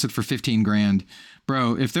listed for 15 grand.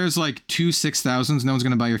 Bro, if there's like 2 6,000s, no one's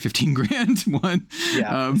gonna buy your 15 grand one.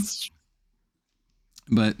 Yeah.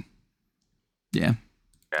 But yeah.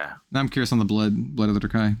 Yeah. Now I'm curious on the blood of the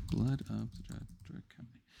Drakai. Blood of the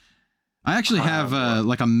Drakai. I actually have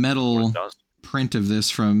like a metal print of this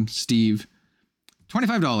from Steve.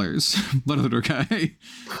 $25. Blood of the Drakai.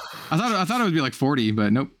 I thought it would be like 40,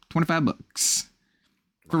 but nope. $25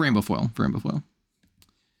 for rainbow foil.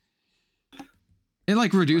 It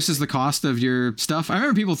like reduces the cost of your stuff. I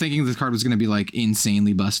remember people thinking this card was going to be like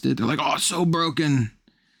insanely busted. They're like, "Oh, it's so broken."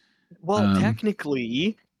 Well,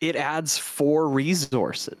 technically, it adds 4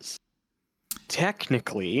 resources.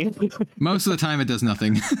 Technically, most of the time it does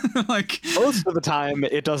nothing. Like most of the time,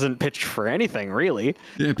 it doesn't pitch for anything really.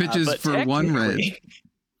 Yeah, it pitches for 1 red.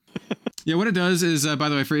 Yeah, what it does is, by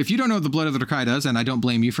the way, if you don't know what the Blood of the Drakai does, and I don't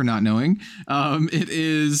blame you for not knowing,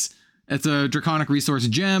 it's a Draconic resource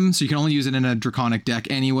gem, so you can only use it in a Draconic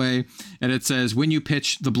deck anyway. And it says, when you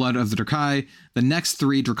pitch the Blood of the Drakai, the next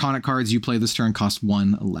 3 Draconic cards you play this turn cost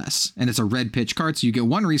 1 less. And it's a red pitch card, so you get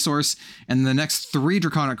 1 resource, and the next 3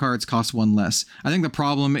 Draconic cards cost 1 less. I think the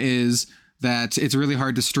problem is that it's really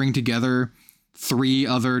hard to string together 3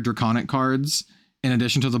 other Draconic cards in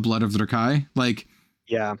addition to the Blood of the Drakai. Like,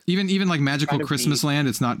 yeah, even like Magical Christmas Land,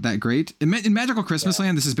 it's not that great. In Magical Christmas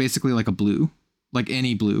Land, this is basically like a blue. Like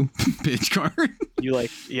any blue pitch card. You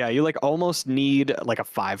almost need like a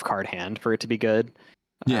 5-card hand for it to be good.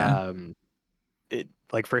 Yeah.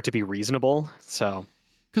 For it to be reasonable. So,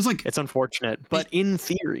 because like it's unfortunate, but in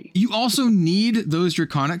theory, you also need those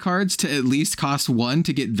Draconic cards to at least cost 1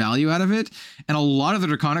 to get value out of it. And a lot of the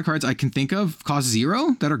Draconic cards I can think of cost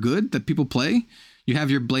 0 that are good that people play. You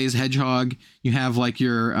have your Blaze Hedgehog. You have like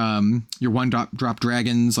your 1-drop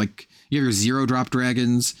dragons. Like you have your 0-drop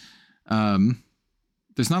dragons.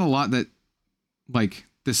 There's not a lot that like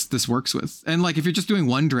this works with. And like if you're just doing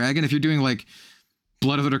 1 dragon, if you're doing like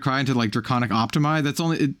Blood of the Drakai into like Draconic Optimi, it's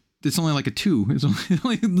only like a 2. It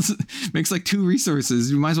only makes like 2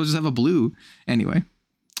 resources. You might as well just have a blue. Anyway,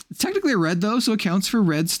 it's technically a red though, so it counts for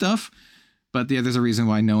red stuff. But yeah, there's a reason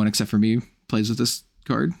why no one except for me plays with this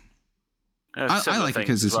card. Yeah, I like it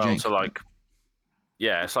because it's jank. So like,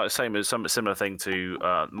 yeah, it's like the same as some similar thing to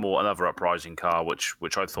another Uprising card,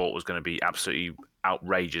 which I thought was going to be absolutely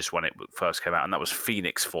outrageous when it first came out, and that was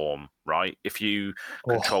Phoenix Form, right? If you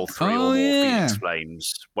control 3 or more Phoenix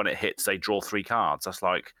Flames, when it hits, they draw 3 cards. That's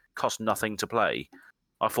like cost nothing to play.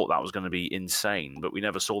 I thought that was going to be insane, but we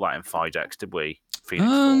never saw that in 5 decks, did we? Phoenix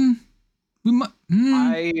Form. We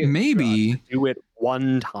maybe do it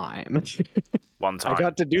one time. One time. I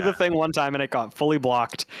got to do the thing one time, and it got fully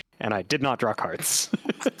blocked, and I did not draw cards.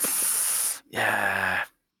 Yeah.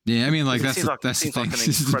 Yeah, I mean, like that's the thing.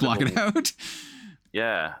 Just block it out.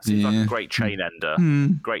 Yeah, seems like a great chain ender.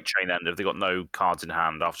 Great chain ender if they've got no cards in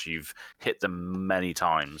hand after you've hit them many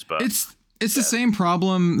times. But it's the same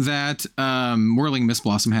problem that Whirling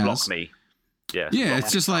Mistblossom has. Block me. Yeah,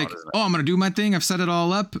 it's just like, I'm gonna do my thing. I've set it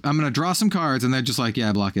all up. I'm gonna draw some cards, and they're just like,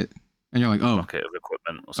 yeah, block it. And you're like, oh, block it of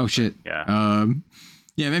equipment. Or something. Oh shit. Yeah.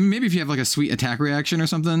 Yeah. Maybe if you have like a sweet attack reaction or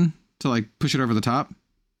something to like push it over the top,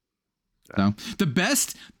 So the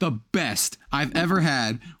best I've ever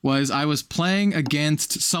had was I was playing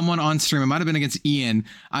against someone on stream. It might have been against Ian.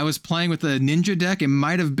 I was playing with a ninja deck. It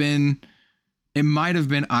might have been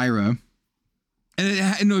Ira.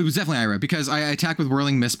 And no, it was definitely Ira because I attacked with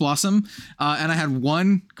Whirling Mist Blossom, and I had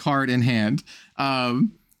one card in hand.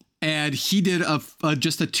 And he did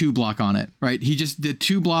just a 2-block on it, right? He just did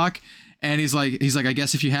 2-block, and he's like, I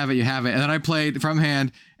guess if you have it, you have it. And then I played from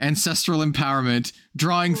hand Ancestral Empowerment,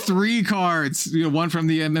 drawing 3 cards, 1 from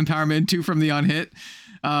the Empowerment, 2 from the unhit.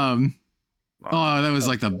 Oh, that was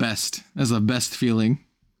like the best. That was the best feeling.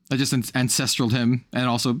 I just ancestraled him and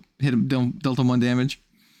also hit him, dealt him 1 damage.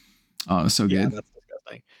 Oh, it was so good.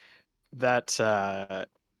 That's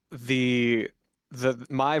disgusting. That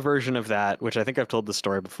my version of that, which I think I've told the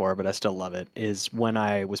story before, but I still love it, is when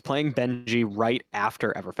I was playing Benji right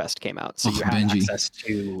after Everfest came out. So you had access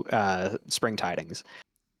to Spring Tidings.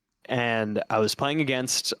 And I was playing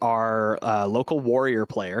against our local warrior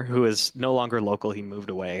player, who is no longer local. He moved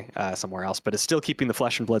away somewhere else, but is still keeping the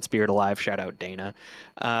Flesh and Blood spirit alive. Shout out Dana.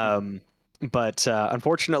 But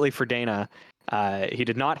unfortunately for Dana, he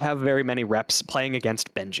did not have very many reps playing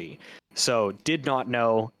against Benji. So did not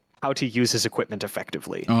know how to use his equipment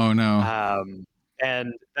effectively. Oh no.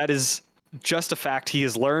 And that is just a fact he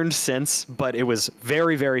has learned since, but it was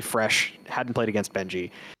very, very fresh. Hadn't played against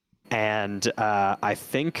Benji. And I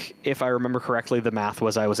think, if I remember correctly, the math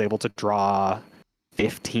was I was able to draw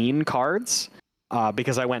 15 cards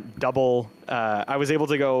because I went double. I was able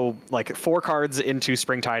to go like 4 cards into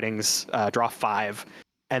Spring Tidings, draw 5,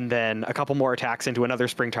 and then a couple more attacks into another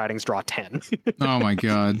Spring Tidings, draw 10. Oh my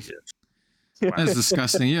god. That's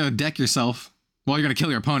disgusting. You deck yourself. Well, you're going to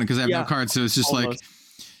kill your opponent because they have no cards, so it's just almost.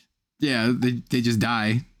 They just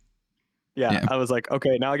die. Yeah, I was like,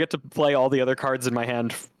 okay, now I get to play all the other cards in my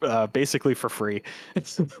hand basically for free.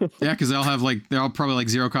 Yeah, because they're all probably like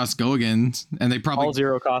 0-cost go-agains, and they probably all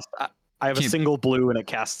 0 cost. I have a single blue, and it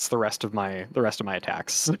casts the rest of my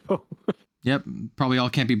attacks. So. Yep, probably all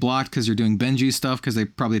can't be blocked because you're doing Benji stuff because they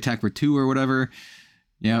probably attack for 2 or whatever.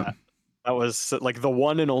 Yep. Yeah. That was like the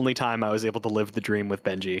one and only time I was able to live the dream with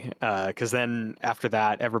Benji. Because then after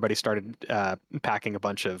that, everybody started packing a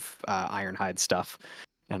bunch of Ironhide stuff.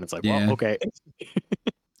 And it's like, well, okay.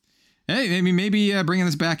 Hey, maybe bringing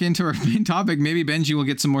this back into our main topic, maybe Benji will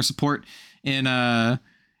get some more support in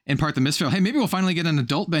part the Mistveil. Hey, maybe we'll finally get an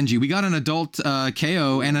adult Benji. We got an adult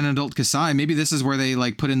KO and an adult Kasai. Maybe this is where they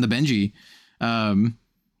like put in the Benji.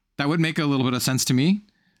 That would make a little bit of sense to me.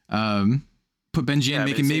 Put Benji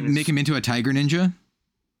in, make him into a Tiger Ninja.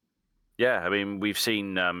 Yeah, I mean, we've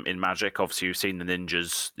seen in Magic, obviously, we've seen the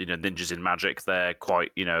ninjas. Ninjas in Magic, they're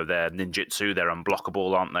quite, they're ninjutsu, they're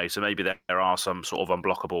unblockable, aren't they? So maybe there are some sort of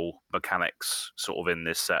unblockable mechanics sort of in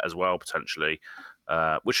this set as well, potentially,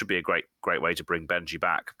 which would be a great way to bring Benji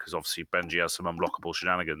back, because obviously Benji has some unblockable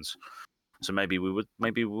shenanigans. So maybe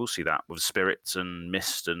we'll see that with spirits and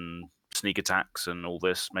mist and sneak attacks and all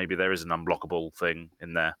this. Maybe there is an unblockable thing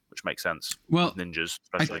in there, which makes sense. Well, ninjas,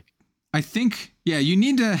 especially. I think, you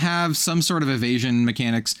need to have some sort of evasion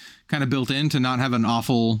mechanics kind of built in to not have an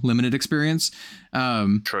awful limited experience.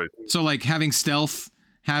 True. So like having stealth,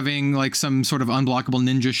 having like some sort of unblockable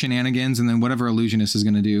ninja shenanigans, and then whatever illusionist is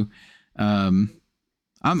going to do. I'm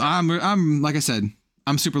like I said,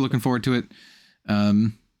 I'm super looking forward to it.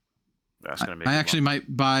 That's gonna be I actually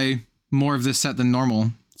might buy more of this set than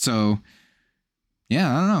normal. So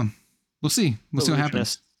yeah, I don't know. We'll see. We'll see what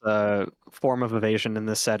happens. Form of evasion in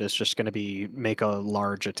this set is just going to be make a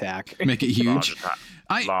large attack. Make it huge.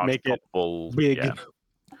 Make it big. Yeah.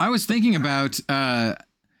 I was thinking about how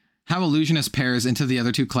Illusionist pairs into the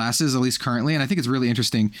other 2 classes, at least currently, and I think it's really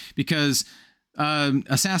interesting because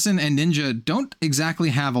Assassin and Ninja don't exactly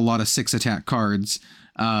have a lot of 6 attack cards.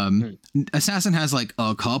 Assassin has like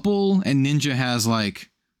a couple, and Ninja has like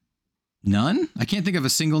none. I can't think of a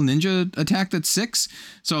single Ninja attack that's 6.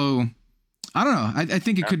 So I don't know. I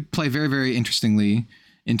think it could play very, very interestingly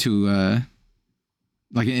into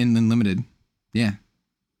like in limited. Yeah.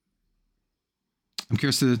 I'm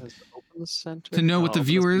curious to know what the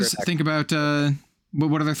viewers think about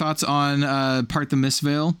what are their thoughts on part the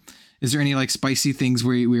Mistveil. Is there any like spicy things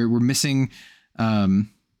we're missing? Dude,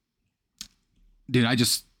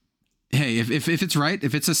 if it's right,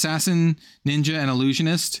 if it's Assassin, Ninja, and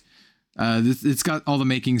Illusionist, it's got all the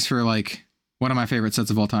makings for like one of my favorite sets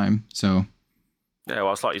of all time. So yeah,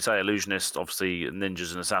 well, it's like you say, Illusionist, obviously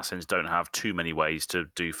ninjas and assassins don't have too many ways to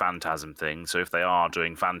do phantasm things. So if they are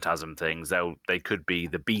doing phantasm things, they could be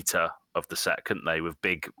the beta of the set, couldn't they, with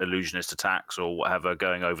big illusionist attacks or whatever,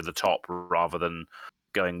 going over the top rather than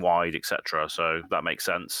going wide, etc. So that makes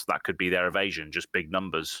sense. That could be their evasion, just big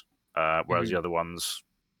numbers, whereas the other ones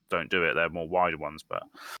don't do it. They're more wider ones, but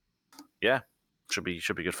yeah, should be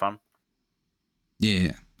good fun.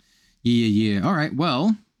 Yeah. All right.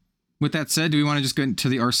 Well, with that said, do we want to just go into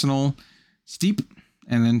the Arsenal steep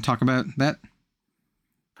and then talk about that?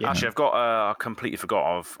 Yeah. Actually, I've got. I completely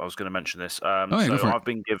forgot. I was going to mention this. Yeah, go for it.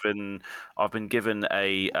 I've been given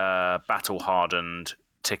a battle hardened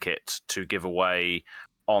ticket to give away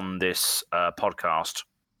on this podcast.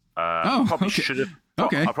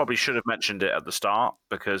 Okay. I probably should have mentioned it at the start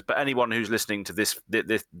but anyone who's listening to this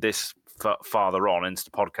farther on into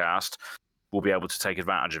the podcast will be able to take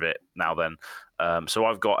advantage of it now. Then, so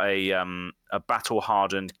I've got a battle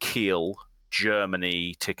hardened Kiel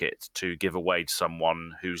Germany ticket to give away to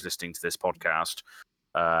someone who's listening to this podcast,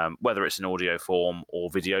 whether it's in audio form or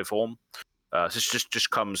video form. This just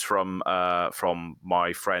comes from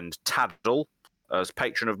my friend Taddle, as a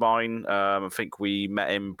patron of mine. I think we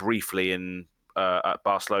met him briefly at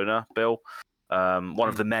Barcelona, Bill. One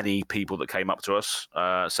of the many people that came up to us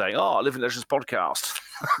saying, "Oh, Living Legends podcast,"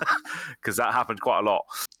 because that happened quite a lot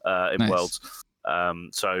in Nice. Worlds.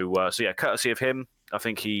 So yeah, courtesy of him. I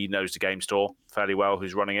think he knows the game store fairly well,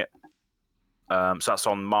 who's running it. So that's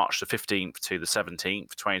on March the 15th to the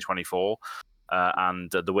 17th, 2024. And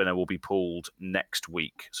the winner will be pulled next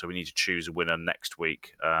week. So we need to choose a winner next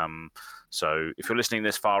week. So if you're listening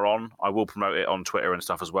this far on, I will promote it on Twitter and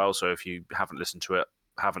stuff as well. So if you haven't listened to it,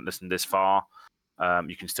 haven't listened this far,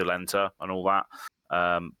 you can still enter and all that.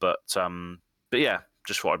 But yeah,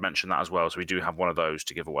 just thought I'd mention that as well. So we do have one of those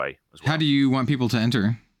to give away as well. How do you want people to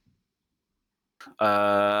enter?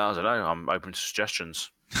 I don't know. I'm open to suggestions.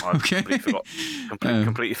 I Okay.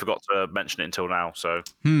 completely forgot to mention it until now. So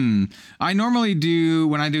I normally do,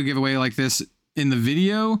 when I do a giveaway like this in the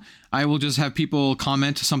video, I will just have people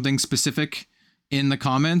comment something specific in the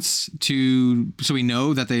comments so we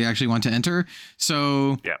know that they actually want to enter.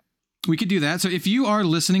 So yeah, we could do that. So if you are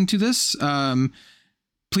listening to this,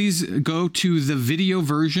 please go to the video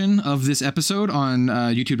version of this episode on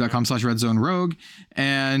youtube.com/redzonerogue.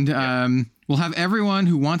 And we'll have everyone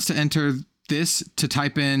who wants to enter this to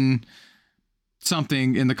type in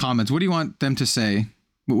something in the comments. What do you want them to say?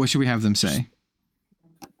 What should we have them say?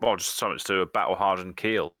 Well, just something to do a battle hardened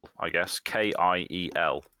Kiel, I guess.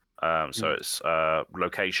 Kiel. So it's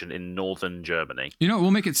location in northern Germany. You know,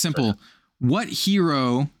 we'll make it simple. What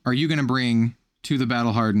hero are you going to bring to the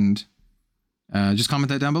battle hardened? Just comment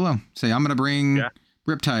that down below. Say, I'm going to bring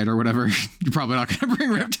Riptide or whatever. You're probably not going to bring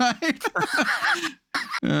Riptide.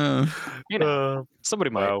 Somebody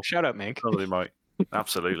might. Shout out, Mink. Somebody might.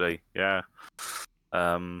 Absolutely. Yeah.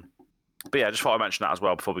 But yeah, just thought I'd mention that as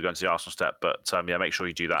well before we go into the Arsenal step. But yeah, make sure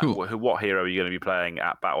you do that. Cool. What hero are you going to be playing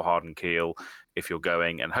at Battle Hardened Kiel if you're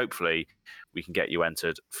going? And hopefully we can get you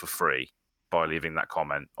entered for free by leaving that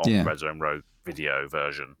comment on the Red Zone Rogue video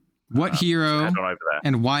version. What hero so head on over there.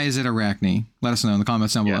 and why is it Arachne? Let us know in the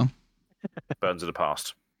comments down below. Burns of the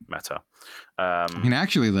past. Meta. I mean,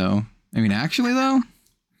 actually though.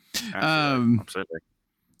 Absolutely.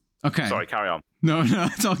 Okay. Sorry, carry on. No,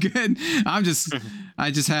 it's all good. I just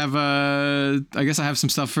have I guess I have some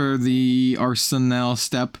stuff for the Arsenal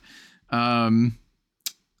step.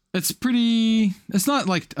 It's not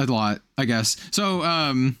like a lot, I guess. So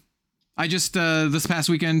I just this past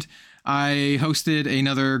weekend I hosted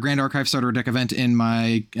another Grand Archive Starter Deck event in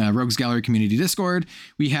my Rogues Gallery community Discord.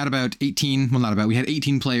 We had about 18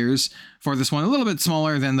 players for this one. A little bit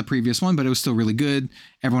smaller than the previous one, but it was still really good.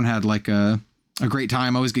 Everyone had like a great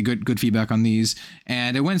time. I always get good feedback on these.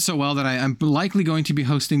 And it went so well that I'm likely going to be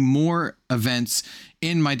hosting more events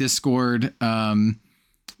in my Discord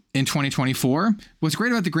in 2024. What's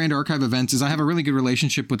great about the Grand Archive events is I have a really good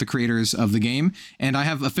relationship with the creators of the game, and I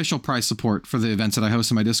have official prize support for the events that I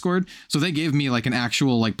host in my Discord. So they gave me like an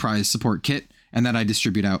actual like prize support kit, and that I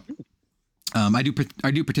distribute out. I do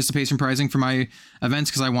participation prizing for my events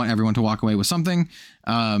because I want everyone to walk away with something,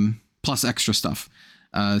 plus extra stuff.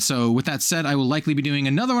 So with that said, I will likely be doing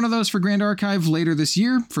another one of those for Grand Archive later this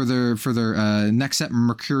year for their next set,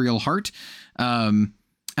 Mercurial Heart.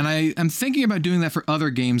 And I am thinking about doing that for other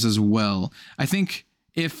games as well. I think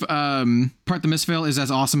if Part the Mistveil is as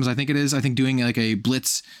awesome as I think it is, I think doing like a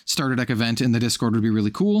Blitz starter deck event in the Discord would be really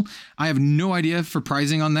cool. I have no idea for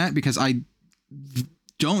pricing on that because I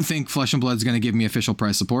don't think Flesh and Blood is going to give me official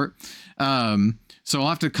prize support. So I'll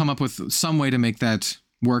have to come up with some way to make that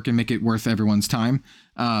work and make it worth everyone's time,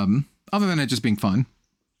 other than it just being fun.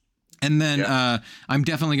 And then I'm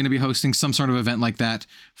definitely going to be hosting some sort of event like that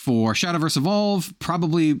for Shadowverse Evolve,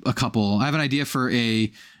 probably a couple. I have an idea for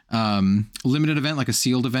a limited event, like a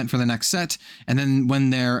sealed event for the next set. And then when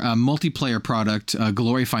their multiplayer product,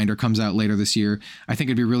 Glory Finder, comes out later this year, I think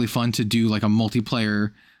it'd be really fun to do like a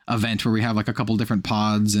multiplayer event where we have like a couple different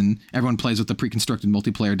pods and everyone plays with the pre-constructed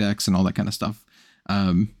multiplayer decks and all that kind of stuff.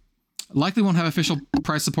 Likely won't have official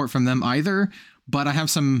prize support from them either, but I have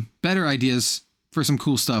some better ideas for some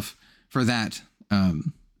cool stuff for that.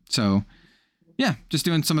 So yeah, just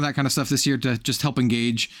doing some of that kind of stuff this year to just help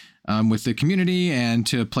engage with the community and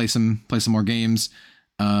to play some more games.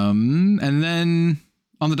 And then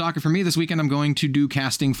on the docket for me this weekend, I'm going to do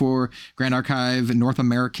casting for Grand Archive North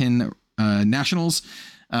American Nationals.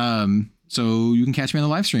 So you can catch me on the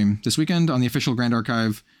live stream this weekend on the official Grand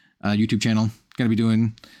Archive YouTube channel. Going to be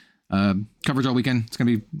doing coverage all weekend. It's going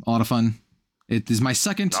to be a lot of fun. It is my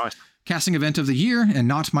second casting event of the year and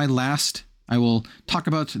not my last. I will talk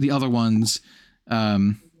about the other ones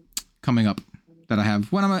coming up that I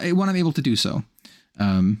have when I'm able to do so.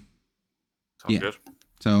 Sounds good.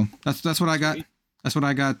 So that's what I got. That's what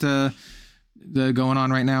I got the going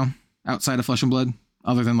on right now outside of Flesh and Blood,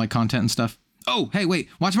 other than like content and stuff. Oh, hey, wait,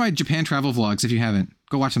 watch my Japan travel vlogs if you haven't.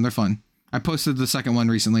 Go watch them; they're fun. I posted the second one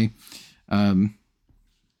recently. Yeah.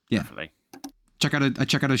 Definitely. Check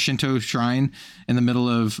out a Shinto shrine in the middle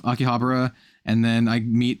of Akihabara, and then I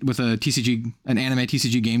meet with an anime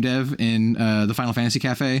TCG game dev in the Final Fantasy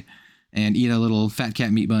Cafe, and eat a little fat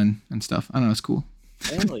cat meat bun and stuff. I don't know, it's cool.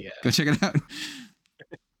 Hell yeah. Go check it out.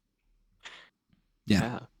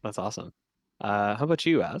 Yeah, that's awesome. How about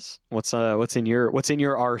you, Az? What's in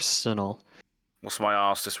your arsenal? What's my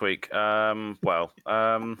arse this week? So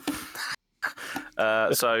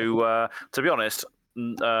to be honest,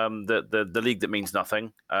 the league that means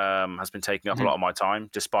nothing has been taking up a lot of my time,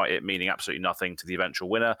 despite it meaning absolutely nothing to the eventual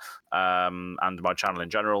winner and my channel in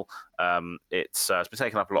general. It's been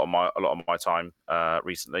taking up a lot of my time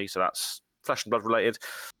recently, so that's Flesh and Blood related.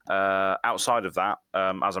 Outside of that,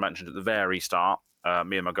 as I mentioned at the very start,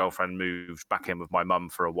 me and my girlfriend moved back in with my mum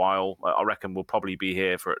for a while. I reckon we'll probably be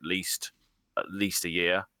here for at least a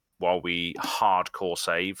year while we hardcore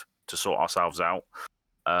save to sort ourselves out.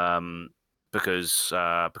 Because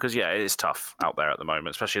yeah, it's tough out there at the moment,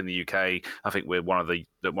 especially in the UK. I think we're one of the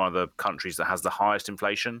countries that has the highest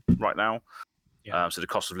inflation right now. Yeah. So the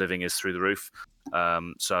cost of living is through the roof. Not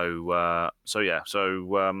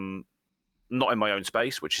in my own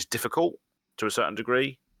space, which is difficult to a certain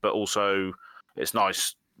degree, but also it's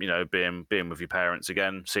nice, being with your parents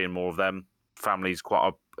again, seeing more of them. Family's quite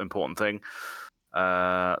an important thing.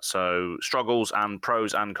 So struggles and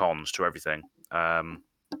pros and cons to everything. But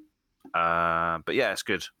yeah, it's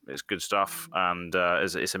good. It's good stuff, and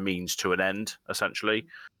it's a means to an end, essentially.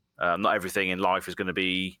 Not everything in life is going to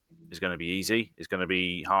be easy. It's going to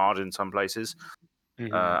be hard in some places,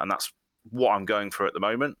 and that's what I'm going through at the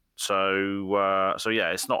moment. So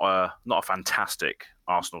yeah, it's not a fantastic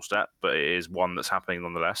Arsenal step, but it is one that's happening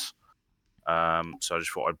nonetheless. So I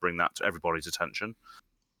just thought I'd bring that to everybody's attention.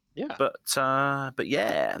 Yeah. But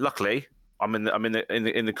yeah, luckily I'm in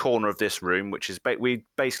the corner of this room, which is we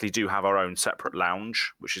basically do have our own separate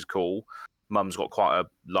lounge, which is cool. Mum's got quite a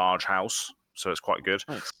large house, so it's quite good.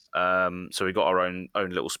 Nice. So we got our own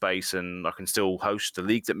little space, and I can still host a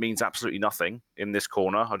league that means absolutely nothing in this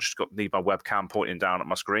corner. I just need my webcam pointing down at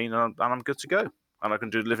my screen, and I'm good to go. And I can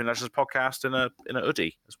do the Living Legends podcast in a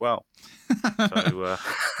hoodie as well. So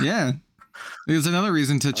yeah, there's another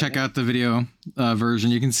reason to check out the video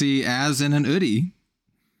version. You can see Az in an hoodie.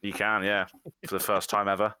 You can, yeah, for the first time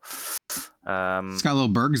ever. It's got little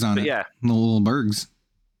bergs on it. Yeah, little bergs.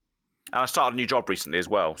 And I started a new job recently as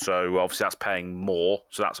well, so obviously that's paying more.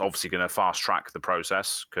 So that's obviously going to fast track the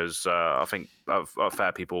process, because I think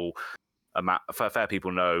fair people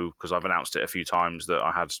know, because I've announced it a few times, that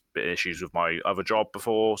I had a bit of issues with my other job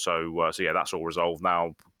before. So yeah, that's all resolved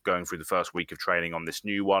now. Going through the first week of training on this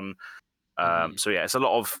new one. So yeah, it's a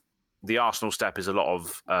lot of the Arsenal step is a lot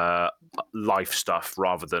of life stuff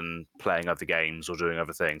rather than playing other games or doing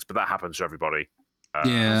other things. But that happens to everybody.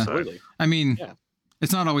 Yeah, I mean. Yeah.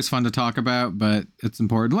 It's not always fun to talk about, but it's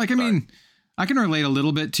important. Like, I mean, I can relate a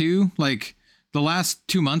little bit too. Like, the last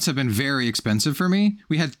 2 months have been very expensive for me.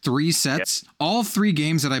 We had 3 sets. Yep. All 3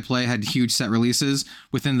 games that I play had huge set releases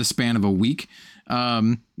within the span of a week.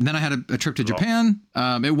 Then I had a trip to Japan.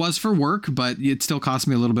 It was for work, but it still cost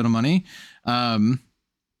me a little bit of money. And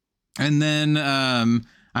then I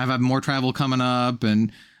have more travel coming up,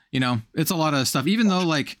 and, it's a lot of stuff.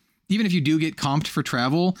 Even if you do get comped for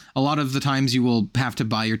travel, a lot of the times you will have to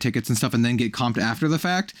buy your tickets and stuff and then get comped after the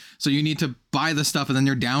fact. So you need to buy the stuff, and then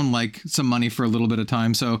you're down like some money for a little bit of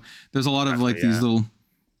time. So there's a lot of these little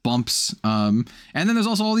bumps. And then there's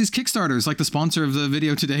also all these Kickstarters, like the sponsor of the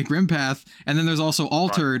video today, Grimpath. And then there's also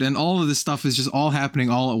Altered, and all of this stuff is just all happening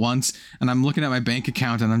all at once. And I'm looking at my bank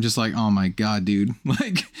account and I'm just like, oh my God, dude,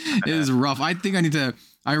 like it is rough. I think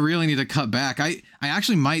I really need to cut back. I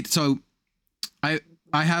actually might. So I've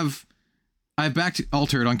backed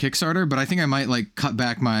Altered on Kickstarter, but I think I might like cut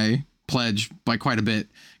back my pledge by quite a bit,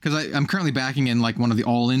 because I'm currently backing in like one of the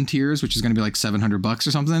all-in tiers, which is going to be like $700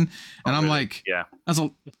 or something, and I'm like, yeah, I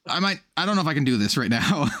don't know if I can do this right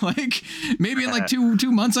now. Like maybe in like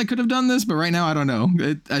two months I could have done this, but right now I don't know.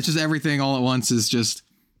 It's just everything all at once is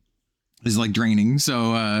like draining.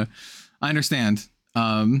 So I understand.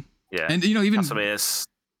 Yeah, and even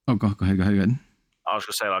go ahead. I was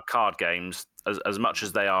going to say, like, card games, as much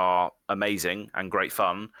as they are amazing and great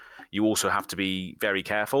fun, you also have to be very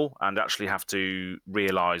careful and actually have to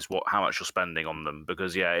realize how much you're spending on them,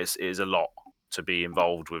 because it is a lot to be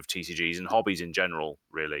involved with TCGs and hobbies in general,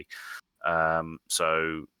 really.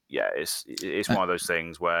 So yeah, it's one of those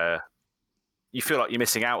things where you feel like you're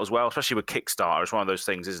missing out as well, especially with Kickstarter. It's one of those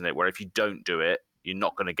things, isn't it, where if you don't do it, you're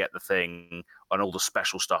not going to get the thing and all the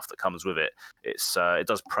special stuff that comes with it. It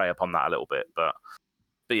does prey upon that a little bit, but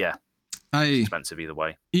yeah, it's expensive either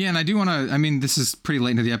way. Yeah, and I do want to, I mean, this is pretty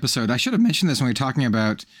late into the episode. I should have mentioned this when we were talking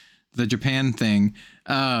about the Japan thing.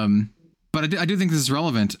 But I do think this is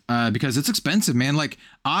relevant because it's expensive, man. Like,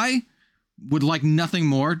 I would like nothing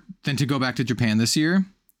more than to go back to Japan this year.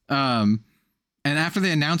 And after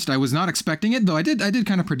they announced, I was not expecting it, though I did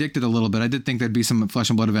kind of predict it a little bit. I did think there'd be some Flesh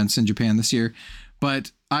and Blood events in Japan this year.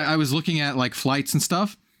 But I was looking at like flights and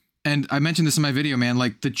stuff. And I mentioned this in my video, man,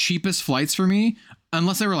 like the cheapest flights for me,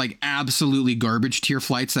 unless they were like absolutely garbage tier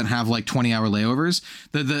flights that have like 20-hour layovers,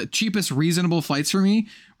 the cheapest reasonable flights for me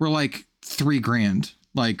were like $3,000,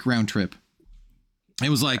 like round trip. It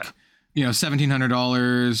was like,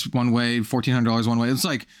 $1,700 one way, $1,400 one way. It's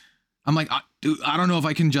like, I'm like, dude, I don't know if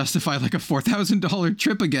I can justify like a $4,000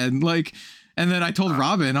 trip again. Like, and then I told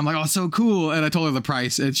Robin, I'm like, oh, so cool. And I told her the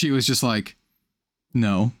price, and she was just like,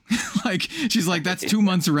 no. Like, she's like, that's 2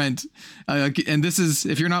 months rent. And this is,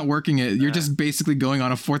 if you're not working it, you're just basically going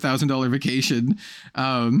on a $4,000 vacation.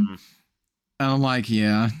 And I'm like,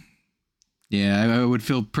 yeah, I would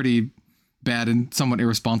feel pretty bad and somewhat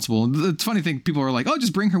irresponsible. The funny thing, people are like, oh,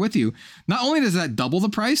 just bring her with you. Not only does that double the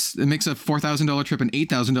price, it makes a $4,000 trip an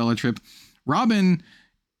 $8,000 trip. Robin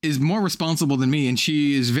is more responsible than me, and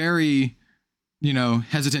she is very,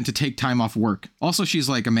 hesitant to take time off work. Also, she's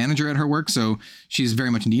like a manager at her work, so she's very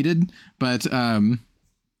much needed. But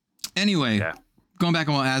anyway, going back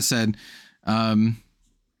on what Az said,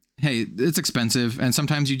 hey, it's expensive, and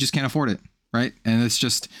sometimes you just can't afford it, right? And it's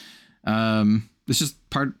just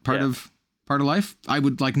part of life. I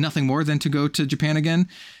would like nothing more than to go to Japan again.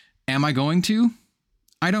 Am I going to?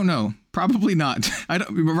 I don't know. Probably not.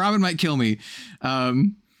 Robin might kill me.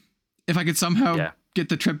 If I could somehow get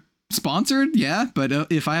the trip sponsored, but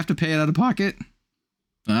if I have to pay it out of pocket,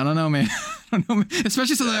 I don't know, man. I don't know, man.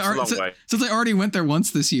 Especially since I already went there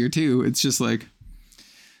once this year too. It's just like,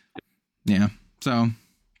 So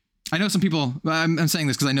I know some people. I'm saying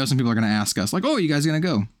this because I know some people are going to ask us, like, "Oh, are you guys going to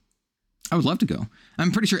go?" I would love to go.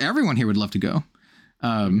 I'm pretty sure everyone here would love to go.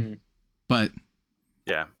 But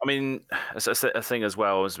yeah, I mean, a thing as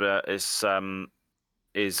well is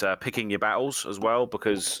picking your battles as well,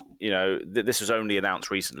 because this was only announced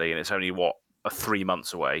recently and it's only 3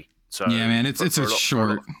 months away. So yeah, man, it's a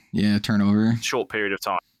short turnover, short period of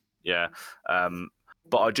time.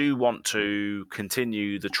 But I do want to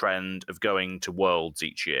continue the trend of going to Worlds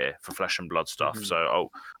each year for Flesh and Blood stuff. Mm-hmm. So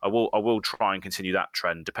I will try and continue that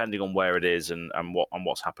trend, depending on where it is and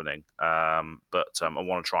what's happening. But I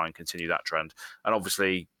want to try and continue that trend. And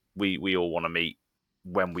obviously, we all want to meet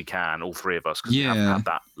when we can, all three of us, because we haven't had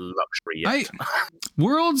that luxury yet.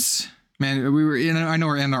 Worlds, man, I know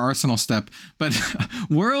we're in our Arsenal step, but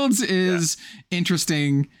Worlds is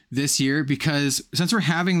interesting this year because since we're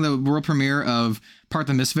having the world premiere of Part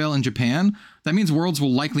the Mistveil in Japan, that means Worlds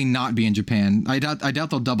will likely not be in Japan. I doubt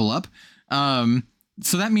they'll double up.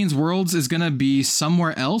 So that means Worlds is going to be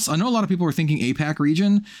somewhere else. I know a lot of people were thinking APAC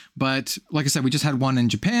region, but like I said, we just had one in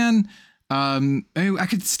Japan. I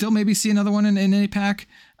could still maybe see another one in APAC.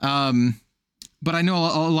 But I know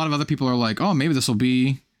a lot of other people are like, oh, maybe this will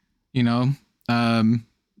be,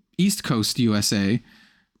 East Coast USA.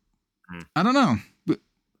 I don't know.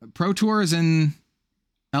 Pro Tour is in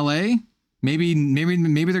LA. Maybe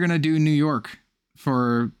they're going to do New York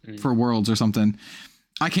for Worlds or something.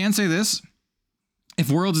 I can say this. If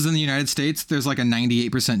Worlds is in the United States, there's like a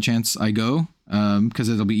 98% chance I go, because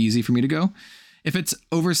it'll be easy for me to go. If it's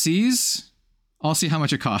overseas, I'll see how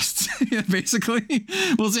much it costs. Basically,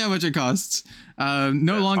 we'll see how much it costs.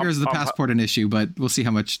 No longer is the passport an issue, but we'll see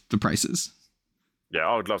how much the price is. Yeah,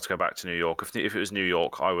 I would love to go back to New York. If it was New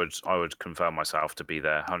York, I would confirm myself to be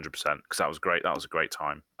there 100% because that was great. That was a great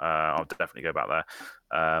time. I'll definitely go back there.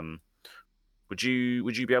 Would you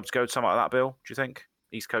be able to go to something like that, Bill? Do you think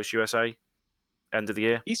East Coast USA, end of the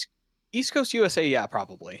year? East Coast USA, yeah,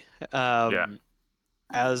 probably. Yeah.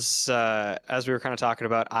 As we were kind of talking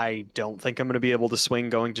about, I don't think I'm going to be able to swing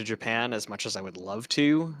going to Japan as much as I would love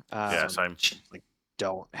to. Yeah, same. Like,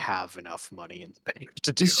 don't have enough money in the bank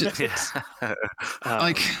to do It's it. just-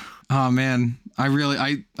 like, oh man, I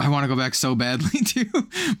want to go back so badly too,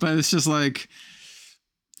 but it's just like,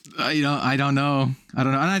 I don't know. And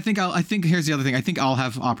I think here's the other thing. I think I'll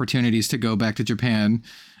have opportunities to go back to Japan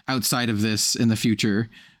outside of this in the future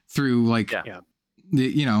through like,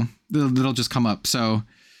 it'll just come up. So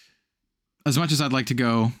as much as I'd like to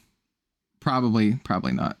go, probably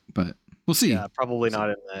not, but we'll see. Yeah, probably not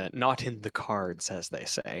in the cards, as they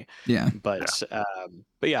say. Yeah. But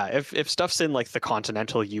yeah, if stuff's in like the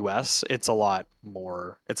continental US, it's a lot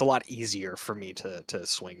easier for me to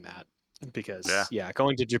swing that. Because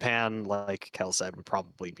going to Japan, like Kel said, would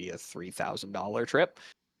probably be a $3,000 trip.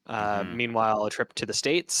 Meanwhile, a trip to the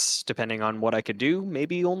States, depending on what I could do,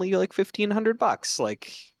 maybe only like $1,500.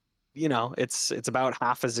 Like, it's about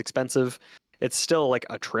half as expensive. It's still like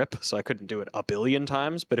a trip, so I couldn't do it a billion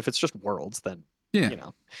times. But if it's just Worlds, then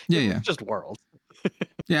just Worlds.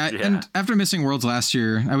 Yeah, and after missing Worlds last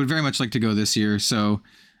year, I would very much like to go this year. So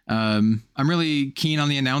I'm really keen on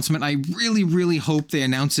the announcement. I really, really hope they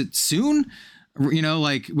announce it soon.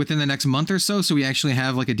 Like within the next month or so we actually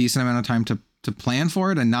have like a decent amount of time to plan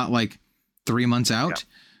for it and not like 3 months out.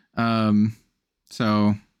 But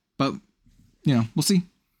we'll see.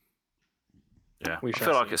 Yeah, I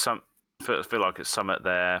feel like it's something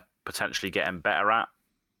they're potentially getting better at.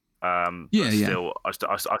 Still, I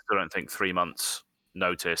still don't think 3 months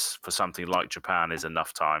notice for something like Japan is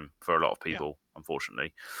enough time for a lot of people,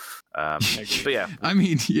 unfortunately. But yeah, I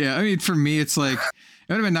mean, for me, it's like it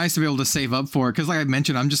would have been nice to be able to save up for it because, like I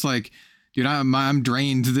mentioned, I'm just like, dude, I'm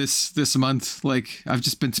drained this month. Like I've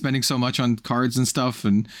just been spending so much on cards and stuff,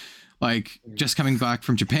 and like just coming back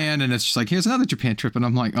from Japan, and it's just like here's another Japan trip, and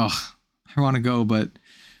I'm like, oh, I want to go, but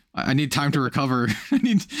I need time to recover.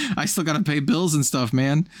 I still got to pay bills and stuff,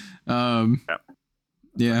 man.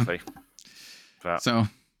 Exactly. So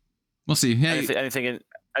we'll see. Hey, anything in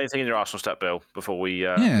your Arsenal step, Bill, before we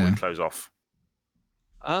close off?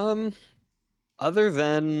 Other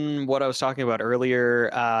than what I was talking about earlier,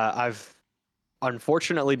 I've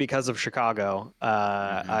unfortunately, because of Chicago,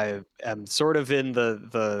 I am sort of in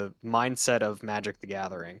the mindset of Magic the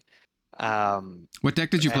Gathering. What deck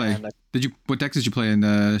did you play? What deck did you play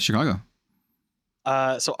in Chicago?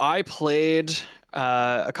 So I played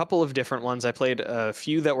a couple of different ones. I played a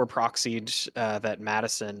few that were proxied that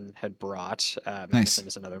Madison had brought. Madison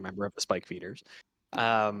is another member of the Spike Feeders.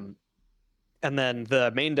 And then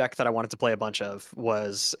the main deck that I wanted to play a bunch of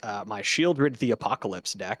was my Shieldred the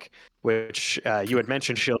Apocalypse deck, which you had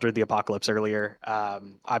mentioned Shieldred the Apocalypse earlier.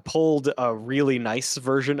 I pulled a really nice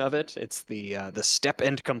version of it. It's the Step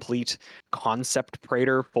and Complete Concept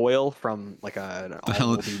Praetor foil from like an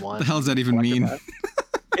all-1. The hell does that even mean?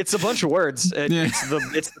 It's a bunch of words.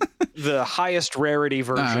 It's the highest rarity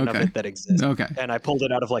version of it that exists. Okay. And I pulled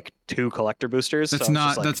it out of like 2 collector boosters. That's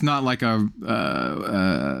not like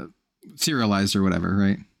a serialized or whatever,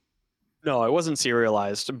 right? No, it wasn't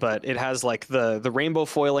serialized, but it has like the rainbow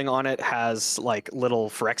foiling on it has like little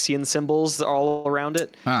Phyrexian symbols all around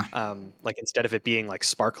it. Like instead of it being like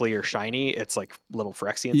sparkly or shiny, it's like little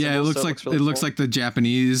Phyrexian symbols. Yeah, it looks like the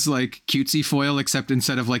Japanese like cutesy foil, except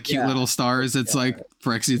instead of like cute little stars, it's like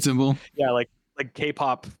Phyrexian symbol. Yeah, like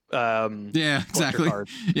K-pop. Yeah, exactly.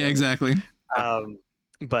 Cards. Yeah, exactly. So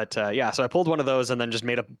I pulled one of those and then just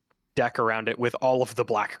made a deck around it with all of the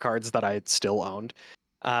black cards that I still owned.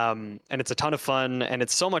 And it's a ton of fun, and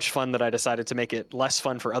it's so much fun that I decided to make it less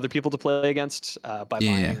fun for other people to play against by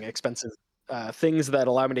buying expensive things that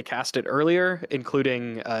allow me to cast it earlier,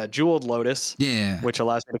 including Jeweled Lotus, which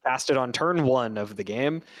allows me to cast it on turn 1 of the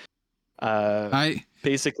game.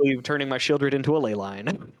 Basically turning my Shieldred into a ley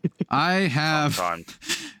line. I have a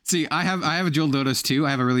Jeweled Lotus too.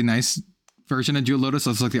 I have a really nice version of Jeweled Lotus.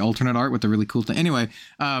 That's like the alternate art with the really cool thing. Anyway,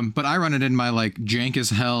 but I run it in my like jank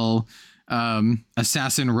as hell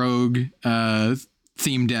assassin rogue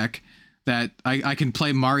theme deck that I can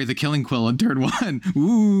play Mari the Killing Quill on turn 1.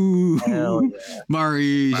 Ooh, hell yeah.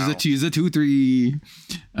 Mari, she's a 2/3.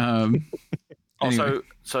 Also,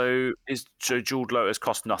 so Jeweled Lotus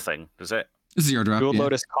cost nothing, does it? Zero drop. Jeweled Yeah.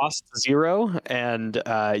 Lotus costs 0, and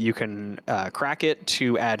you can crack it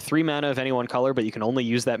to add 3 mana of any one color, but you can only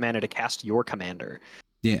use that mana to cast your commander.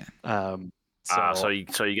 Yeah. So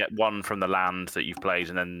you get 1 from the land that you've played,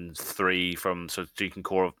 and then 3 from so you can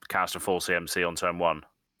cast a full CMC on turn 1.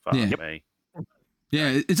 Fuck Yeah. me.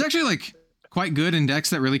 Yeah, it's actually like quite good in decks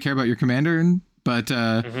that really care about your commander, but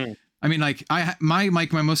I mean, like my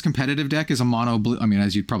most competitive deck is a mono blue. I mean,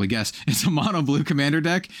 as you'd probably guess, it's a mono blue commander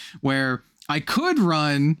deck where I could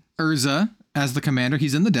run Urza as the commander.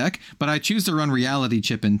 He's in the deck, but I choose to run Reality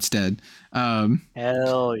Chip instead.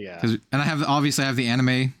 Hell yeah! And I have the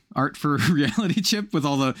anime art for Reality Chip with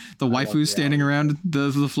all the waifus standing around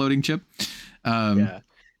the floating chip. But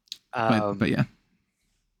yeah.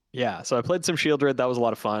 Yeah, so I played some Shieldred. That was a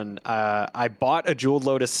lot of fun. I bought a Jeweled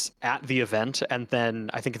Lotus at the event, and then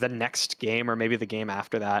I think the next game, or maybe the game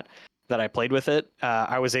after that I played with it,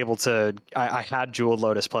 I was able to. I had Jeweled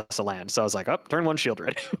Lotus plus a land, so I was like, "Oh, turn 1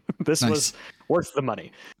 Shieldred." This was worth the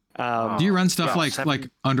money. Do you run stuff like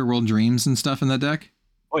Underworld Dreams and stuff in that deck?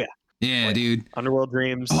 Oh yeah. Yeah, dude. Underworld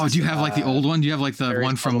Dreams. Oh, do you have like the old one? Do you have like the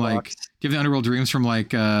one from like? Do you have the Underworld Dreams from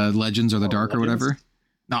like Legends or the Dark Legends? Or whatever?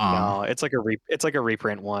 No, it's like a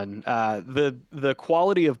reprint one. The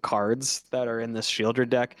quality of cards that are in this Shieldred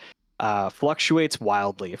deck fluctuates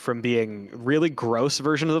wildly from being really gross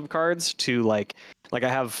versions of cards to like I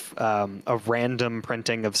have a random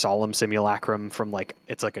printing of Solemn Simulacrum from like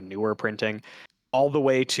it's like a newer printing, all the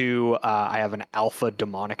way to I have an Alpha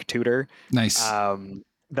Demonic Tutor. Nice.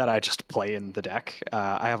 That I just play in the deck.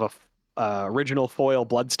 I have a original foil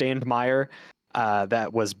Bloodstained Mire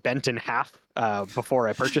that was bent in half before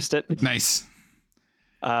I purchased it. Nice.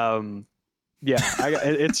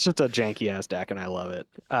 It's just a janky ass deck, and I love it.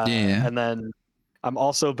 Yeah. And then I'm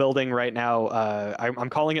also building right now. I'm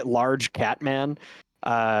calling it Large Catman.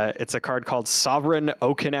 It's a card called Sovereign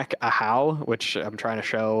Okinek Ahau, which I'm trying to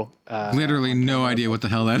show. Literally no idea what the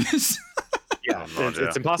hell that is. Yeah,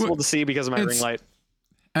 it's impossible to see because of my ring light.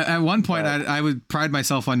 At one point, I would pride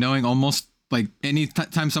myself on knowing almost like any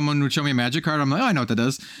time someone would show me a Magic card, I'm like, oh, I know what that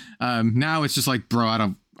does. Now it's just like,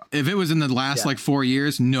 bro, if it was in the last like 4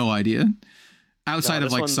 years, no idea. Outside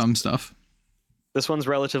of like some stuff. This one's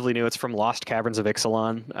relatively new. It's from Lost Caverns of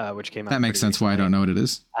Ixalan, which came out. That makes sense why I don't know what it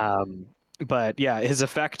is. But yeah, his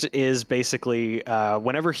effect is basically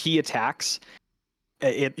whenever he attacks,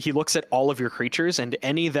 he looks at all of your creatures, and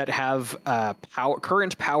any that have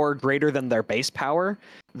current power greater than their base power,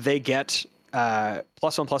 they get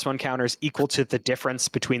 +1/+1 counters equal to the difference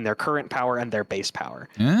between their current power and their base power.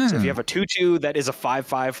 So if you have a 2/2 that is a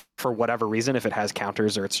 5/5 for whatever reason, if it has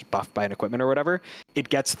counters or it's buffed by an equipment or whatever, it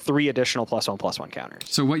gets 3 additional +1/+1 counters.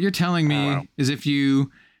 So what you're telling me is if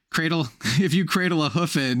you cradle a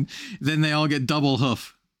hoof in, then they all get double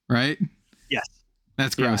hoof, right? Yes.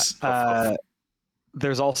 That's gross.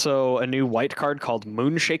 There's also a new white card called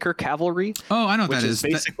Moonshaker Cavalry. Oh, I know what that is.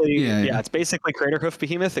 Basically, it's basically Craterhoof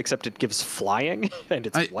Behemoth, except it gives flying and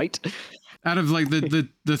it's white. Out of like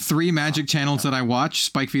the 3 Magic channels that I watch,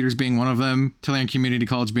 Spike Feeders being one of them, Tillarian Community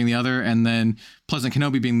College being the other, and then Pleasant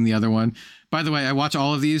Kenobi being the other one. By the way, I watch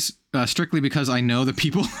all of these strictly because I know the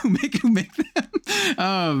people who make them.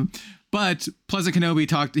 But Pleasant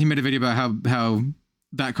Kenobi he made a video about how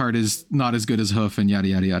that card is not as good as Hoof and yada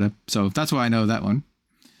yada yada. So that's why I know that one.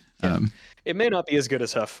 It may not be as good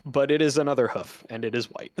as Hoof, but it is another Hoof, and it is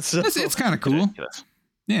white. So it's kind of cool.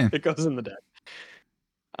 Yeah, it goes in the deck.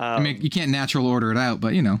 I mean, you can't natural order it out,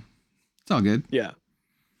 but it's all good. Yeah,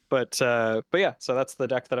 but yeah. So that's the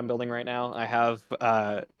deck that I'm building right now. I have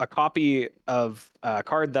a copy of a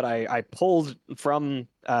card that I pulled from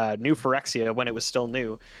New Phyrexia when it was still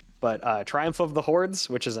new. But Triumph of the Hordes,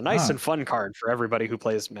 which is a nice and fun card for everybody who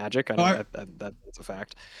plays Magic. I know that's a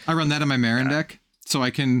fact. I run that in my Marin deck, so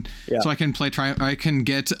I can play Triumph. I can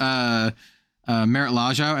get Merit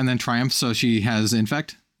Lajau and then Triumph, so she has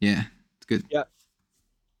Infect. Yeah, it's good. Yeah.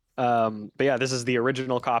 But yeah, this is the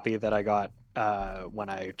original copy that I got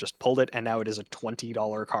when I just pulled it, and now it is a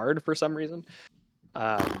 $20 card for some reason.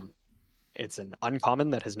 It's an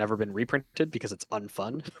uncommon that has never been reprinted because it's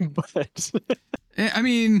unfun. But I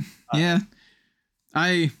mean, yeah.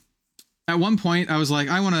 At one point I was like,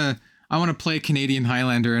 I want to play Canadian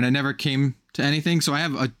Highlander, and it never came to anything. So I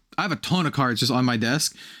have a ton of cards just on my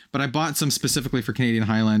desk, but I bought some specifically for Canadian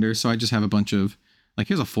Highlander. So I just have a bunch of like,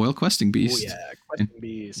 here's a foil Questing Beast. Oh yeah, Questing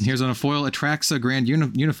Beast. And here's on a foil Atraxa Grand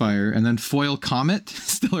Unifier, and then foil Comet,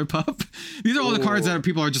 Stellar Pup. These are all the cards that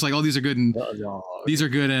people are just like, oh, these are good in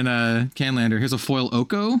Canlander. Here's a foil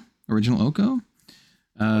Oko, original Oko.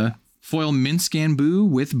 Foil Minscan Boo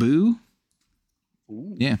with Boo.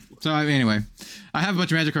 Ooh. Yeah. So anyway, I have a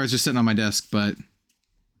bunch of Magic cards just sitting on my desk, but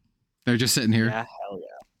They're just sitting here. Yeah, hell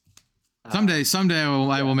yeah. Someday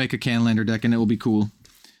I will make a Canlander deck and it will be cool.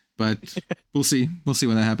 But we'll see. We'll see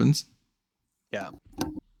when that happens. Yeah.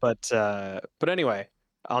 But anyway,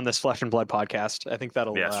 on this Flesh and Blood podcast, I think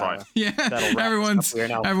that'll Yeah, that's right. Yeah, that'll wrap everyone's us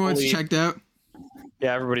up. everyone's checked out.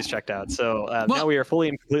 Yeah, everybody's checked out. So Well, now we are fully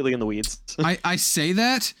and completely in the weeds. I say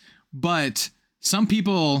that, but some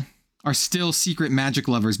people are still secret Magic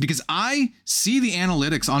lovers because I see the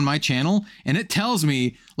analytics on my channel and it tells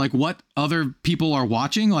me like what other people are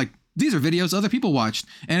watching. Like these are videos other people watched,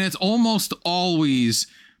 and it's almost always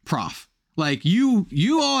Prof. Like you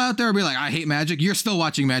all out there be like, I hate Magic. You're still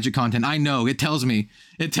watching Magic content. I know. It tells me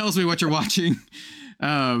what you're watching.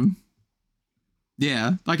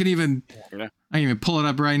 Yeah, I can even pull it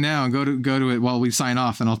up right now and go to it while we sign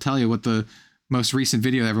off, and I'll tell you what the most recent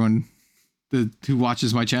video everyone who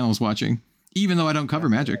watches my channel is watching, even though I don't cover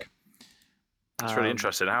Magic. It's really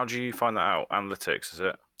interesting. How do you find that out? Analytics, is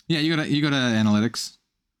it? Yeah, you go to analytics,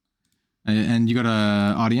 and you go to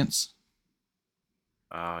audience.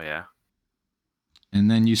 Oh yeah.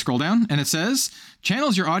 And then you scroll down, and it says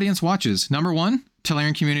channels your audience watches. Number 1,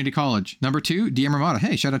 Tellurian Community College. Number 2, DM Ramada.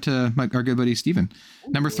 Hey, shout out to our good buddy Steven.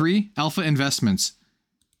 Number 3, Alpha Investments.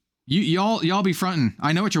 Y'all be fronting.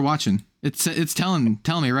 I know what you're watching. It's telling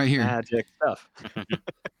me right here. Magic stuff.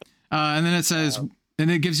 And then it says,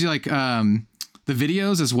 and it gives you like the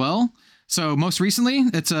videos as well. So most recently,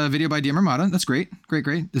 it's a video by DM Ramada. That's great.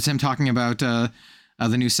 It's him talking about the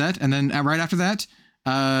new set. And then right after that,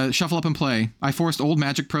 Shuffle Up and Play. I forced old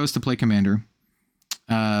Magic pros to play Commander.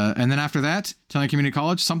 And then after that, Telling Community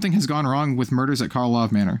College, something has gone wrong with murders at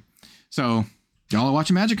Karlov Manor. So y'all are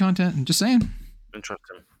watching Magic content. I'm just saying.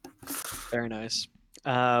 Interesting. Very nice.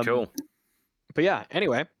 Cool. But yeah,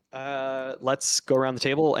 anyway, let's go around the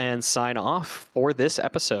table and sign off for this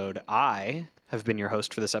episode. I have been your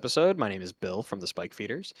host for this episode. My name is Bill from the Spike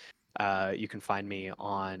Feeders. You can find me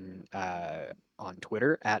on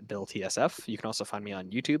Twitter at BillTSF. You can also find me on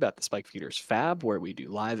YouTube at the Spike Feeders FAB, where we do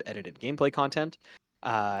live edited gameplay content.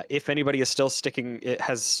 If anybody is still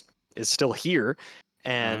is still here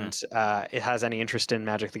and it has any interest in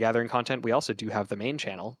Magic the Gathering content, we also do have the main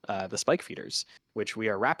channel, the Spike Feeders, which we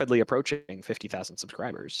are rapidly approaching 50,000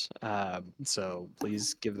 subscribers. So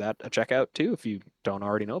please give that a check out too if you don't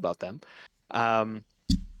already know about them.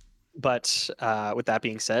 But with that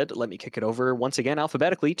being said, let me kick it over once again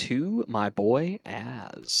alphabetically to my boy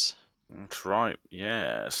Az. That's right.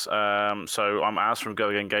 Yes. So I'm Az from Go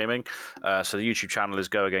Again Gaming. So the YouTube channel is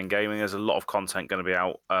Go Again Gaming. There's a lot of content going to be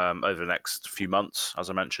out over the next few months, as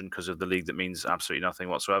I mentioned, because of the league that means absolutely nothing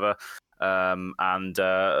whatsoever. And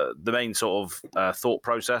the main sort of thought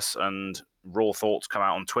process and raw thoughts come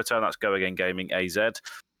out on Twitter. And that's Go Again Gaming AZ.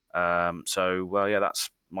 Yeah, that's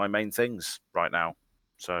my main things right now.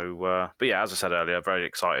 So, but yeah, as I said earlier, very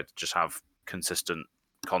excited to just have consistent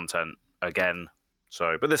content again.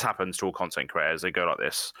 So, but this happens to all content creators. They go like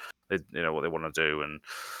this. They know what they want to do, and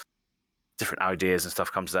different ideas and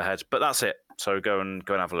stuff come to their head. But that's it. So go and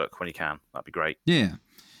have a look when you can. That'd be great. Yeah.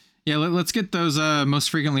 Let's get those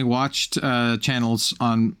most frequently watched channels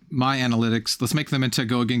on my analytics. Let's make them into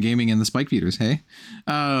Go Again Gaming and the Spike Feeders. Hey.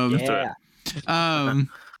 Yeah. I'm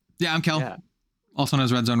Kel, also known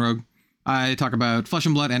as Red Zone Rogue. I talk about Flesh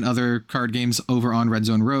and Blood and other card games over on Red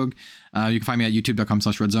Zone Rogue. You can find me at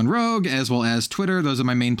youtube.com/RedZoneRogue, as well as Twitter. Those are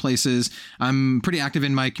my main places. I'm pretty active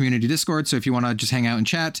in my community Discord, so if you want to just hang out and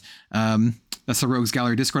chat, that's the Rogues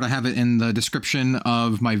Gallery Discord. I have it in the description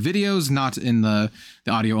of my videos, not in the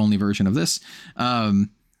audio-only version of this. And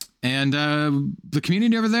the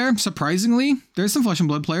community over there, surprisingly, there's some Flesh and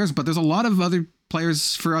Blood players, but there's a lot of other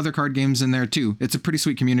players for other card games in there too. It's a pretty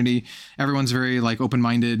sweet community. Everyone's very like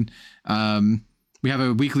open-minded. We have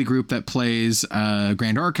a weekly group that plays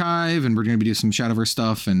Grand Archive, and we're going to be doing some Shadowverse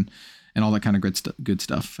stuff and all that kind of good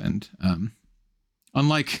stuff. And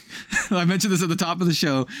unlike I mentioned this at the top of the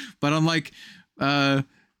show, but unlike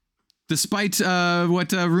despite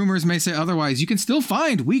what rumors may say otherwise, you can still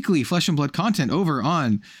find weekly Flesh and Blood content over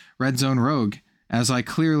on Red Zone Rogue, as I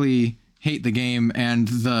clearly hate the game and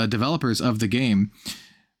the developers of the game.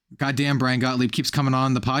 Goddamn, Brian Gottlieb keeps coming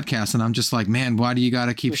on the podcast, and I'm just like, man, why do you got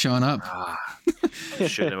to keep showing up?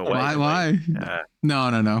 Shooting him away. Why?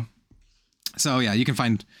 No. So yeah, you can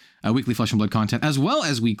find weekly Flesh and Blood content, as well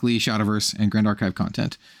as weekly Shadowverse and Grand Archive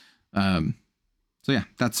content. So yeah,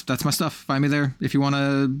 that's my stuff. Find me there if you want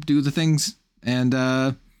to do the things. And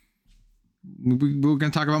we're going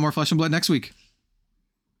to talk about more Flesh and Blood next week.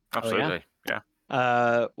 Absolutely. Yeah.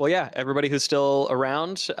 Everybody who's still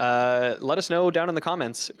around, let us know down in the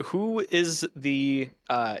comments, who is the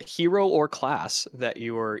hero or class that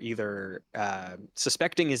you are either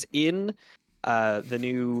suspecting is in the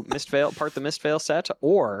new Mistveil, the Mistveil set,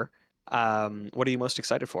 or what are you most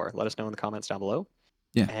excited for? Let us know in the comments down below.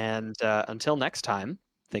 Yeah. And until next time,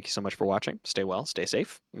 thank you so much for watching. Stay well, stay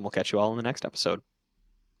safe, and we'll catch you all in the next episode.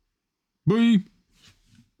 Bye.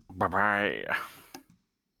 Bye bye.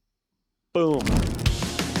 Boom.